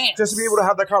that just to be able to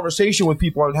have that conversation with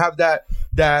people and have that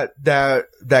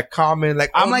common, like.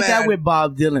 I'm like that with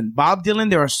Bob Dylan. Bob Dylan,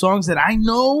 there are songs that I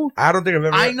know. I don't think I've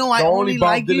ever. I know. I only Bob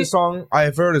like Dylan it. song I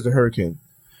have heard is the Hurricane.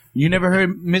 You never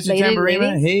heard Mr. Tambourine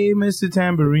Man? Hey, Mr.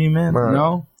 Tambourine Man.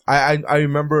 No. I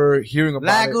remember hearing about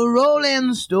like it. a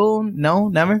Rolling Stone. No,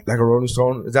 never. Like a Rolling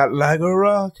Stone. Is that like a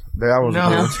rock? That was a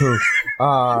good one too.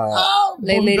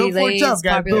 Lady, tough,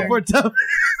 guys. Billboard tough.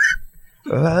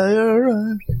 Lady,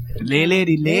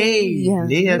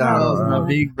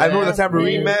 I remember the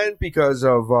Tambourine Man because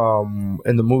of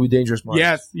in the movie Dangerous Minds.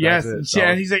 Yes. Yeah,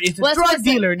 he's like, it's a drug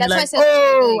dealer. That's why I said,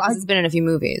 because it's been in a few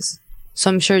movies. So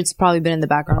I'm sure it's probably been in the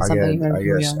background. I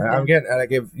guess. I'm getting,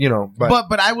 like, if, you know,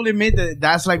 but I will admit that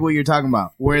that's like what you're talking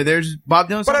about, where there's Bob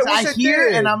Dylan songs I hear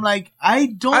and I'm like, I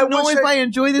don't know if I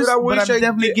enjoy this, but I'm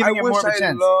definitely giving it more of a chance.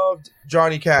 I loved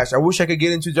Johnny Cash. I wish I could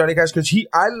get into Johnny Cash because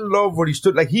I love what he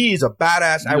stood like. He is a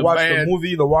badass. I watched the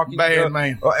movie, The Walking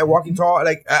Walking Tall.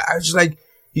 Like I was just like.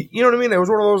 You know what I mean? It was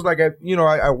one of those like I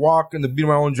walk and the beat of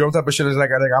my own drum type of shit. Is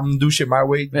like I'm gonna do shit my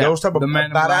way. Yeah, those type of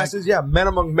badasses. Yeah, men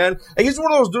among men. Like he's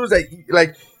one of those dudes that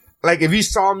like if he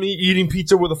saw me eating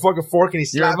pizza with a fucking fork and he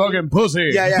slapped me, you're a fucking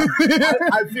pussy. Yeah.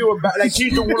 I feel bad. Like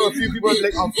he's one of the few people that's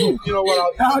like, you know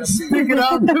what? I'll just pick it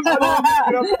up. I'll pick it up,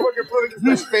 fucking put it in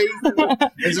his face, and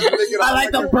just pick it up. I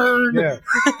like the burn. Yeah.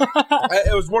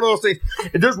 It was one of those things.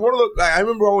 There's one of those. Like, I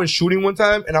remember I went shooting one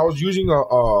time and I was using a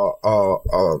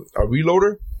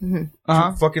reloader to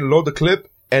fucking load the clip.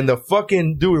 And the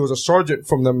fucking dude, it was a sergeant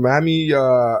from the Miami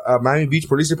Beach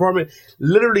Police Department,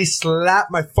 literally slapped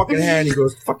my fucking hand. He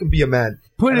goes, fucking be a man.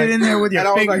 Put it in there with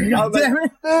your finger. I was like,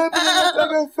 I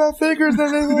got fingers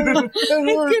and it's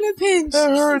gonna pinch.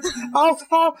 It hurts. Ow.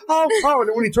 And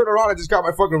then when he turned around, I just got my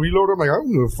fucking reloader. I'm like,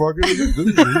 I'm gonna fucking this is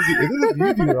easier.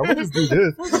 I'm gonna just do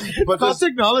this. But that's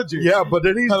technology. Yeah, but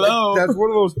then he's like, that's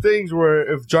one of those things where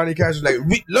if Johnny Cash is like,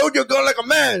 load your gun like a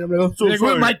man. I'm like, I'm so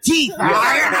sorry. With my teeth. But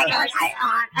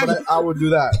I would do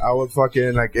that. I would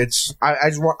fucking like it's.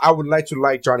 I would like to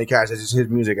like Johnny Cash. It's just his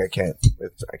music. I can't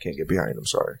get behind him.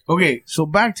 Sorry. Okay, so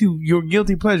back to your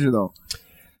guilty pleasure though.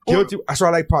 So I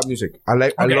like pop music. I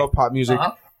love pop music.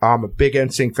 I'm a big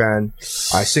NSYNC fan.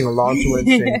 I sing along to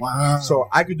NSYNC. Wow. So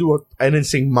I could do an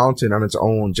NSYNC mountain on its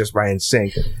own just by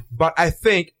NSYNC. But I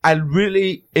think I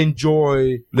really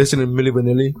enjoy listening to Milli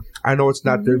Vanilli. I know it's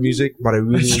not their music, but I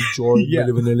really enjoy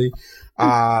Milli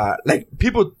Vanilli. Like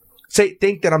people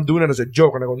think that I'm doing it as a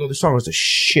joke, and I go, no, this song is a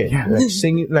shit. Yeah. Like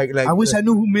singing, like. I wish I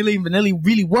knew who Milli Vanilli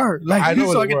really were. Like, I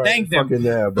know so I could thank them.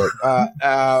 Yeah, but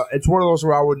it's one of those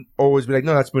where I would always be like,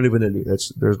 no, that's Milli Vanilli.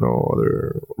 There's no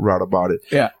other route about it.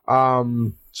 Yeah.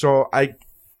 So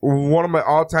one of my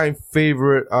all-time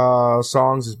favorite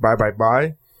songs is "Bye Bye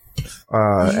Bye."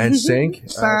 And Sync.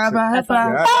 Bye, bye, bye,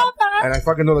 yeah. bye, bye. And I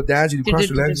fucking know the dance. You cross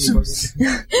your legs.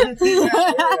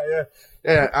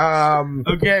 Yeah.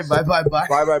 Okay. Bye, bye, bye.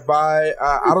 Bye, bye, bye.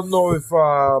 I don't know if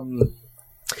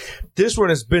this one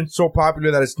has been so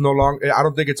popular that it's no longer. I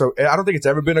don't think it's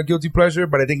ever been a guilty pleasure,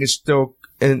 but I think it's still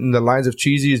in the lines of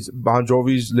cheesy. It's Bon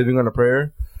Jovi's "Living on a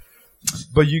Prayer."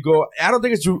 But you go. I don't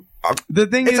think it's true. The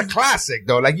thing it's is, a classic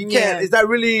though. Like you can't. Is that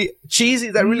really cheesy?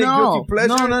 Is that really a guilty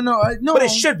pleasure? No. But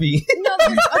it should be.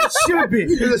 It should be.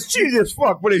 It's cheesy as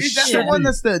fuck. But it That's should the one be.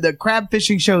 that's the crab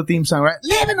fishing show theme song, right?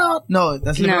 Living on. No,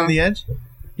 that's Living on the Edge.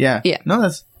 Yeah. No,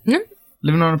 that's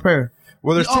Living on a Prayer.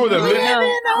 Well, there's two of them. Living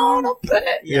on a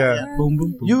Prayer. Yeah. Boom,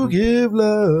 boom, boom. You give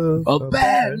love a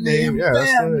bad name. Yeah, that's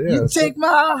it, yeah. You take my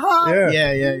heart.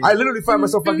 Yeah. I literally find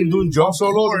myself fucking doing jump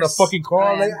solos in the fucking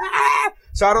car. Like, ah!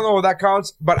 So I don't know if that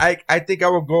counts, but I think I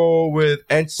will go with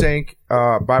NSYNC,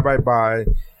 Bye Bye Bye.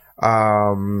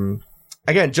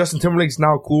 Again, Justin Timberlake's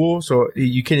now cool, so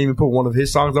you can't even put one of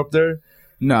his songs up there.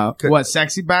 No. What,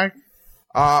 Sexy Back?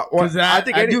 Well, I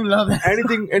think I do love that.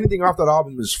 anything off that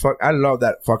album is fuck. I love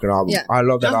that fucking album. Yeah. I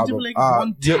love that Justin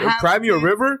album. Timberlake's one Cry Me a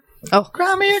River. Oh,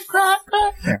 Cry me a cry.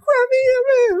 Cry Me a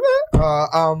River.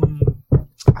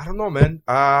 I don't know, man.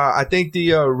 I think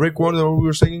the Rick one that we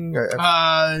were singing. Never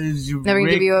Gonna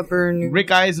Give You Up or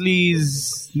Rick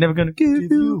Isley's Never Gonna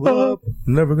Give You Up.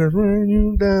 Never gonna run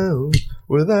you down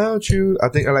without you. I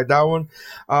think I like that one.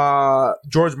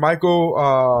 George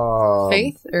Michael.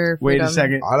 Faith or Wait Freedom? a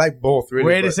second. I like both. Really.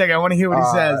 Wait a second. I want to hear what he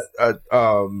says.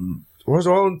 What's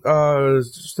on?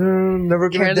 Never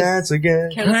gonna Careless- dance again.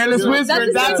 Careless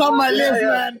Whisper. That's on my list,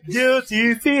 man.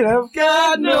 Guilty feet have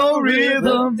Got no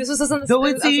rhythm. This was on the Though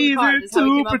it's easier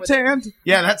to pretend.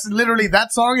 Yeah, that's literally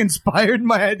that song inspired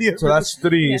my idea. So that's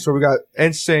three. Yeah. So we got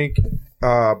NSYNC,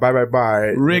 Bye Bye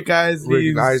Bye, Rick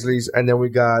Isley's, and then we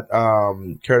got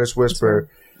Careless Whisper.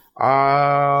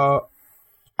 I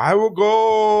will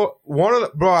go one of the,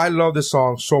 bro. I love this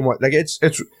song so much. Like it's.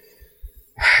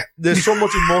 There's so much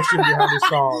emotion behind this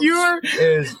song.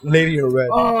 Is Lady in Red.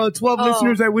 Oh, 12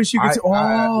 listeners. I wish you could see.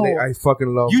 I fucking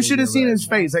love. You should have seen his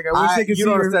face. Like I wish they could see. You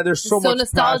don't understand. There's so much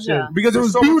nostalgia. passion. Because there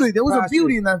was beauty. There was a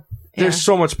beauty in that. There's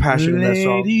so much passion in that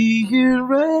song. Lady in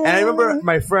Red. And I remember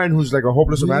my friend who's like a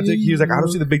hopeless romantic. He was like, I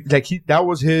don't see the big, like that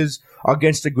was his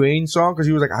Against the Grain song. Cause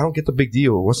he was like, I don't get the big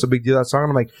deal. What's the big deal of that song? And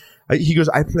I'm like, he goes,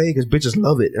 I play because bitches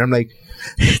love it. And I'm like,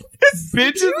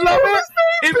 bitches love it?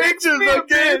 It makes me a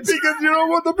bitch. Because you don't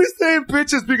want to be saying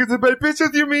bitches. Because by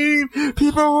bitches you mean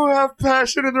people who have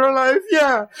passion in their life.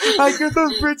 Yeah. I guess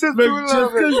those bitches do Just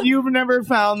love it. because you've never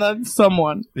found that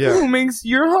someone who makes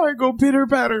your heart go pitter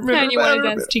patter. And you want to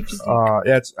dance cheek to cheek. Yeah,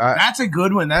 it's, That's a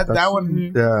good one. That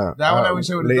one. yeah. That one I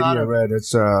wish I would have Lady thought in of. Red.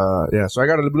 It's, yeah. So I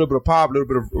got a little bit of pop, a little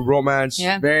bit of romance.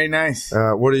 Yeah. Very nice.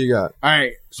 What do you got? All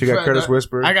right. So you got Careless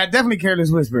Whisper. I got definitely Careless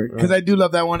Whisper because I do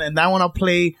love that one, and that one I'll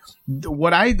play.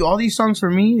 All these songs for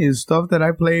me is stuff that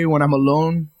I play when I'm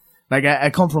alone. Like I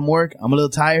come from work, I'm a little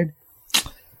tired.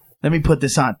 Let me put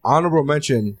this on. Honorable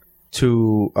mention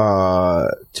to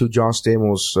John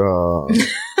Stamos.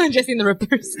 Jesse and the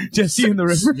Rippers. Jesse and the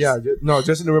Rippers. Yeah, no,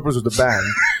 Jesse and the Rippers was the band,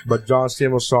 but John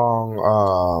Stamos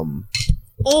song.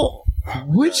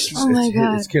 Which? Oh my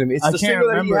God. It's killing me. It's I the can't single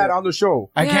that he remember had it. on the show.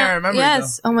 I can't remember.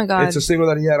 Yes. Oh my God. It's a single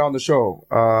that he had on the show.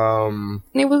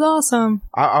 It was awesome.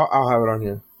 I'll have it on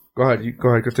here. Go ahead. Go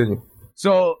ahead. Continue.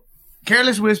 So,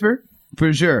 Careless Whisper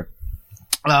for sure.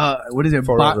 What is it?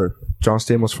 Forever. John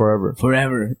Stamos Forever.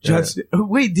 Forever. Yeah.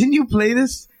 Wait, didn't you play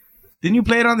this? Didn't you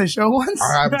play it on the show once?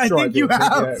 I'm sure I think did. you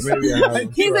have. Yeah, maybe I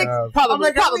have. He's like,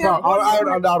 probably. probably. I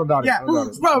don't doubt it. Yeah,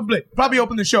 probably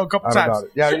opened the show a couple I don't times. doubt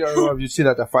it. Yeah, you know, you see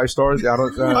that 5 stars? Yeah, I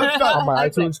don't, on my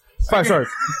iTunes. 5 stars.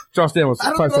 John Stamos. I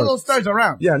don't 5 know stars. those stars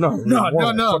around. Yeah, no.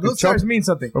 No. Those stars mean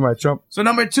something. What am I, chump? So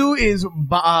number 2 is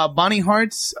Bonnie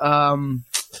Hart's Turn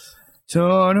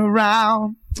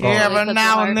Around. Every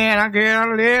now and then I get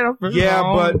a little bit Yeah,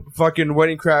 wrong. but fucking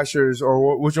Wedding Crashers,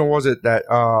 or which one was it that,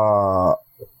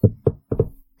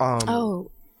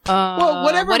 well,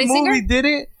 whatever Wedding movie Singer? did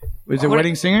it. Was it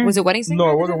Wedding Singer? Was it Wedding Singer?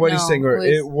 No, it wasn't Wedding Singer.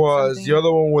 It was the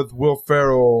other one with Will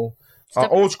Ferrell,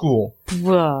 Old School,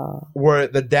 where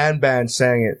the Dan Band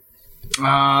sang it.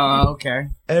 Okay.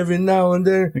 Every now and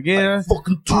then, again,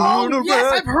 fucking turn around.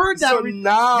 Yes, I've heard that. So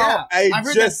now, Yeah, I've I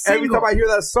heard just that every single. time I hear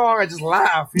that song, I just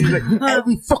laugh. He's like,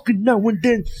 every fucking now and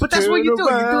then. But that's what you do.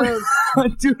 You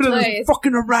do it. Nice.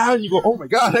 Fucking around. You go, oh my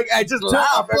god! Like, I just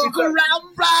laugh every Look time.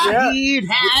 around, right?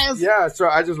 Yeah. Yeah, so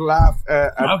I just laugh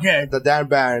at Okay. the Dan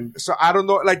Band. So I don't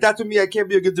know, like that to me, I can't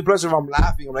be a good depressor if I'm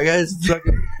laughing. I'm like, it's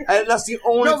fucking. And that's the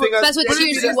only thing. that's what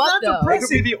cheers you up, though. It could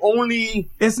be the only.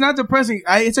 It's not depressing.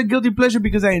 It's a guilty pleasure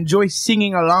because I enjoy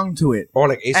singing along to it. Or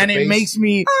like Ace of And it Base. makes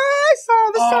me. I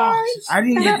saw the signs. I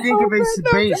didn't even think of Ace of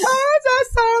Base. I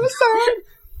saw the signs.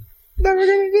 Never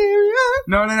gonna give you up.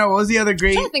 No. What was the other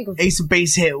great trying to think of- Ace of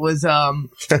Base hit? Was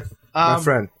My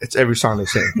friend, it's every song they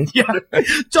sing. yeah.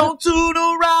 Don't tune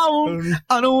around.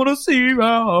 I don't want to see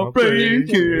how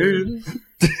breaking.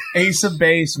 Ace of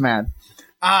Base, man.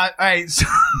 All right.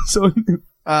 So,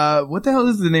 what the hell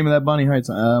is the name of that Bonnie Hart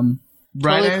song?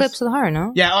 Total Eclipse of the Heart,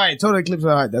 no? Yeah. All right. Total Eclipse of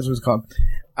the Heart. That's what it's called.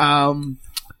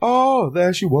 Oh,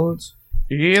 there she was.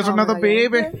 Here's another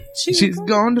baby. She's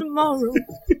gone tomorrow.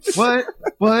 What?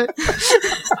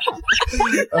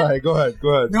 All right, go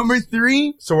ahead. Number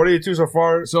 3. So what are you two so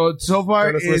far? So far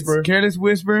Careless it's Whisper. Careless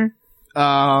Whisper,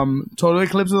 Total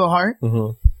Eclipse of the Heart,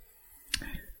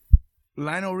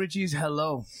 Lionel Richie's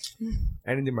Hello.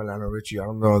 Anything by Lionel Richie. I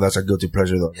don't know. That's a guilty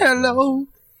pleasure though. Hello.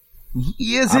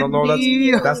 Yes, I don't know.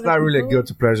 indeed. That's not really a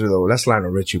guilty pleasure though. That's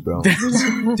Lionel Richie, bro.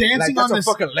 Dancing Like, on that's the a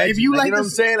fucking legend. If you Like, like, you know what I'm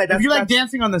saying? Like, if you like that's-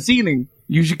 dancing on the ceiling,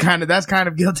 you should that's kind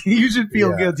of guilty. You should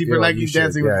feel guilty for liking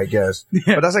dancing. Yeah, I guess.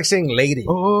 But that's like saying lady.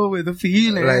 Oh, with a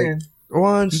feeling. Like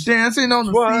once, dancing on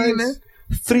the twice, ceiling.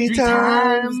 3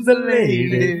 times the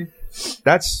lady.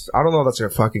 That's I don't know. That's a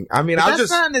fucking. I mean, But I that's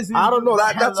just not as- I don't know.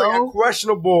 That's like Hello? a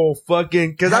questionable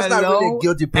fucking because that's not really a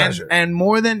guilty pleasure. And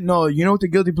more than you know what the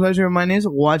guilty pleasure of mine is?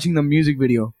 Watching the music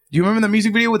video. Do you remember the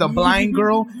music video with a blind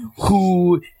girl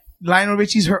who Lionel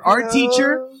Richie's her art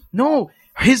teacher? No,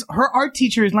 her art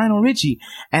teacher is Lionel Richie,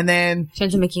 and then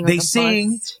they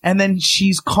sing, and then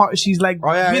she's like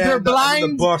with her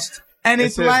blind. The bust. And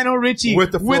it's That's it. Lionel Richie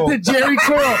With the flow. Jerry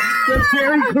curl. The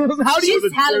Jerry curls. How do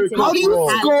you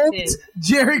sculpt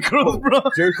Jerry curls, bro?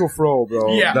 Jericho Fro,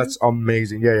 bro. Yeah. That's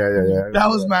amazing. Yeah. That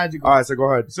was magical. All right, so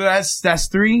go ahead. So that's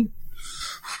 3,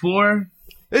 4.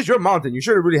 It's your mountain. You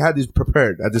should have really had these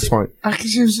prepared at this point.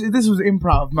 This was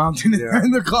improv mountain in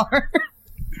the car.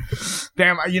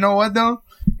 Damn, you know what though?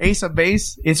 Ace of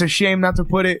Base. It's a shame not to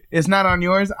put it. It's not on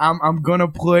yours. I'm gonna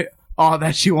put All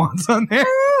That She Wants on there.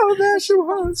 All that she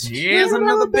wants. Here's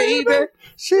another baby.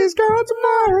 She's gone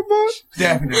tomorrow, but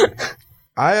Definitely.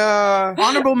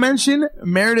 Honorable mention,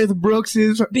 Meredith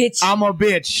Brooks's Bitch. I'm a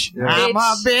Bitch. Yeah. I'm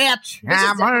a bitch.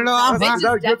 I'm a lover. Bitch is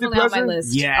that a guilty definitely on my pleasure?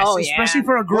 list. Yes, Oh, yeah. especially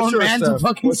for a grown What's your man to stuff?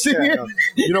 fucking What's sing that? it.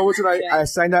 You know what I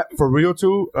signed that for real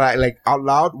too, like out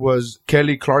loud was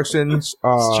Kelly Clarkson's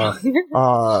her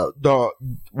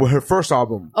first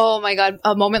album. Oh my god,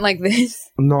 a moment like this.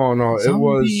 No, it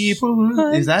was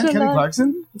Is that Kelly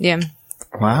Clarkson? Yeah.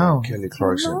 Wow. Kelly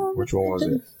Clarkson. Which one was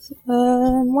it?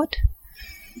 What?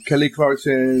 Kelly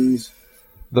Clarkson's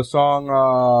the song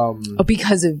Oh,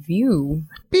 Because of You.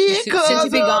 Since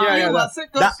You've Been Gone.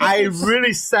 that I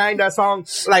really sang that song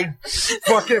like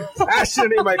fucking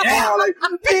passionate in my car, like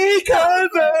because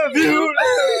of you.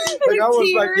 Like I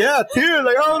was like, yeah, tears.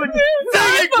 Like I was like,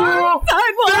 dang it, girl,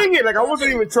 dang it. Like I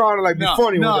wasn't even trying to like be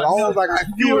funny with it. I was like, I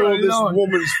feel this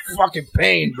woman's fucking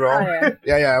pain, bro.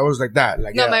 Yeah, it was like that.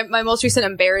 Like No, my most recent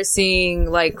embarrassing,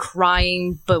 like,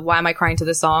 crying, but why am I crying to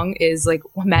the song is, like,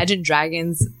 Imagine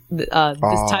Dragons, This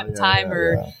Time,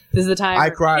 or This is the Time. I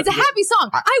cried It's a because- happy song.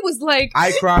 I was like...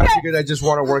 I cried because I just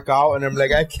want to work out, and I'm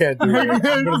like, I can't do it. I'm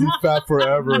gonna be fat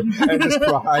forever, and just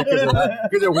cry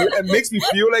because it makes me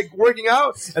feel like working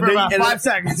out, and For then about 5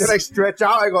 seconds. Then I stretch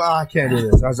out. I go, I can't do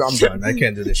this. I'm done. I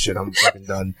can't do this shit. I'm fucking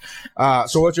done.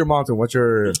 So what's your mountain? What's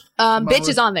your Bitch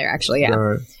is on there, actually,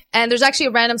 yeah. And there's actually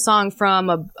a random song from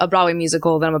a Broadway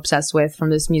musical that I'm obsessed with, from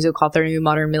this musical called 30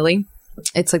 Modern Millie.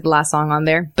 It's like the last song on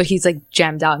there, but he's like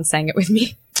jammed out and sang it with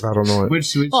me. I don't know it.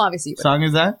 Which Well, obviously. song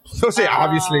is that? Don't say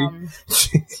obviously.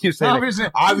 You say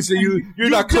obviously you're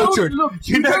not cultured. You're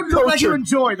You not don't look like you cultured.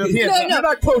 enjoy the hit. No. You're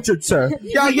not cultured, sir.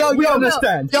 We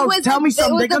understand. Yo, tell me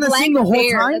something. They're gonna sing the whole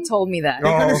time? That told me that.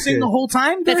 They're gonna okay. sing the whole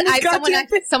time?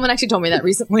 Someone actually told me that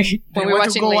recently when we were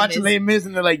watching Les Mis. Les Mis,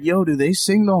 and they're like, yo, do they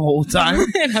sing the whole time?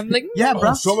 And I'm like, Yeah,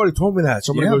 bro. Somebody told me that.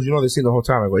 Somebody goes, they sing the whole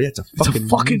time. I go, yeah, it's a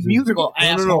fucking musical, No,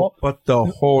 asshole. but the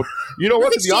whole. You know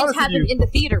what? To be honest with had them you, in the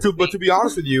theater. but to be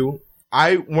honest with you,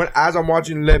 as I'm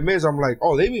watching Les Mis, I'm like,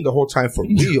 oh, they mean the whole time for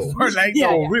real. For like,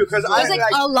 For real, because I like like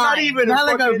a line. not even not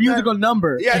like a fucking- musical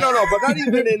number. Yeah, no, but not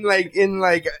even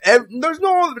there's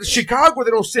no Chicago.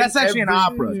 They don't sing. That's actually an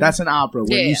opera. That's an opera.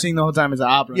 When Yeah. you sing the whole time, it's an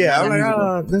opera. Yeah, It's I'm a like,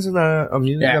 musical. this is not a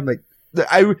music. Yeah. I'm like,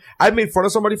 I made fun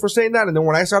of somebody for saying that, and then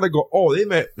when I started to go, oh, they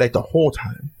meant like the whole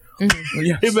time.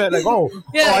 Yes. They meant like, oh,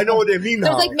 I know what they mean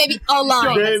now. There's like maybe a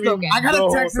line They that's mean- spoken. I gotta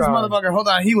The text this whole time. motherfucker. Hold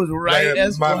on, he was right Yeah,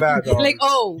 as my fuck. bad, dog. Like,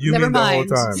 oh, You never mean the whole mind.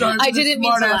 time. Sorry for I the didn't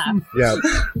mean to smart ass.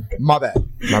 laugh. Yeah, my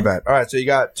bad. All right, so you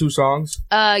got 2 songs.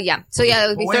 Yeah. So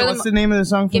yeah, we Wait, throw what's the them. name of the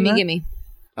song? From Gimme, that? gimme.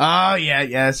 Oh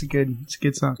yeah, it's a good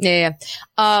song. Yeah.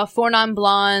 Four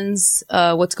Non-Blondes.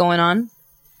 What's going on?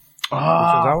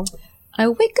 Oh. I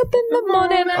wake up in the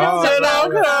morning and I sit out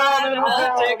and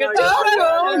I take a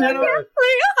and I get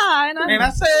free high and I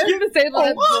say, you to say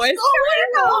that voice.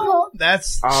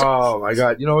 That's oh my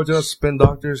god! You know what? Just Spin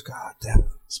Doctors. God damn.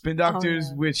 Spin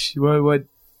Doctors. Which what?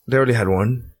 They already had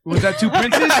one. Was that Two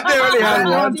Princes? They already had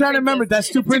one. I'm trying to remember. That's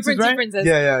Two Princes, right?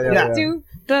 Yeah.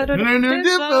 I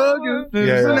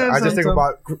just think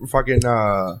about fucking.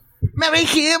 Marry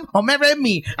him or marry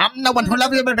me. I'm the one who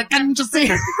loves you, but can't you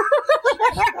see? I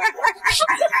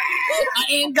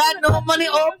ain't got no money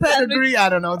or pedigree. I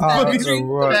don't know.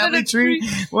 Family tree.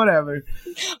 Whatever.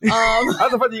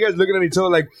 How's the fuck you guys looking at each other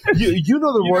like you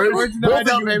know the words? Both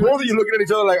of you looking at each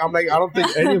other like I'm like I don't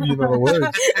think any of you know the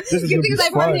words. This is because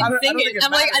I've heard him sing it.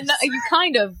 I'm like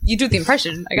you do the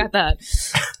impression. I got that.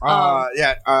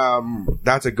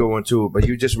 That's a good one too. But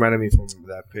you just reminded me from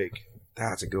that pic.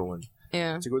 That's a good one.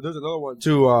 Yeah. There's another one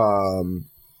too.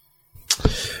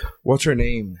 What's her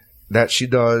name? That she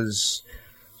does.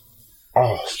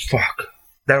 Oh fuck!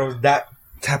 That was that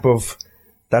type of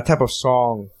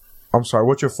song. I'm sorry.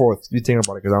 What's your fourth? You think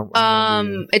about it because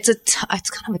it's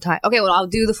kind of a tie. Okay, well I'll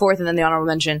do the fourth and then the honorable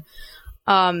mention.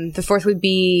 The fourth would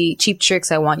be Cheap Tricks.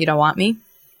 I Want You Don't Want Me.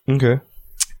 Okay.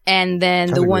 And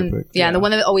then the one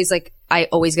that always like I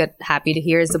always get happy to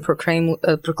hear is the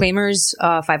Proclaimers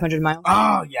 500 Miles.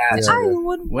 Oh yes.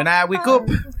 When I wake up,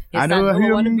 I know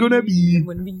who I'm gonna be.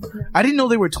 I didn't know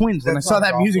they were twins when I saw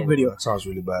that music video. That sounds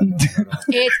really bad.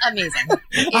 It's amazing.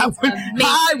 I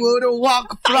would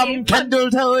walk from Kendall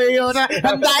to Toyota,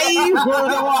 and I would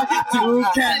walk to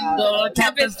Kendall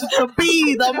campus to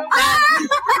be the man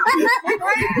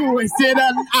who wasted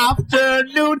an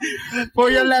afternoon for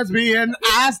your lesbian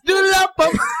ass to love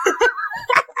them.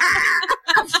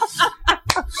 That's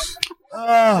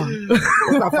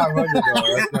not 500 though.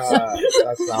 That's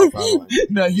not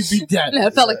 500. No, you beat that. No,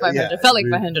 it felt like 500. It felt like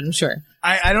 500, I'm sure.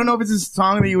 I don't know if it's a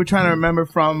song that you were trying to remember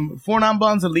from Four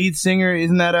Non-Blondes, the lead singer.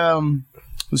 Isn't that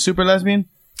the super lesbian?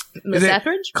 Miss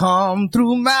Etheridge? Come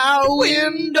through my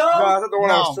window. No, that's not the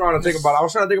one I was trying to think about. I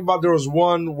was trying to think about there was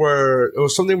one where it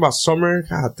was something about summer.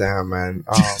 God damn, man.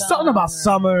 Something about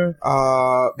summer.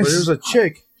 But there was a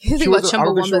chick. You think about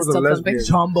Chumbawamba Stuff Thumping?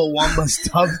 Chumbawamba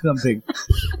Stuff Thumping.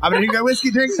 I mean, you got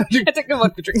whiskey drinks? I take a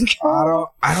vodka drink. I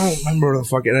don't remember the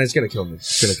fucking. And it's gonna kill me.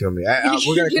 It's gonna kill me.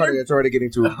 We're gonna cut it. It's already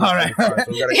getting too. All right. So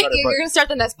we gotta cut it. You're gonna start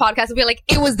the next podcast and be like,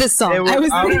 "It was this song." I want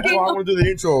to do the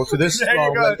intro to this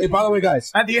song. Like, hey, by the way,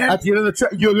 guys, at the end of the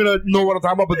track, you're gonna know what I'm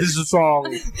talking about. But this is a song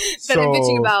that I'm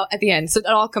bitching about at the end. So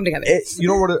it'll all come together. You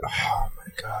know what? Oh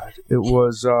my god! It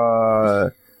was.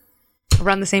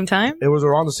 Around the same time? It was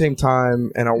around the same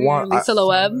time, and I want Lisa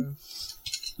Loeb.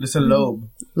 Lisa Loeb.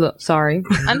 Sorry.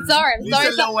 I'm sorry.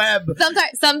 Lisa Loeb.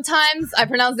 Sometimes I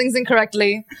pronounce things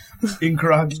incorrectly.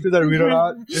 Incorrect. Because I read a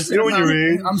lot. You know when you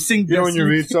read? I'm singing. You know when you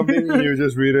read something, you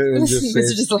just read it and just say.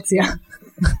 Mr. Dyslexia.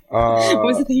 What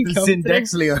was the thing you called it?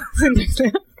 Syndexlia.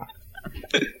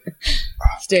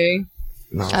 Stay.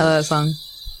 No. I love that song.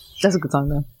 That's a good song,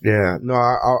 though. Yeah. No,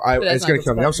 it's going to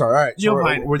kill me. I'm sorry. All right. You'll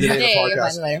find it. We're doing the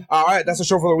podcast. All right. That's the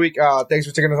show for the week. Thanks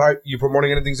for taking us out. You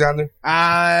promoting anything, Xander?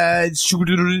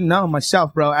 No,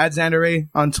 myself, bro. At Xander Ray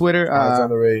on Twitter.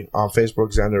 Xander Ray on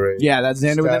Facebook, Xander Ray. Yeah, that's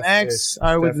Xander with an X.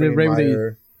 With the Ray with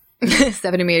a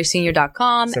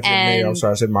StephanieMayerSenior.com and I'm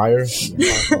sorry, I said Meyer.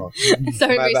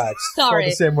 Sorry, my bad. Sorry.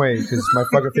 The same way because my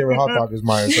fucking favorite hot dog is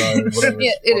Meyer. Sorry, whatever.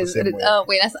 Yeah, it is. Oh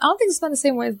wait, I don't think it's spelled the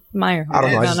same way as Meyer. I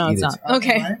don't know. No, it's not.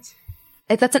 Okay,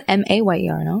 that's an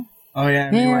M-A-Y-E-R, no? Oh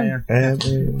yeah, M-E-Y-E-R.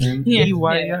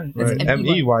 M-E-Y-E-R.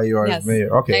 M-E-Y-E-R is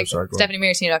Mayer. Okay, I'm sorry.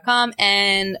 StephanieMayerSenior.com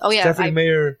and Stephanie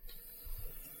Mayer.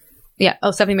 Yeah. Oh,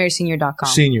 StephanieMayerSenior.com.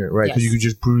 Senior, right? Because you could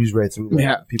just breeze right through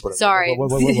people. Sorry.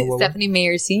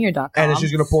 StephanieMayerSenior.com. And then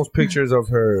she's going to post pictures of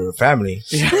her family.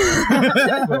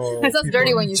 That sounds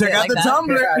dirty when you say it like that. Check out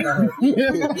the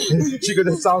Tumblr. She goes,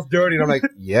 that sounds dirty. And I'm like,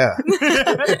 yeah.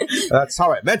 That's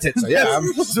how I meant it. So yeah,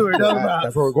 that's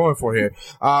what we're going for here.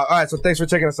 All right. So thanks for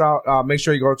checking us out. Make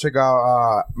sure you go check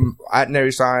out at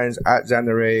Nary Signs, at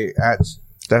Xander Ray, at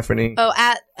Stephanie. Oh,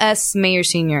 at S. Mayer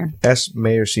Senior. S.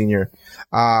 Mayer Senior.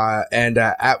 And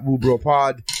at Woobro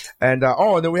Pod. And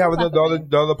and then we have the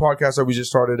other podcast that we just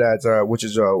started at, which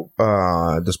is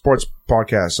the sports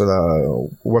podcast. So the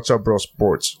What's Up Bro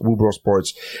Sports, Woobro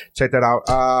Sports. Check that out.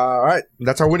 All right,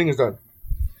 that's how winning is done.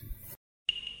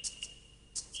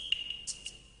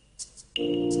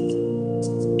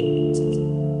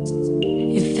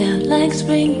 It felt like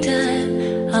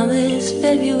springtime on this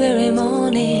February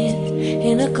morning.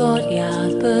 In a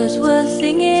courtyard, birds were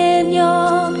singing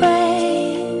your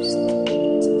praise.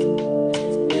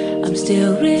 I'm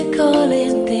Still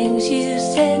recalling things you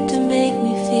said to make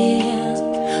me feel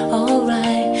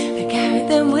alright. I carry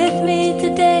them with me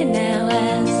today now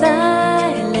as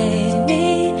I lay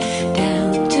me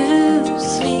down to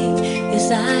sleep.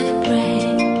 Yes, I pray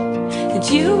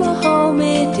that you will hold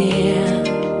me dear.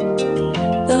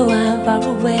 Though I'm far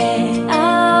away,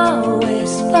 I'll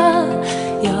whisper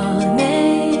your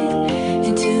name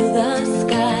into the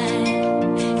sky,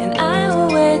 and I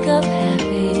will wake up happy.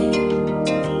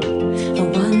 I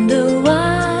wonder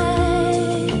why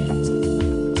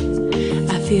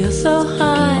I feel so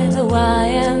high, though I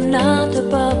am not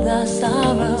above the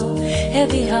sorrow.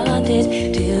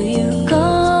 Heavy-hearted till you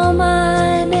call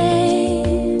my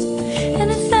name,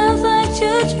 and it sounds like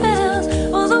church bells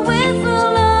or the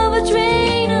whistle of a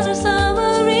train on a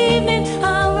summer evening.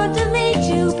 I'll run to meet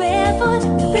you barefoot,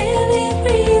 barely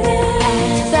breathing,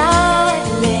 as I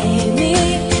lay me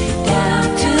down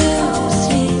to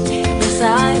sleep. Yes,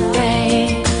 I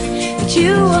pray that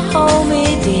you will hold me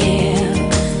dear.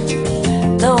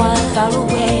 Though I'm far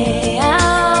away,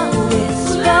 I'll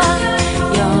whisper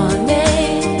your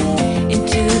name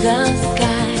into the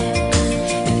sky,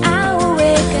 and I will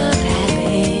wake up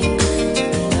happy.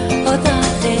 Oh,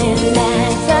 darling,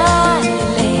 as I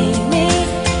lay me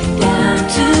down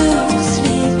to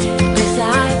sleep, yes, I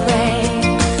pray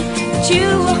that you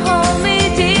will hold me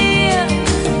dear.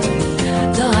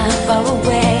 Though I'm far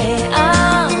away,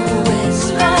 I'll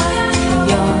whisper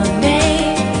your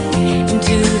name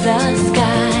into the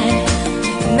sky,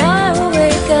 and I will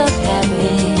wake up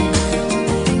happy.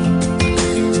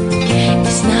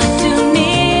 It's not too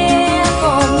near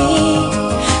for me,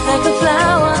 like a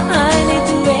flower I need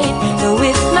to rain. No,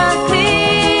 it's not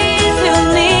clear to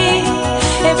me.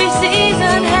 Every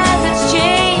season has its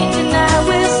change, and I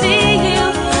will see you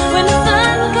when the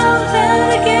sun comes out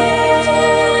again.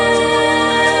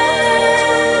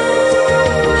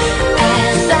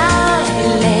 As I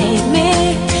lay me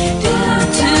down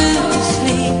to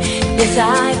sleep, yes, I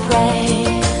pray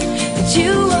that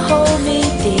you will hold me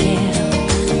dear.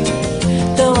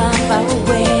 Though I'm far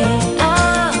away,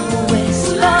 I'll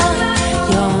whisper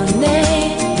your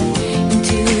name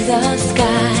into the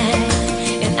sky,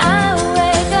 and I will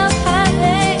wake up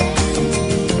happy.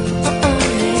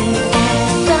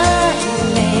 As I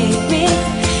lay me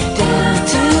down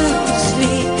to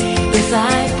sleep, yes, I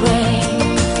pray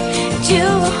that you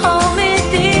will hold me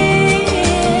dear.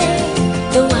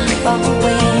 Though I'm far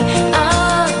away,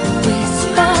 I'll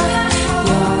whisper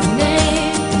your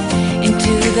name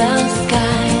into the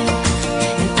sky,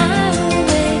 and I will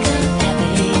wake up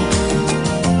happy.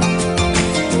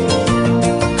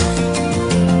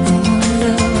 I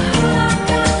wonder why.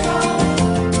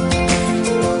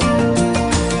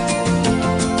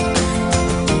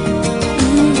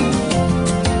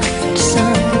 The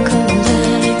sun comes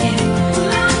out again.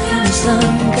 When the sun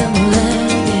comes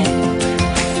out again.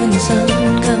 When the sun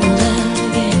comes out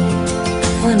again.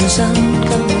 When the sun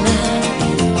comes